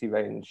frequency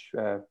range,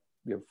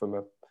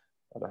 from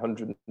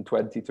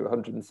 120 to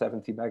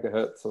 170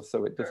 megahertz or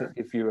so. It doesn't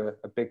give you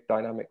a big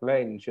dynamic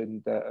range,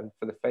 and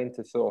for the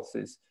fainter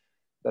sources,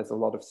 there's a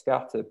lot of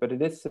scatter, but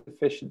it is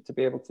sufficient to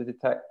be able to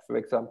detect, for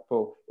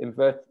example,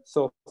 invert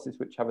sources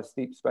which have a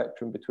steep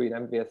spectrum between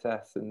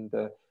MVSS and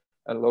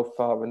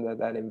LOFAR, and they're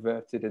then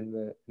inverted in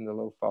the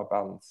LOFAR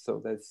bands.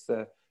 So there's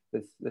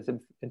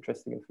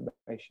interesting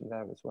information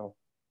there as well.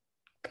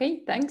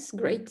 Okay, thanks,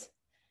 great.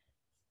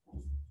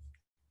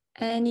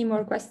 Any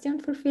more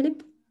questions for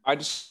Philip? I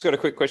just got a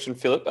quick question,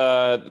 Philip.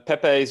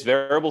 Pepe's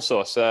variable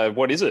source,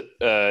 what is it?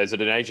 Is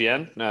it an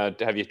AGN?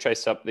 Have you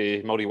traced up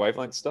the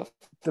multi-wavelength stuff?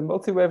 The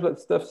multi-wavelength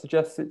stuff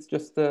suggests it's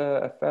just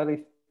a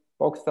fairly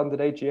bog standard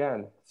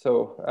AGN.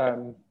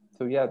 So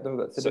yeah, no,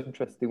 that's an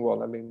interesting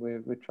one. I mean,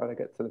 we're trying to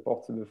get to the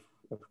bottom of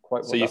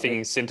quite. So you're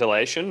thinking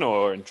scintillation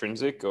or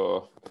intrinsic,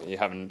 or you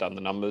haven't done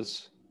the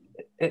numbers?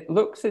 It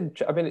looks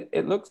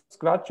it looks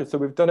gradual. So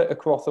we've done it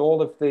across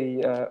all of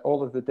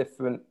the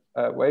different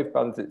wave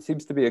bands. It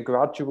seems to be a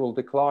gradual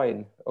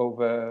decline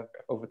over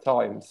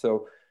time.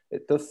 So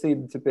it does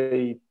seem to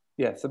be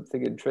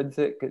something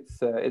intrinsic.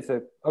 It's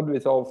an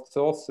unresolved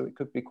source, so it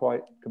could be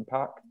quite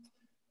compact.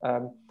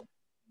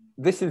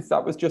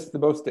 That was just the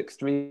most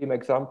extreme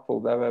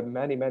example. There are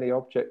many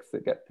objects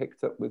that get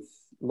picked up with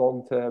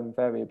long-term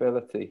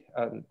variability,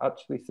 and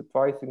actually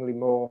surprisingly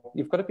more.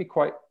 You've got to be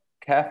quite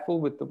careful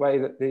with the way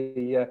that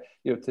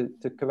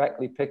to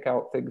correctly pick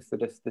out things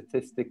that are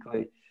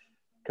statistically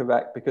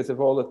correct because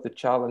of all of the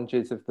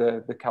challenges of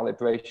the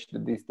calibration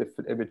of these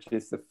different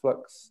images, the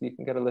flux, you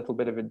can get a little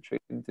bit of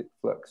intrinsic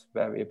flux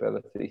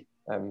variability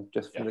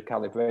just from the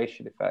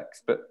calibration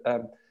effects. But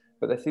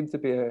there seems to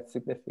be a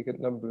significant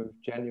number of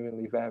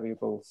genuinely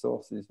variable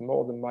sources,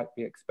 more than might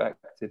be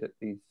expected at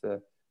these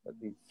sort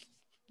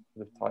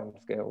of time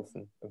scales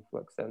and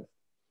flux sense.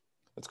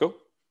 That's cool.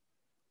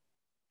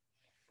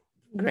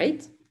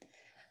 Great.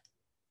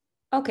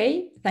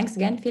 Okay, thanks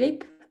again,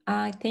 Philip.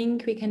 I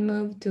think we can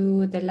move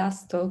to the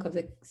last talk of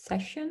the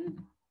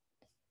session.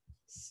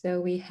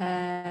 So we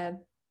have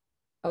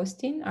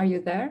Austin, are you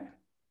there?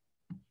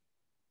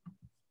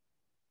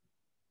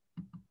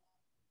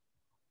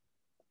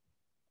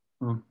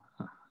 Oh,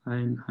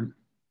 hi,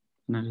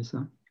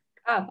 Annalisa.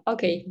 Ah,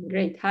 okay,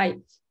 great, hi.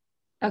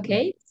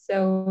 Okay,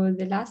 so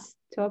the last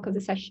talk of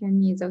the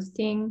session is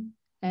Austin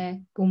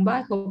Gumba.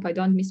 I hope I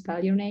don't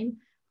misspell your name.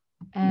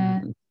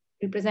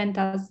 Will present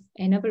us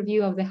an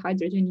overview of the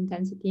hydrogen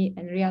intensity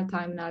and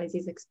real-time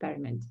analysis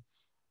experiment.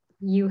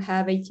 You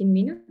have 17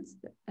 minutes,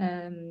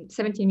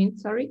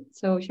 sorry.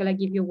 So shall I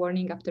give you a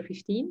warning after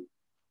 15?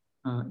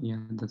 Yeah,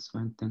 that's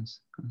fine,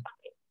 thanks.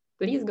 Okay.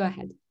 Please go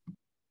ahead.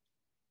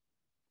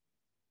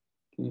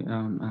 Okay,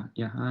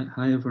 yeah,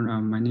 hi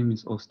everyone. My name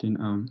is Austin.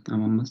 I'm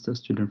a master's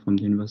student from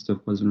the University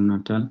of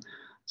KwaZulu-Natal.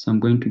 So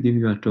I'm going to give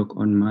you a talk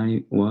on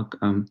my work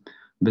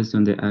based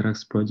on the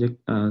IRAX project.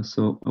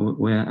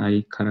 Where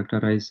I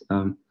characterize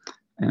and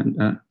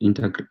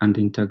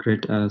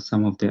integrate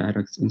some of the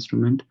IRAX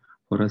instrument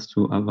for us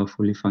to have a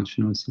fully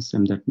functional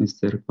system that meets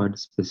the required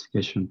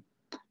specification.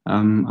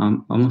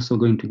 I'm also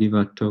going to give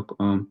a talk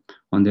on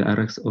the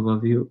IRAX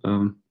overview.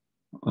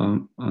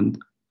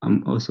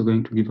 I'm also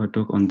going to give a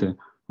talk on the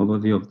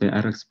overview of the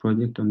IRAX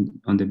project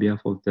on the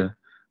behalf of the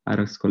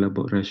IRAX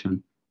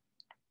collaboration.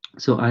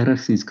 So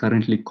IRAX is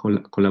currently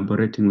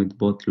collaborating with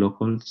both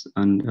locals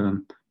and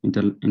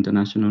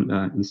international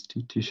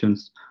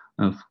institutions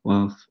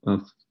for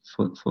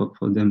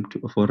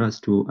us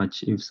to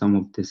achieve some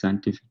of the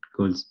scientific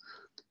goals.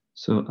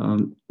 So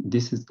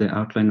this is the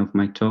outline of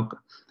my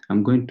talk.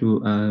 I'm going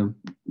to,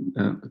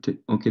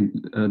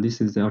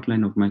 this is the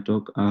outline of my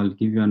talk. I'll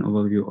give you an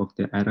overview of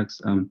the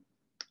IRAX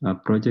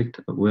project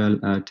where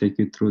I'll take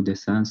you through the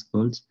science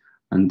goals,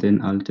 and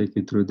then I'll take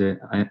you through the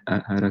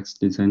IRAX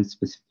design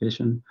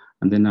specification,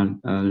 and then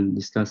I'll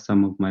discuss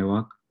some of my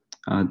work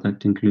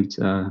that includes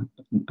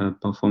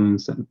performing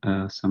some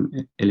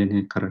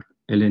LNA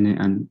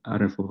and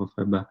RF over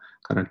fiber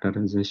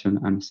characterization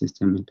and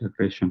system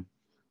integration.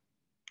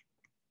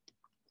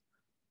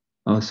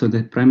 So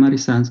the primary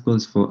science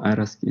goals for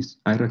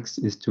IRAX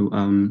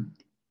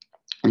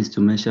is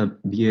to measure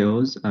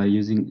BAOs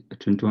using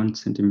 21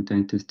 centimeter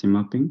intensity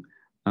mapping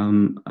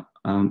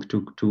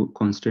to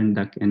constrain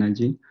dark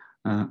energy,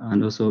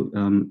 and also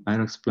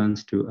IRAX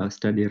plans to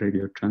study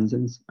radio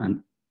transients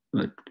and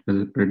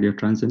radio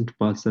transient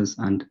pulses,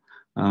 and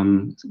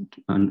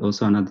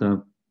also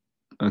another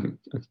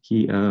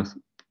key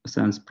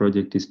science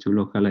project is to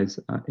localize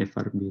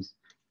FRBs.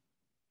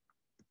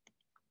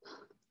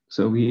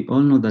 So we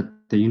all know that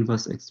the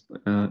universe is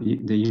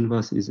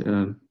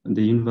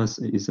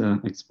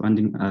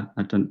expanding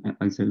at an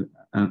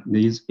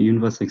the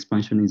universe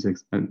expansion is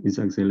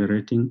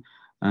accelerating,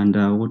 and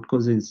what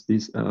causes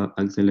this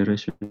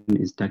acceleration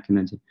is dark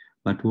energy.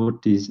 But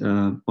what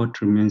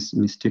remains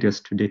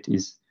mysterious to date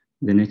is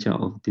the nature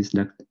of this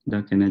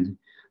dark energy.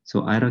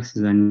 So IRAX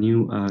is a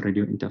new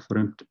radio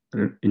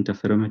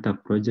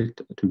interferometer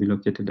project to be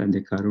located at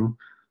the Karoo,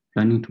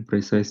 planning to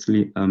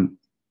precisely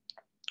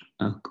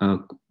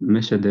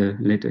measure the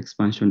late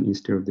expansion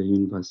history of the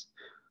universe.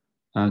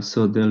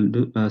 So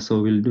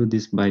we'll do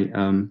this by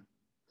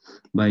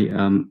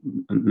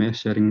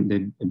measuring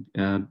the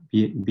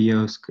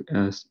BIOS.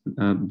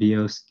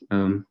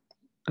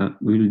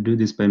 We'll do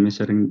this by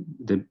measuring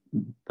the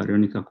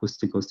baryonic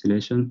acoustic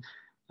oscillation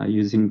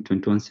using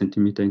 21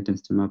 centimeter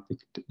intensity mapping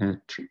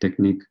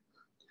technique.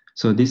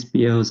 So these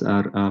BIOS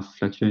are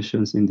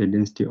fluctuations in the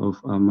density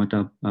of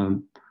matter.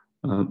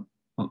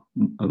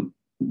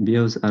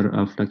 BIOS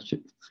are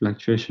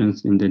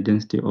fluctuations in the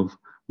density of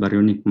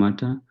baryonic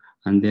matter,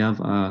 and they have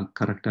a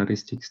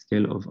characteristic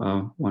scale of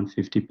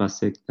 150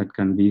 parsec that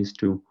can be used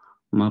to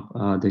map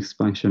the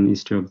expansion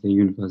history of the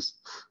universe.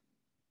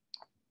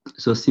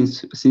 So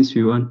since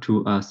we want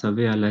to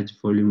survey a large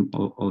volume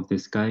of the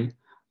sky,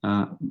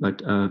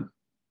 but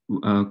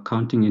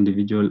counting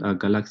individual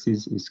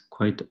galaxies is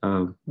quite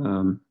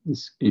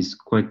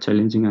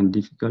challenging and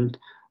difficult.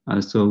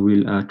 So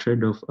we'll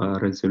trade off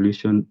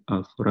resolution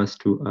for us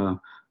to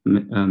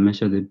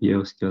measure the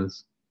BIO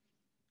scales.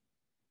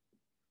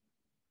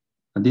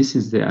 This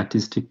is the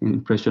artistic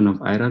impression of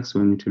IRAX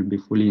when it will be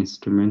fully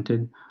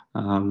instrumented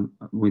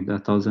with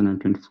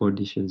 1,024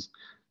 dishes.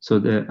 So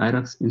the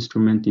IRAX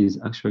instrument is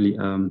actually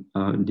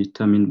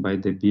determined by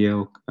the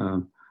BIO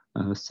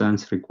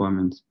science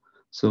requirements.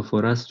 So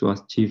for us to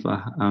achieve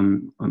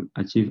higher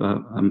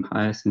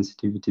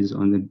sensitivities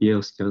on the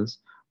BIO scales,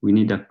 we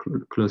need a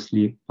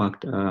closely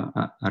packed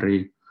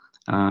array,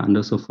 and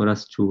also for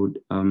us to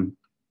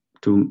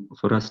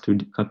for us to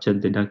capture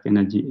the dark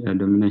energy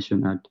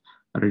domination at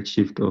a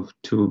redshift of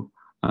 2.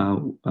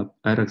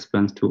 IRAX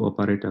plans to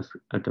operate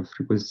at a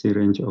frequency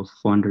range of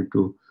 400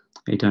 to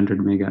 800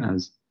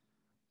 megahertz.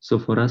 So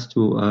for us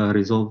to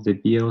resolve the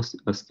BO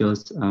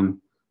scales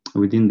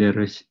within the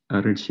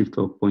redshift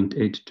of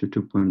 0.8 to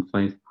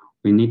 2.5,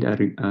 we need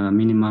a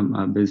minimum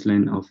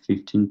baseline of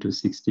 15 to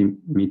 60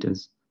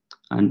 meters.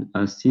 And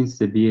since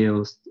the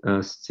BAO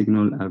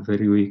signal are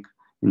very weak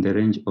in the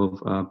range of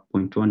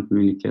 0.1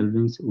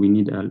 millikelvins, we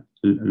need a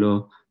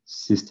low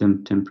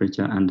system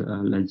temperature and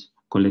a large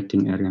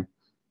collecting area.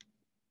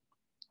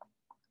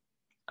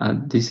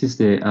 This is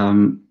the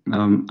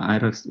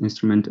IRAX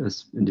instrument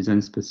as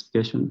design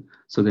specification.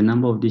 So the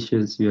number of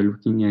dishes we are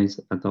looking at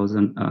is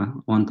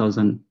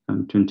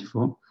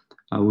 1024.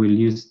 We'll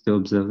use the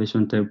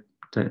observation type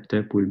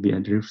will be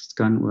a drift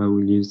scan, where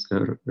we'll use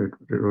a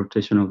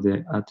rotation of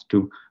the Earth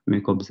to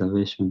make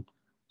observation.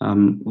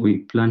 We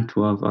plan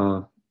to have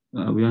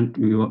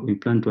we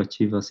plan to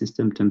achieve a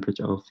system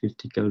temperature of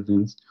 50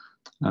 kelvins,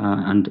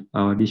 and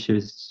our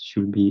dishes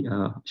should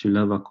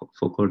have a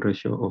focal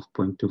ratio of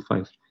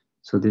 0.25.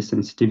 So the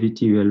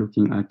sensitivity we are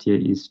looking at here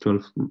is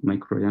 12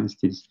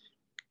 microyanskis.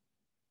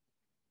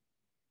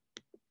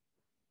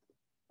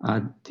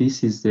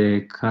 This is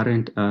the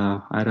current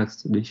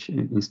IRAX dish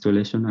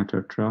installation at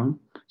our trial.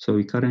 So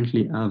we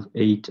currently have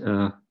 8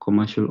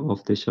 commercial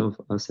off-the-shelf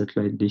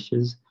satellite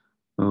dishes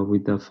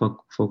with a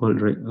focal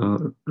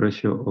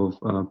ratio of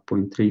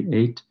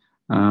 0.38.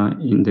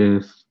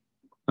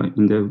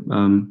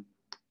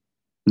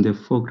 In the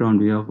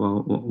foreground, we have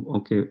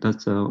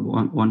that's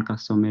one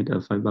custom-made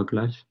fiber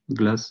glass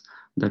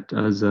that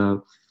has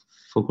a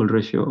focal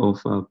ratio of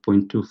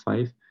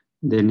 0.25.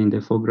 Then in the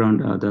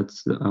foreground,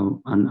 that's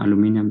an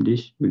aluminum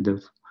dish with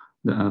it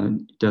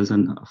has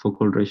a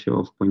focal ratio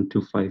of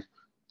 0.25.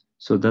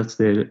 So that's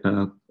the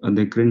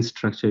green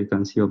structure you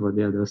can see over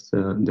there. That's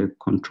the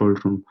control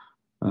room.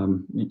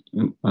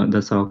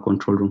 That's our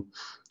control room.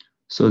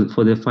 So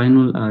for the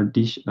final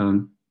dish,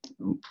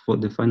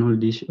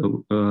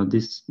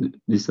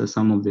 these are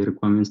some of the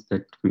requirements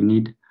that we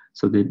need.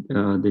 So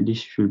the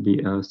dish should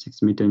be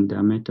 6 meters in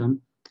diameter.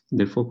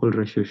 The focal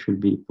ratio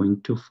should be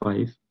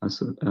 0.25,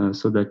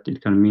 so that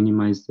it can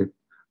minimize the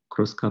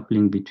cross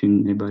coupling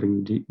between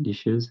neighboring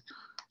dishes.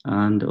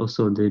 And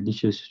also the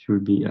dishes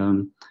should be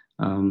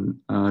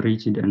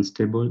rigid and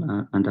stable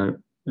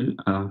under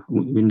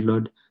wind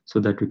load,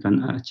 so that we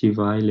can achieve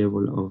a high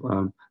level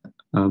of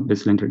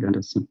baseline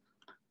redundancy.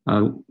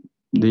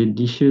 The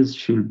dishes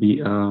should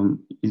be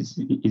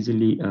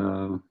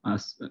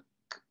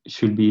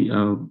should be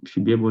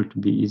able to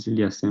be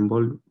easily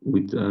assembled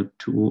with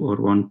 2 or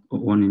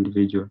one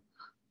individual,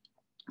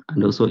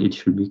 and also it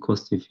should be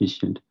cost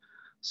efficient.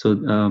 So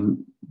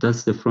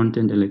that's the front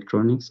end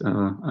electronics,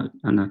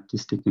 an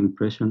artistic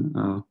impression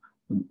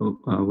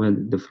where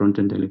the front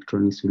end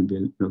electronics will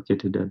be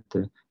located at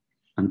the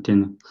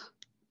antenna.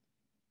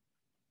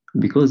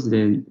 Because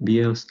the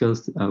BAO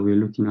scales we're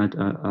looking at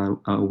are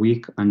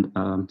weak and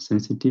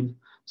sensitive,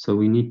 so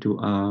we need to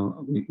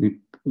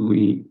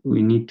we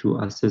need to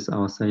assess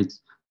our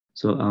sites.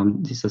 So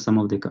these are some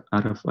of the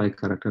RFI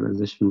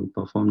characterization we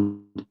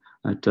performed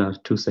at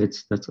 2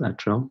 sites. That's at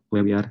trial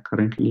where we are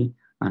currently,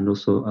 and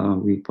also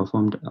we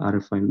performed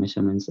RFI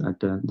measurements at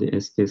the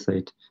SK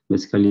site.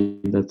 Basically,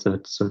 that's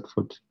at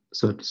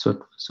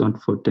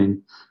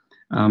SALF-10.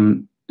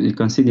 You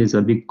can see there's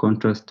a big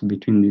contrast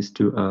between these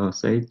 2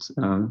 sites.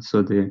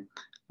 So the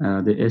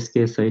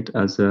SK site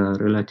has a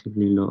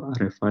relatively low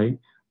RFI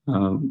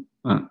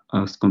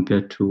as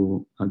compared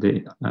to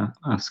the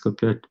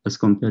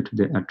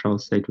trial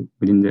site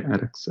within the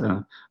IRAX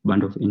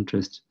band of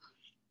interest.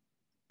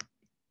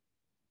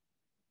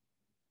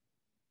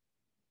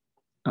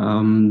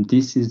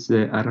 This is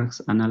the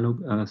IRAX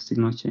analog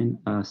signal chain.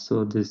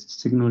 So the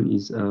signal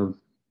is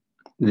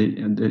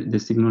the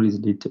signal is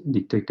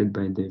detected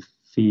by the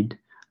feed,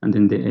 and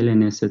then the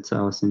LNA sets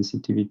our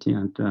sensitivity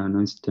and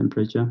noise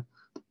temperature,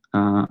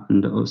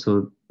 and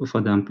also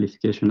further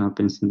amplification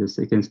happens in the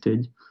second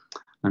stage.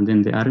 And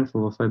then the RF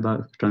over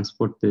fiber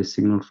transport the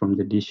signal from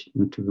the dish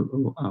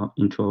into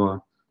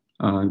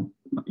our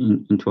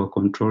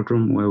control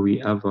room, where we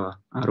have a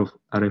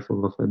RF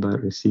over fiber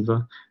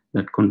receiver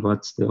that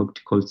converts the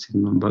optical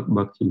signal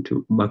back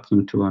into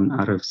an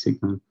RF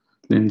signal.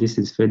 Then this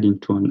is fed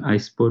into an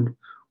iSpod,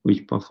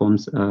 which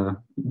performs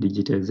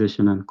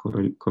digitization and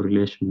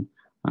correlation,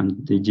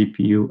 and the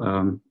GPU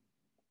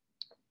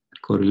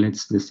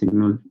correlates the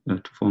signal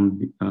to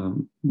form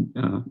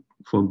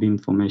for beam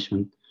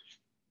formation.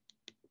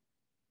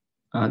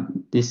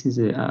 This is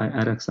a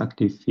IRAX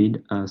active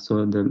feed.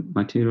 So the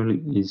material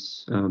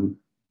is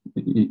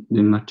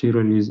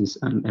uses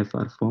an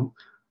FR4,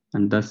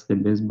 and that's the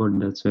baseboard.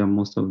 That's where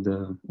most of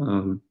the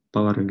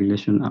power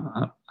regulation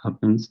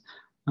happens.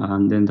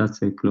 And then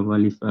that's a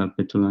cloverleaf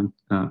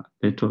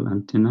petal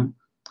antenna.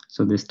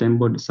 So the stem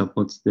board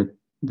supports the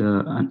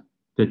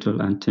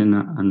petal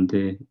antenna and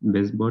the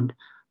baseboard.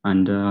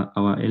 and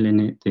our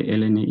LNA, the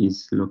LNA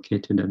is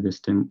located at the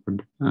stem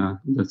board. Okay.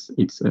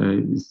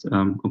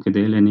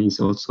 The LNA is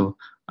also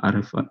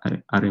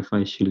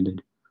RFI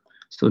shielded.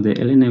 So the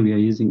LNA we are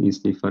using is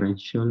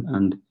differential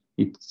and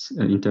it's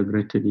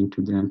integrated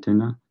into the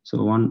antenna.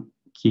 So one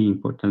key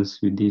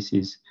importance with this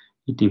is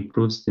it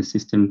improves the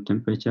system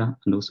temperature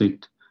and also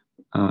it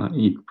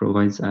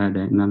provides a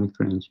dynamic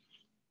range.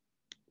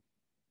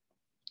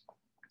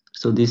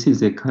 So this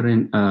is a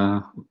current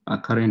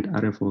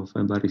RF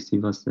fiber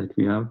receivers that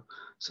we have.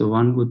 So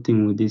one good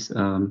thing with this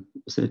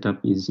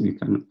setup is we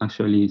can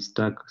actually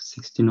stack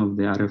 16 of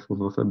the RF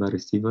fiber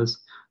receivers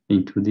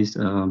into this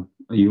U1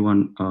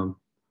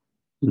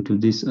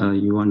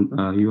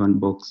 U1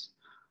 box.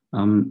 We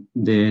are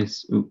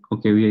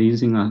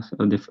using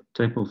the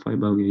type of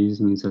fiber we are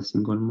using is a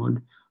single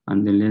mode,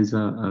 and the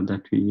laser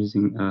that we're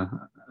using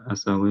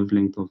has a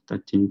wavelength of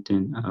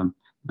 1310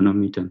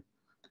 nanometer.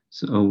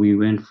 So we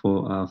went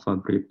for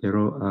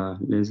Fabry-Perot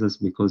lasers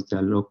because they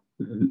are low,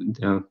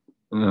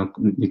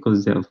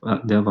 because they have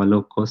a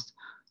low cost,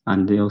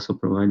 and they also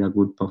provide a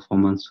good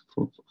performance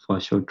for a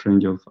short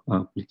range of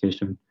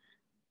application.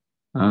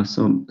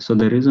 So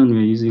the reason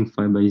we're using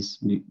fiber is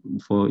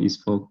for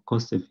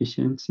cost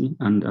efficiency,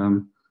 and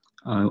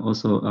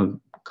also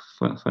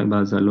fiber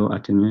has a low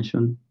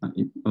attenuation.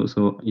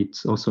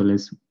 It's also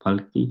less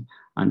bulky,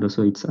 and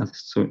also it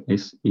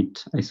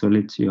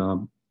isolates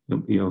your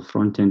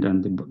front end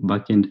and the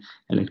back end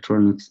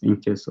electronics in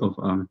case of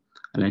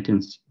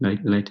lightning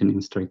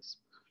strikes.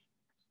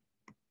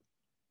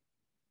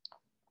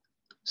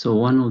 So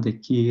one of the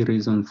key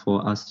reasons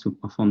for us to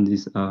perform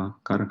this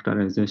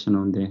characterization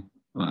on the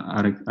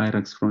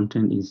IRAX front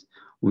end is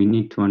we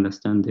need to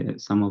understand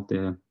some of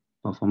the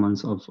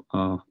performance of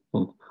our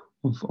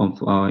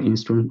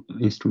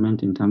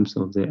instrument in terms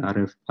of the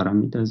RF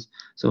parameters.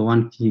 So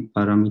one key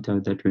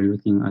parameter that we're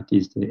looking at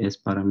is the S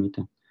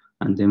parameter.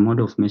 And the mode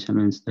of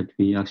measurements that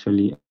we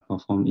actually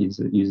perform is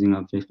using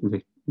a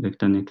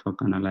vector network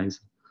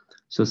analyzer.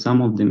 So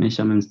some of the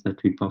measurements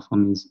that we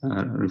perform is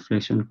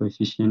reflection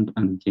coefficient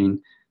and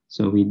gain.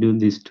 So we do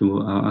this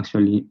to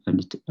actually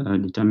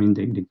determine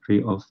the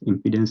degree of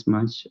impedance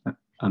match,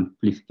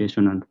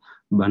 amplification, and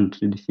band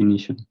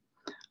definition.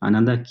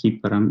 Another key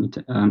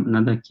parameter,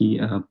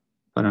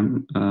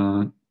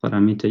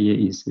 parameter here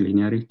is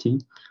linearity.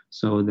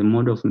 So the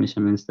mode of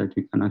measurements that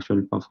we can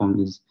actually perform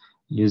is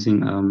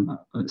using a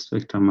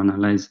spectrum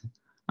analyzer.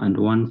 And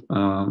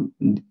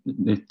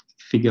the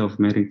figure of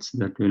merits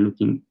that we're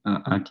looking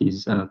at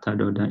is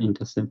third order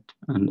intercept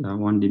and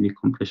 1 dB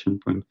compression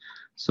point.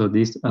 So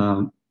this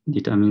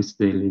determines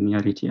the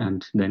linearity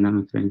and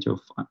dynamic range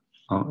of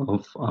our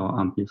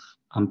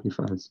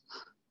amplifiers.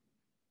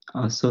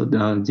 So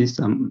this is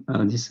an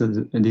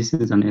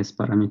S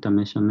parameter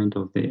measurement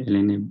of the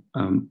LNA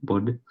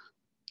board.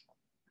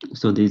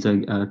 So there's a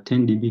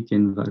 10 dB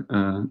gain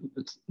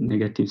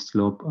negative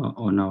slope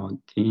on our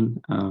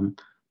gain.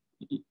 And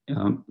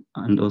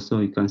also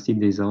you can see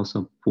there's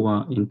also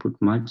poor input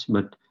match,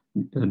 but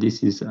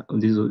this is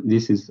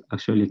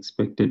actually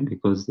expected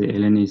because the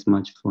LNA is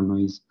matched for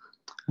noise.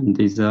 And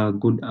there's a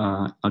good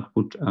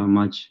output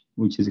match,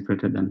 which is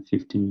greater than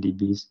 15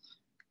 dBs.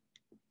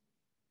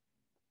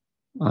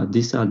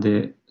 These are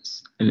the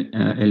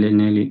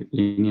LNA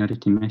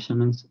linearity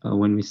measurements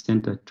when we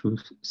sent a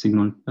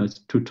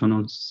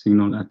two-tonal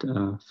signal at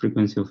a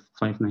frequency of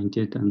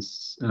 598 and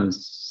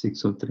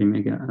 603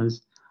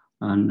 megahertz,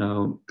 and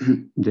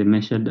the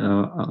measured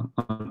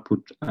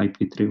output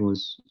IP3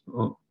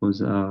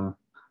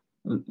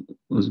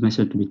 was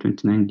measured to be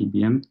 29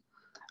 dBm.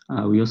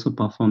 We also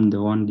performed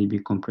the 1 dB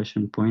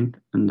compression point,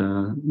 and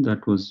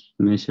that was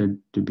measured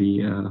to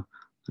be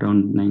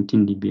around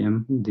 19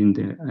 dBm within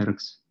the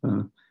IRAX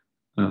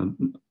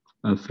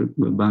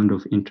band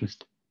of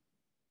interest.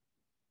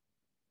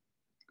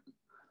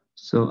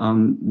 So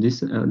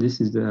this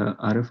is the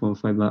RF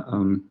fiber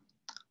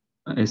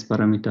S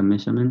parameter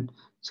measurement.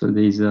 So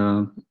there's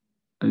a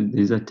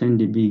 10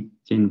 dB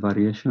gain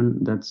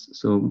variation. That's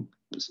so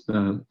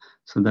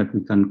that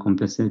we can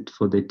compensate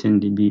for the 10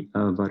 dB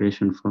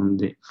variation from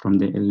the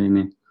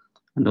LNA,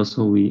 and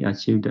also we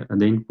achieved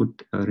the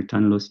input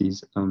return loss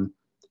is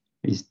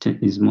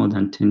more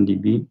than 10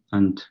 dB,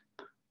 and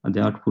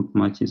the output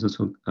match is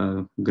also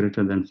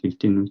greater than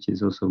 15, which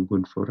is also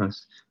good for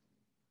us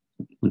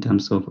in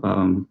terms of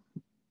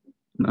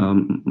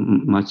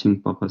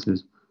matching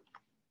purposes.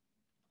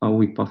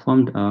 We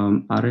performed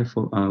noise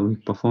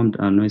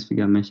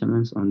figure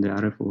measurements on the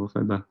RF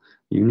fiber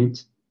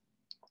units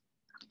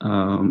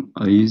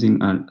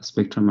using a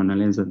spectrum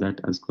analyzer that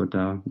has got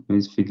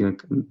noise figure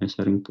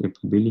measuring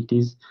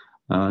capabilities.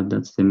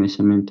 That's the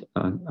measurement.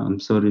 I'm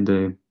sorry,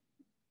 the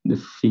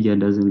figure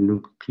doesn't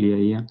look clear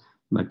here,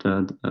 but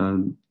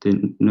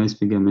the noise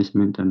figure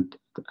measurement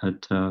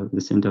at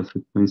the center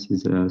frequency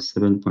is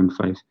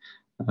 7.5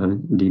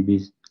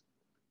 dB.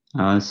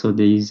 So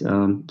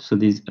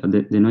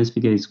the noise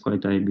figure is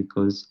quite high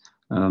because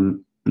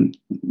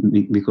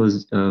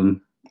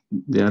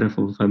the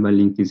RF fiber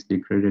link is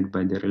degraded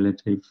by the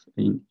relative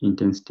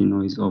intensity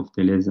noise of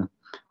the laser.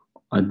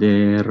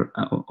 there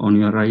on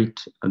your right,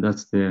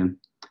 that's the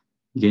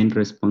gain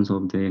response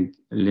of the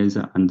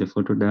laser and the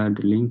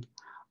photodiode link.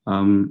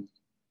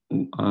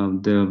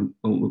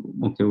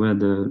 Where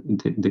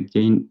the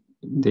gain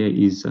there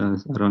is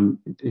around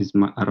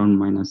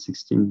minus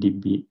 16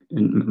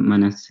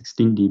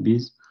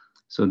 dBs.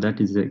 So that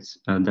is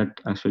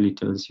that actually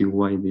tells you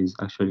why there is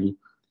actually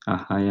a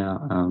higher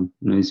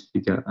noise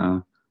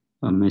figure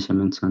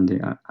measurements on the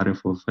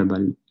RF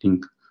fiber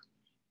link.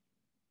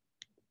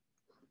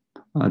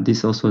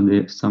 This also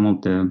some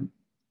of the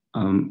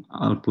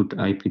output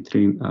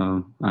IP3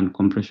 and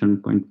compression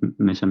point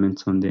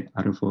measurements on the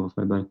RF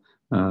fiber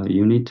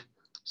unit.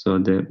 So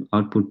the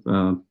output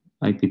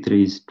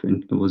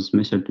IP3 was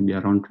measured to be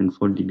around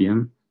 24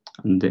 dBm,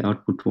 and the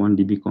output 1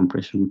 dB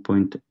compression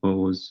point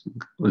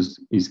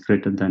is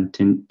greater than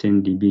 10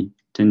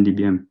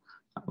 dBm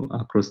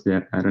across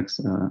the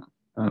RX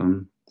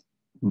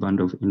band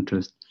of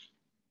interest.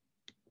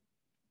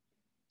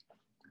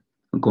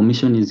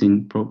 Commission is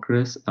in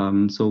progress,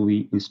 so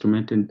we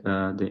instrumented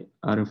the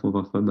RF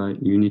over fiber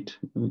unit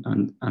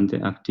and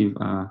the active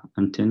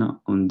antenna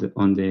on the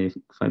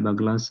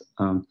fiberglass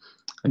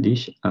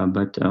dish, at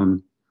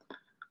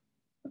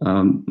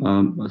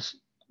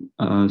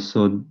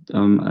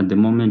the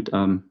moment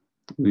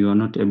we were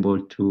not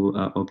able to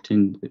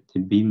obtain the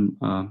beam.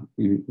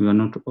 We were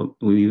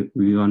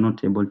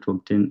not able to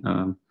obtain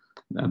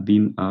a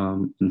beam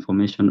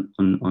information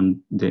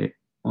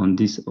on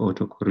this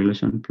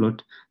autocorrelation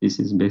plot. This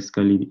is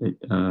basically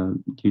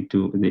due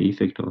to the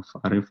effect of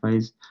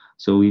RFIs.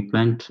 So we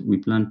plan to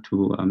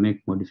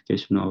make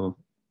modification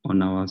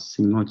on our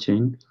signal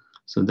chain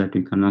so that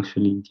we can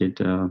actually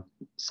get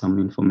some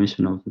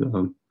information of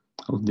the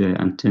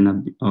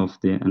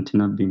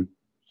antenna beam.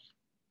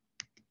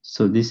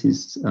 So this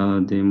is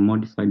the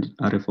modified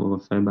RF over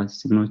fiber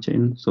signal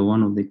chain. So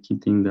one of the key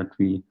things that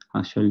we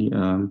actually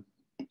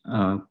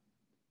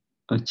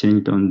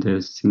changed on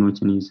the signal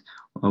chain is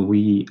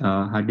we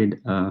added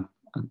a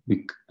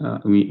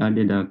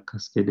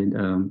cascaded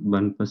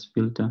bandpass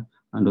filter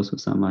and also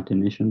some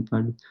attenuation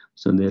pad.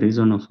 So the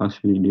reason of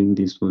actually doing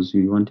this was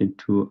we wanted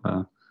to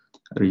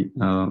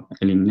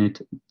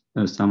eliminate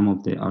some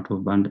of the out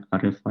of band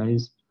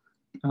RFIs,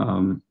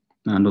 and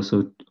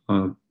also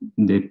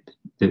the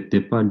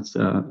pads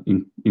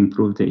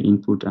improve the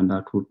input and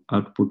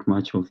output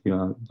match of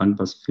your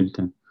bandpass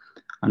filter.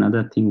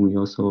 Another thing we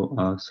also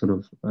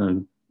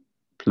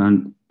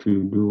planned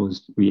to do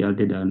was we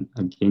added a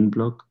gain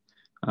block.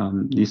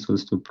 This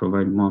was to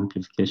provide more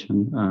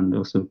amplification and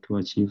also to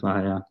achieve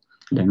higher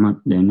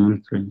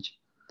dynamic range.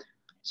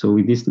 So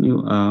with this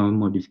new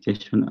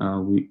modification,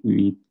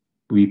 we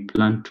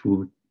plan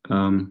to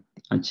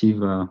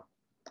achieve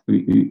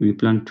we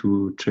plan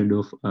to trade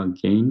off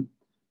gain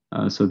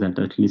so that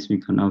at least we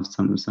can have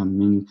some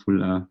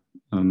meaningful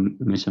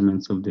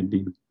measurements of the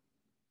beam.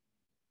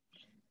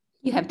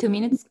 You have 2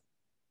 minutes.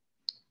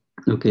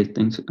 Okay,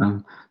 thanks.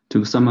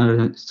 To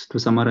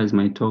summarize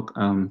my talk,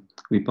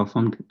 we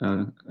performed,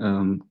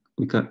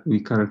 we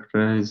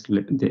characterized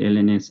the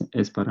LNA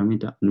as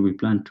parameter, and we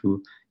plan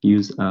to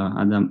use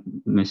other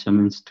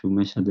measurements to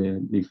measure the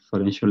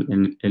differential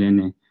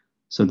LNA.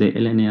 So the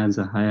LNA has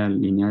a higher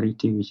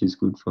linearity, which is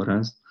good for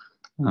us.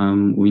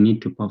 We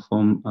need to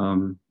perform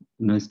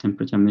noise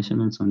temperature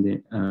measurements on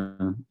the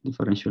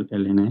differential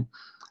LNA.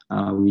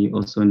 We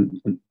also,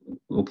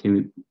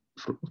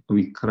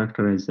 we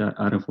characterize the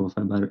RF over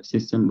fiber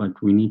system, but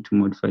we need to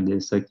modify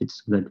the circuit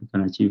so that we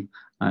can achieve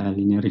higher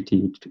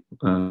linearity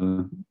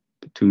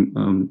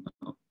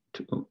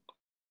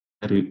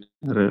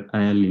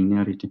higher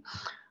linearity.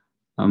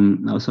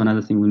 Also,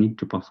 another thing, we need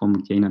to perform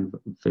gain and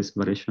phase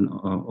variation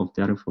of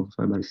the RF over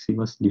fiber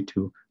receivers due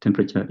to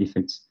temperature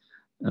effects.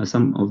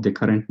 Some of the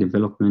current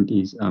development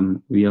is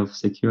we have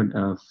secured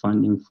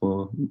funding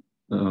for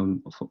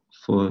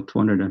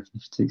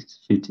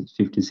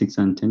 256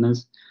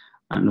 antennas.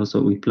 And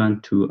also we plan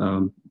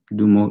to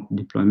do more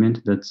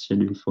deployment that's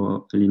scheduled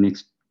for early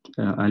next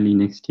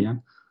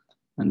year.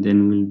 And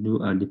then we'll do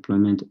a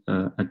deployment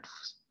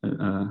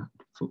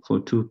for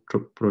 2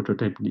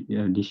 prototype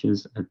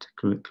dishes at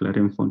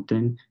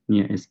Clairefontaine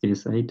near SK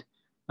site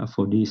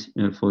for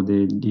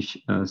the dish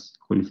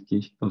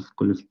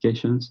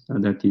qualifications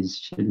that is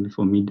scheduled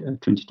for mid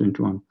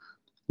 2021.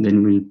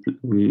 Then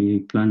we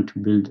plan to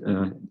build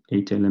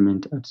 8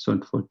 element at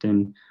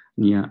SALF-VII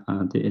near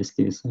the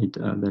SK site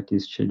that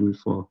is scheduled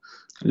for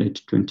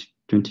late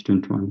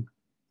 2021.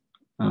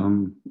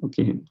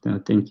 Okay,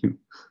 thank you.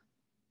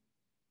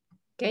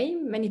 Okay,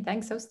 many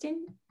thanks,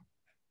 Austin.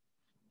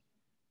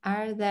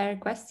 Are there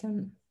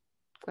questions?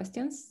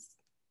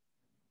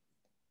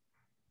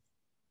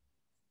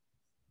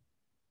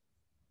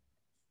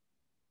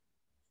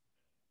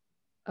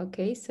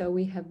 Okay, so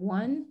we have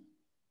one.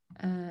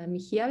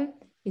 Michiel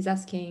is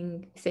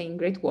saying,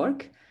 great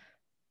work.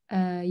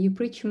 You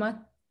pretty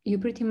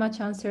much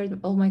answered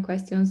all my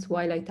questions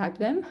while I type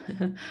them.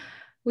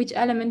 Which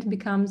element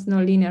becomes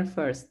nonlinear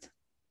first?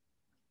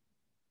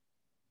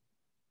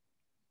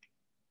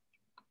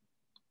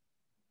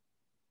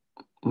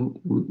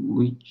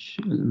 which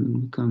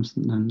becomes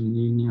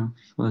nonlinear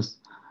first?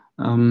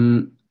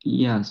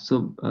 Yeah,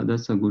 so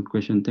that's a good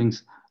question.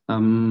 Thanks.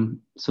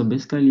 So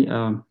basically,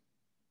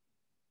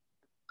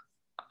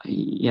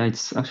 yeah,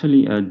 it's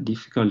actually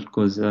difficult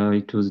because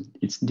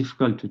it's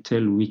difficult to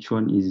tell which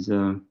one is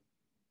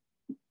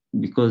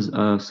because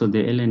so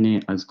the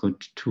LNA has got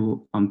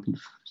two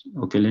amplifiers.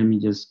 Okay, let me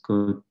just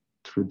go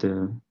through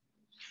the.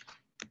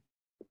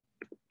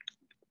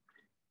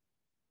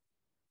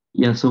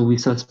 Yeah, so we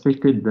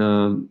suspected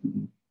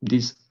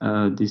this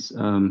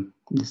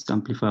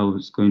amplifier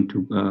was going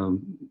to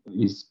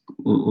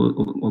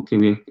okay.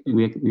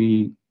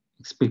 We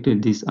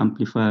expected this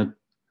amplifier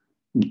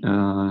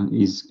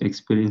is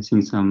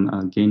experiencing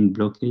some gain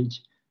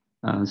blockage,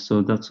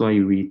 so that's why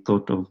we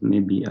thought of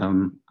maybe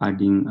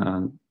adding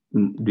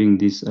doing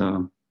these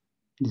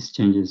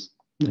changes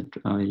that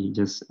I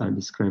just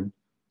described.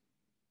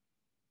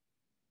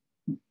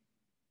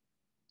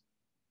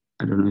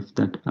 I don't know if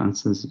that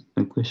answers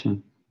the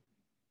question.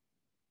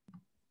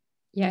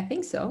 Yeah, I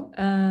think so.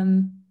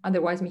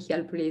 Otherwise,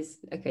 Michiel, please.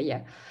 Okay,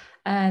 yeah.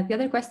 The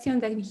other question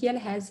that Michiel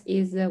has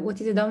is, what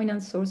is the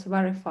dominant source of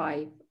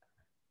RFI?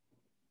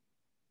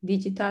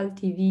 Digital,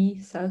 TV,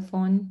 cell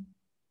phone?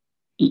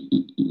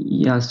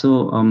 Yeah,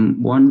 so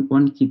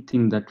one key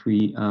thing that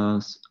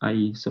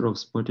I sort of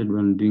spotted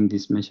when doing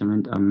this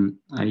measurement,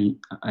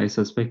 I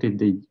suspected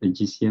the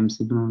GCM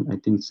signal. I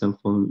think cell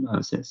phone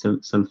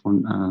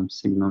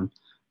signal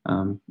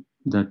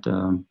that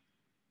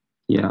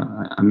yeah,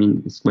 I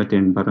mean it's quite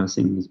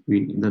embarrassing.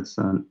 That's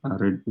a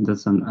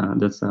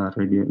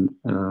radio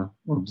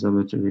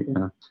observatory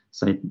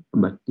site,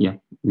 but yeah,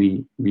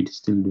 we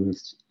still do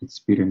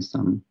experience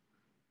some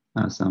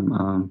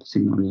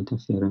signal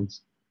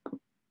interference,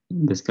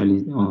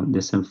 basically on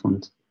the cell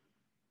phones.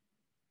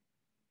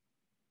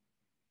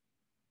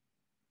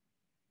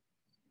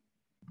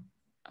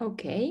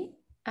 Okay,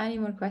 any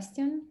more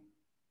question?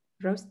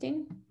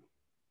 Rostin?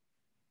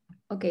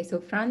 Okay, so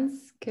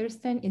Franz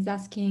Kirsten is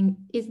asking,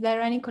 is there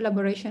any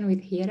collaboration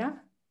with HERA?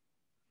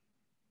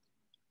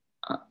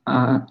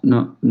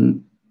 No,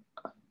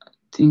 I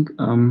think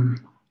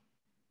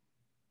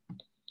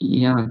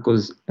yeah,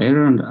 because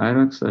ERA and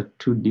IRAX are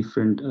two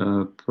different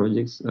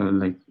projects.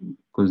 Like,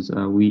 because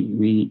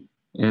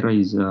ERA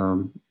is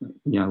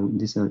yeah,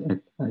 this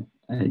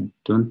I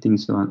don't think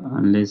so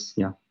unless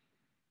yeah,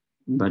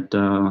 but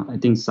I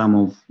think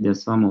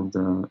there's some of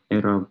the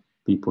ERA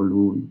people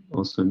who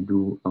also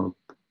do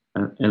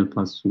help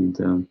us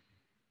with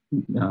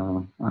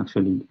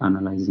actually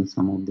analyzing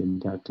some of the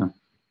data.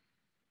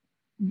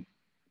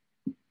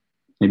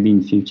 Maybe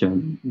in future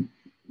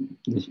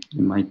there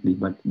might be,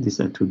 but these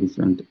are two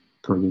different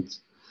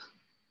projects.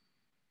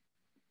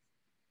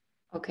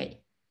 Okay.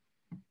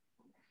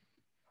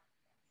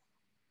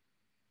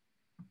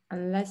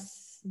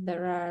 Unless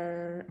there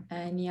are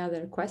any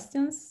other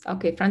questions.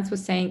 Okay, Franz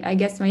was saying, I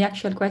guess my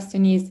actual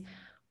question is,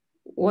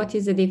 what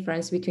is the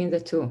difference between the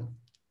two?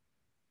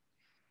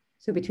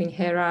 So between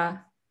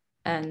HERA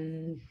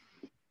and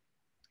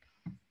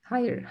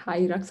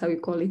HIRAX, how you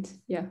call it,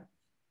 yeah.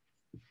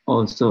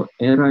 Also,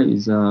 ERA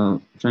is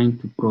trying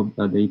to probe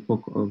the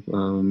epoch of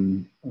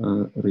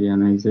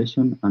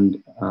reionization,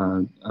 and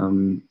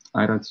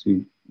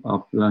IRAX, our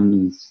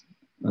plan is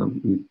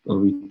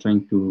we're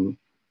trying to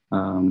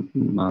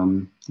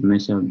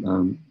measure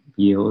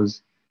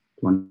VOs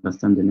to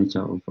understand the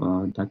nature of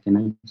dark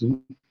energy,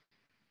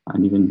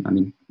 and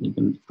even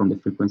even from the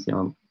frequency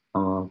of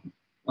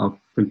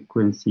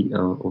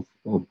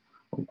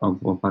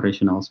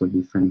operation also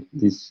different.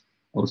 This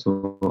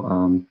also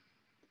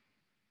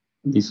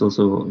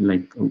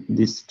like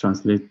this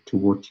translates to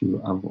what you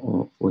have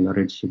for your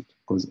redshift,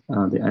 because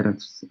the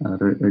IRAX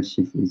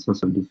redshift is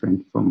also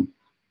different from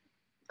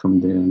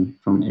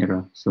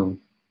ERA. So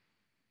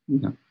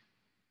yeah.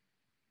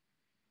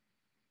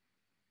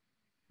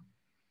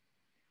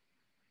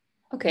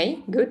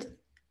 Okay, good.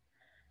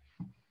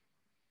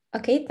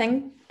 Okay,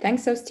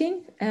 thanks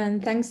Austin,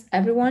 and thanks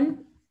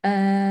everyone.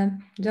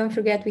 Don't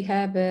forget we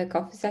have a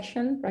coffee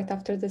session right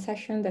after the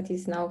session that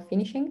is now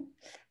finishing.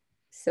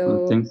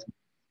 So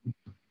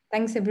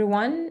thanks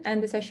everyone,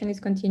 and the session is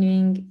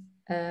continuing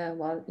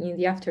well in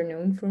the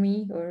afternoon for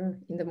me, or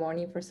in the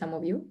morning for some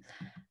of you.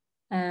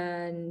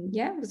 And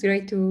yeah, it was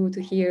great to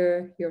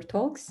hear your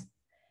talks.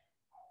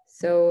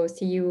 So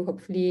see you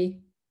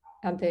hopefully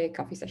at the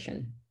coffee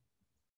session.